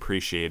 I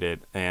appreciate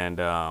it.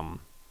 And,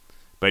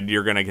 but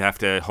you're going to have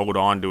to hold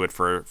on to it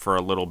for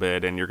a little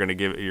bit, and you're going to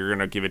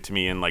give it to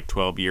me in like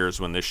 12 years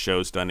when this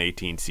show's done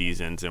 18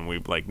 seasons and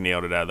we've like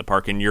nailed it out of the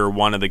park. And you're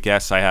one of the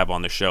guests I have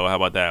on the show. How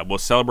about that? We'll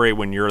celebrate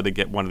when you're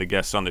one of the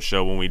guests on the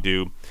show when we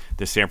do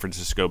the San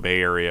Francisco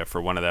Bay Area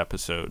for one of the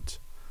episodes.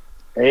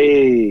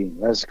 Hey,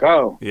 let's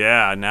go.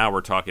 Yeah, now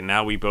we're talking.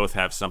 Now we both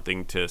have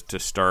something to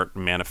start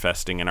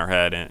manifesting in our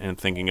head and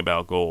thinking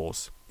about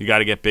goals. You got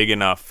to get big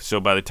enough so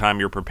by the time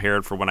you're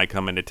prepared for when I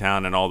come into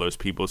town and all those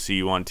people see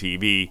you on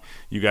TV,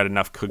 you got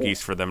enough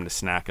cookies for them to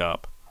snack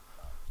up.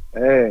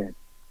 Hey,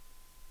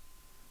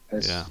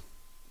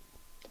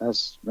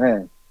 That's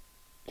man.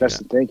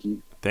 Justin, thank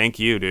you. Thank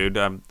you, dude.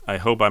 I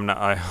hope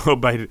I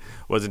hope I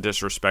wasn't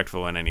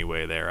disrespectful in any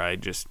way there. I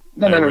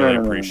really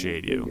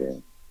appreciate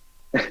you.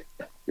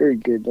 Very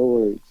good. No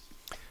worries.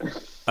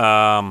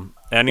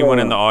 Anyone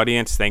in the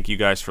audience, thank you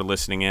guys for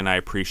listening in. I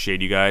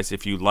appreciate you guys.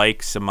 If you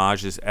like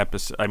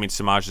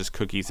SEMAJ's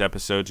Cookies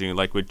episodes, and you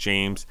like what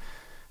James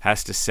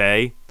has to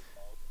say,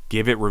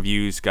 give it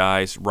reviews,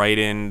 guys. Write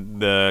in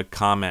the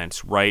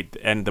comments.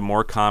 And the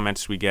more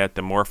comments we get,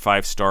 the more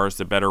 5 stars,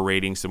 the better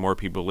ratings, the more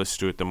people listen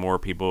to it, the more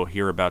people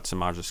hear about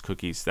SEMAJ's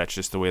Cookies. That's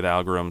just the way the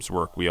algorithms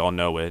work. We all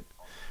know it.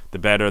 The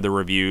better the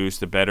reviews,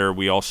 the better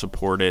we all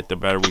support it, the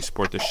better we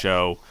support the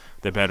show,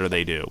 the better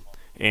they do.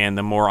 And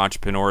the more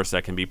entrepreneurs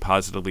that can be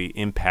positively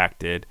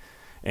impacted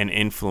and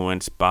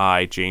influenced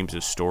by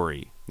James's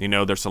story. You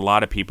know, there's a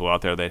lot of people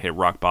out there that hit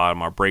rock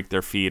bottom or break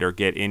their feet or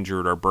get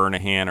injured or burn a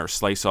hand or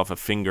slice off a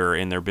finger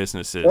in their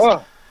businesses.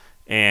 Oh.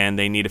 And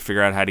they need to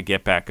figure out how to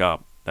get back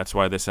up. That's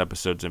why this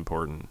episode's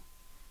important.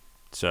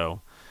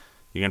 So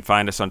you can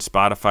find us on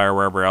Spotify or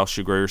wherever else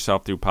you grow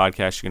yourself through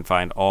podcasts. You can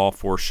find all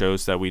 4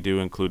 shows that we do,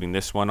 including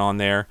this one on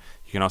there.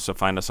 You can also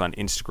find us on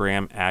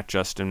Instagram at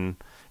Justin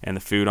and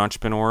the Food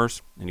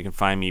Entrepreneurs. And you can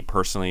find me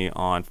personally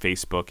on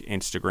Facebook,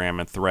 Instagram,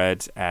 and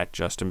Threads at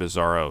Justin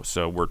Bizarro.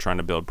 So we're trying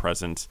to build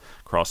presence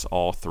across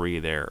all 3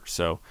 there.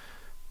 So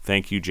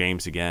thank you,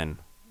 James, again.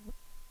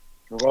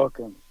 You're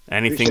welcome.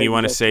 Anything you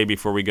want to say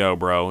before we go,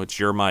 bro? It's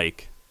your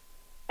mic.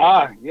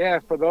 Yeah.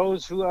 For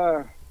those who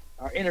are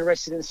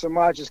interested in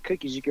SEMAJ's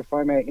Cookies, you can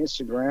find me on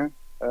Instagram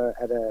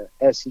at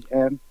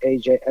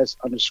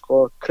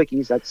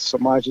SEMAJS_cookies. That's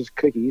SEMAJ's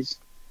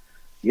Cookies.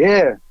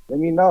 Yeah, let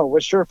me know.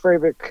 What's your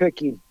favorite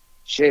cookie?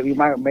 Shit, we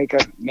might make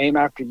a name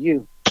after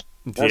you.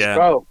 Let's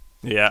go.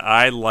 Yeah,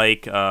 I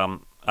like, I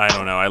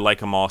don't know, I like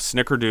them all.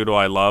 Snickerdoodle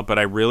I love, but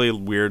I really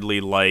weirdly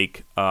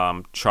like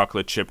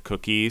chocolate chip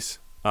cookies.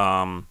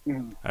 I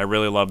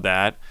really love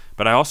that.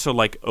 But I also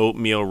like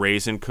oatmeal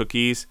raisin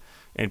cookies,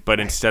 but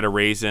instead of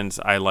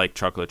raisins, I like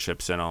chocolate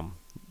chips in them,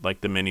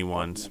 like the mini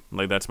ones.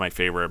 Like that's my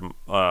favorite,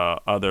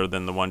 other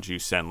than the ones you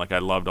sent. Like I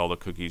loved all the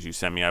cookies you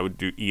sent me. I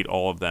would eat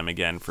all of them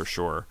again for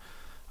sure.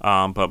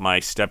 But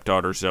my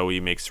stepdaughter Zoe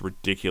makes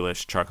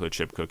ridiculous chocolate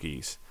chip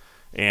cookies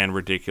and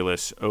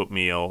ridiculous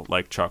oatmeal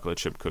like chocolate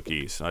chip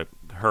cookies. Like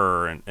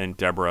her and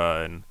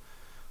Deborah and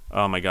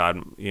oh my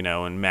God,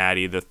 and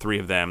Maddie, the 3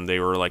 of them, they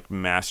were like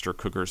master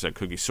cookers at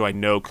cookies. So I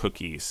know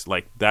cookies.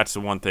 Like that's the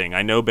one thing.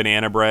 I know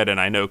banana bread and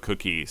I know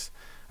cookies.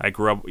 I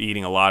grew up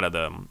eating a lot of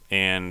them,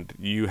 and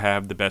you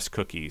have the best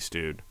cookies,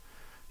 dude.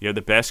 You have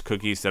the best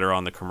cookies that are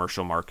on the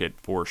commercial market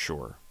for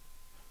sure.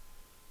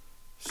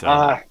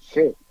 So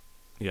shit.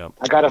 Yeah,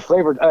 I got a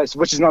flavored,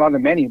 which is not on the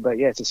menu, but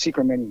yeah, it's a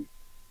secret menu.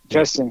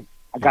 Justin,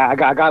 I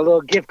got a little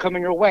gift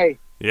coming your way.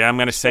 Yeah, I'm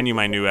gonna send you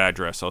my new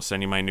address. I'll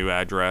send you my new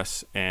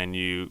address, and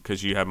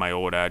because you have my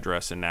old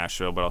address in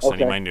Nashville, but I'll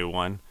send you my new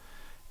one.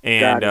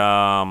 And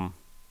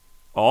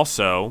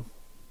also,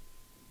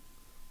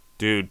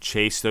 dude,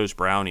 chase those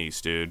brownies,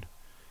 dude.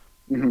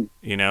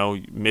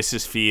 Mm-hmm.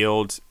 Mrs.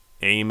 Fields,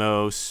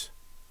 Amos,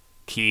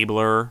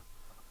 Keebler.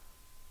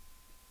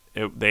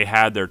 They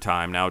had their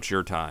time. Now it's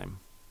your time.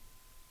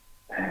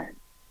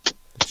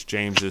 It's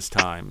James's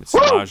time. It's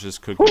SEMAJ's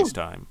Cookies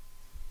time.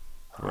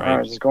 Right?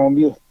 It's going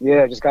to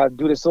be, just got to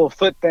do this little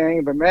foot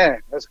thing, but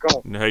man, let's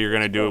go. No, you're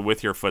going to do it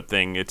with your foot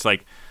thing. It's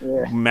like,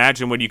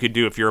 imagine what you could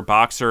do if you're a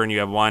boxer and you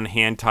have one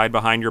hand tied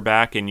behind your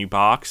back and you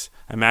box.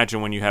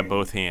 Imagine when you have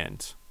both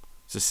hands.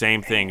 It's the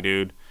same thing,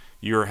 dude.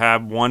 You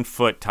have one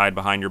foot tied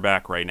behind your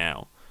back right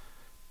now.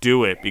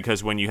 Do it,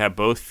 because when you have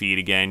both feet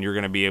again, you're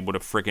going to be able to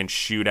freaking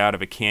shoot out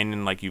of a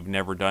canyon like you've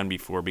never done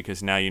before,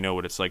 because now you know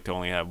what it's like to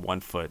only have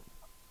one foot.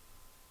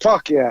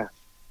 Fuck yeah.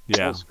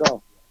 Yeah. Let's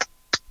go.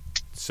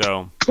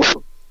 So,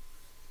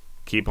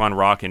 keep on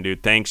rocking,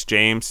 dude. Thanks,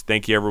 James.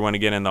 Thank you, everyone,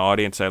 again in the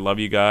audience. I love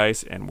you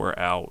guys, and we're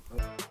out.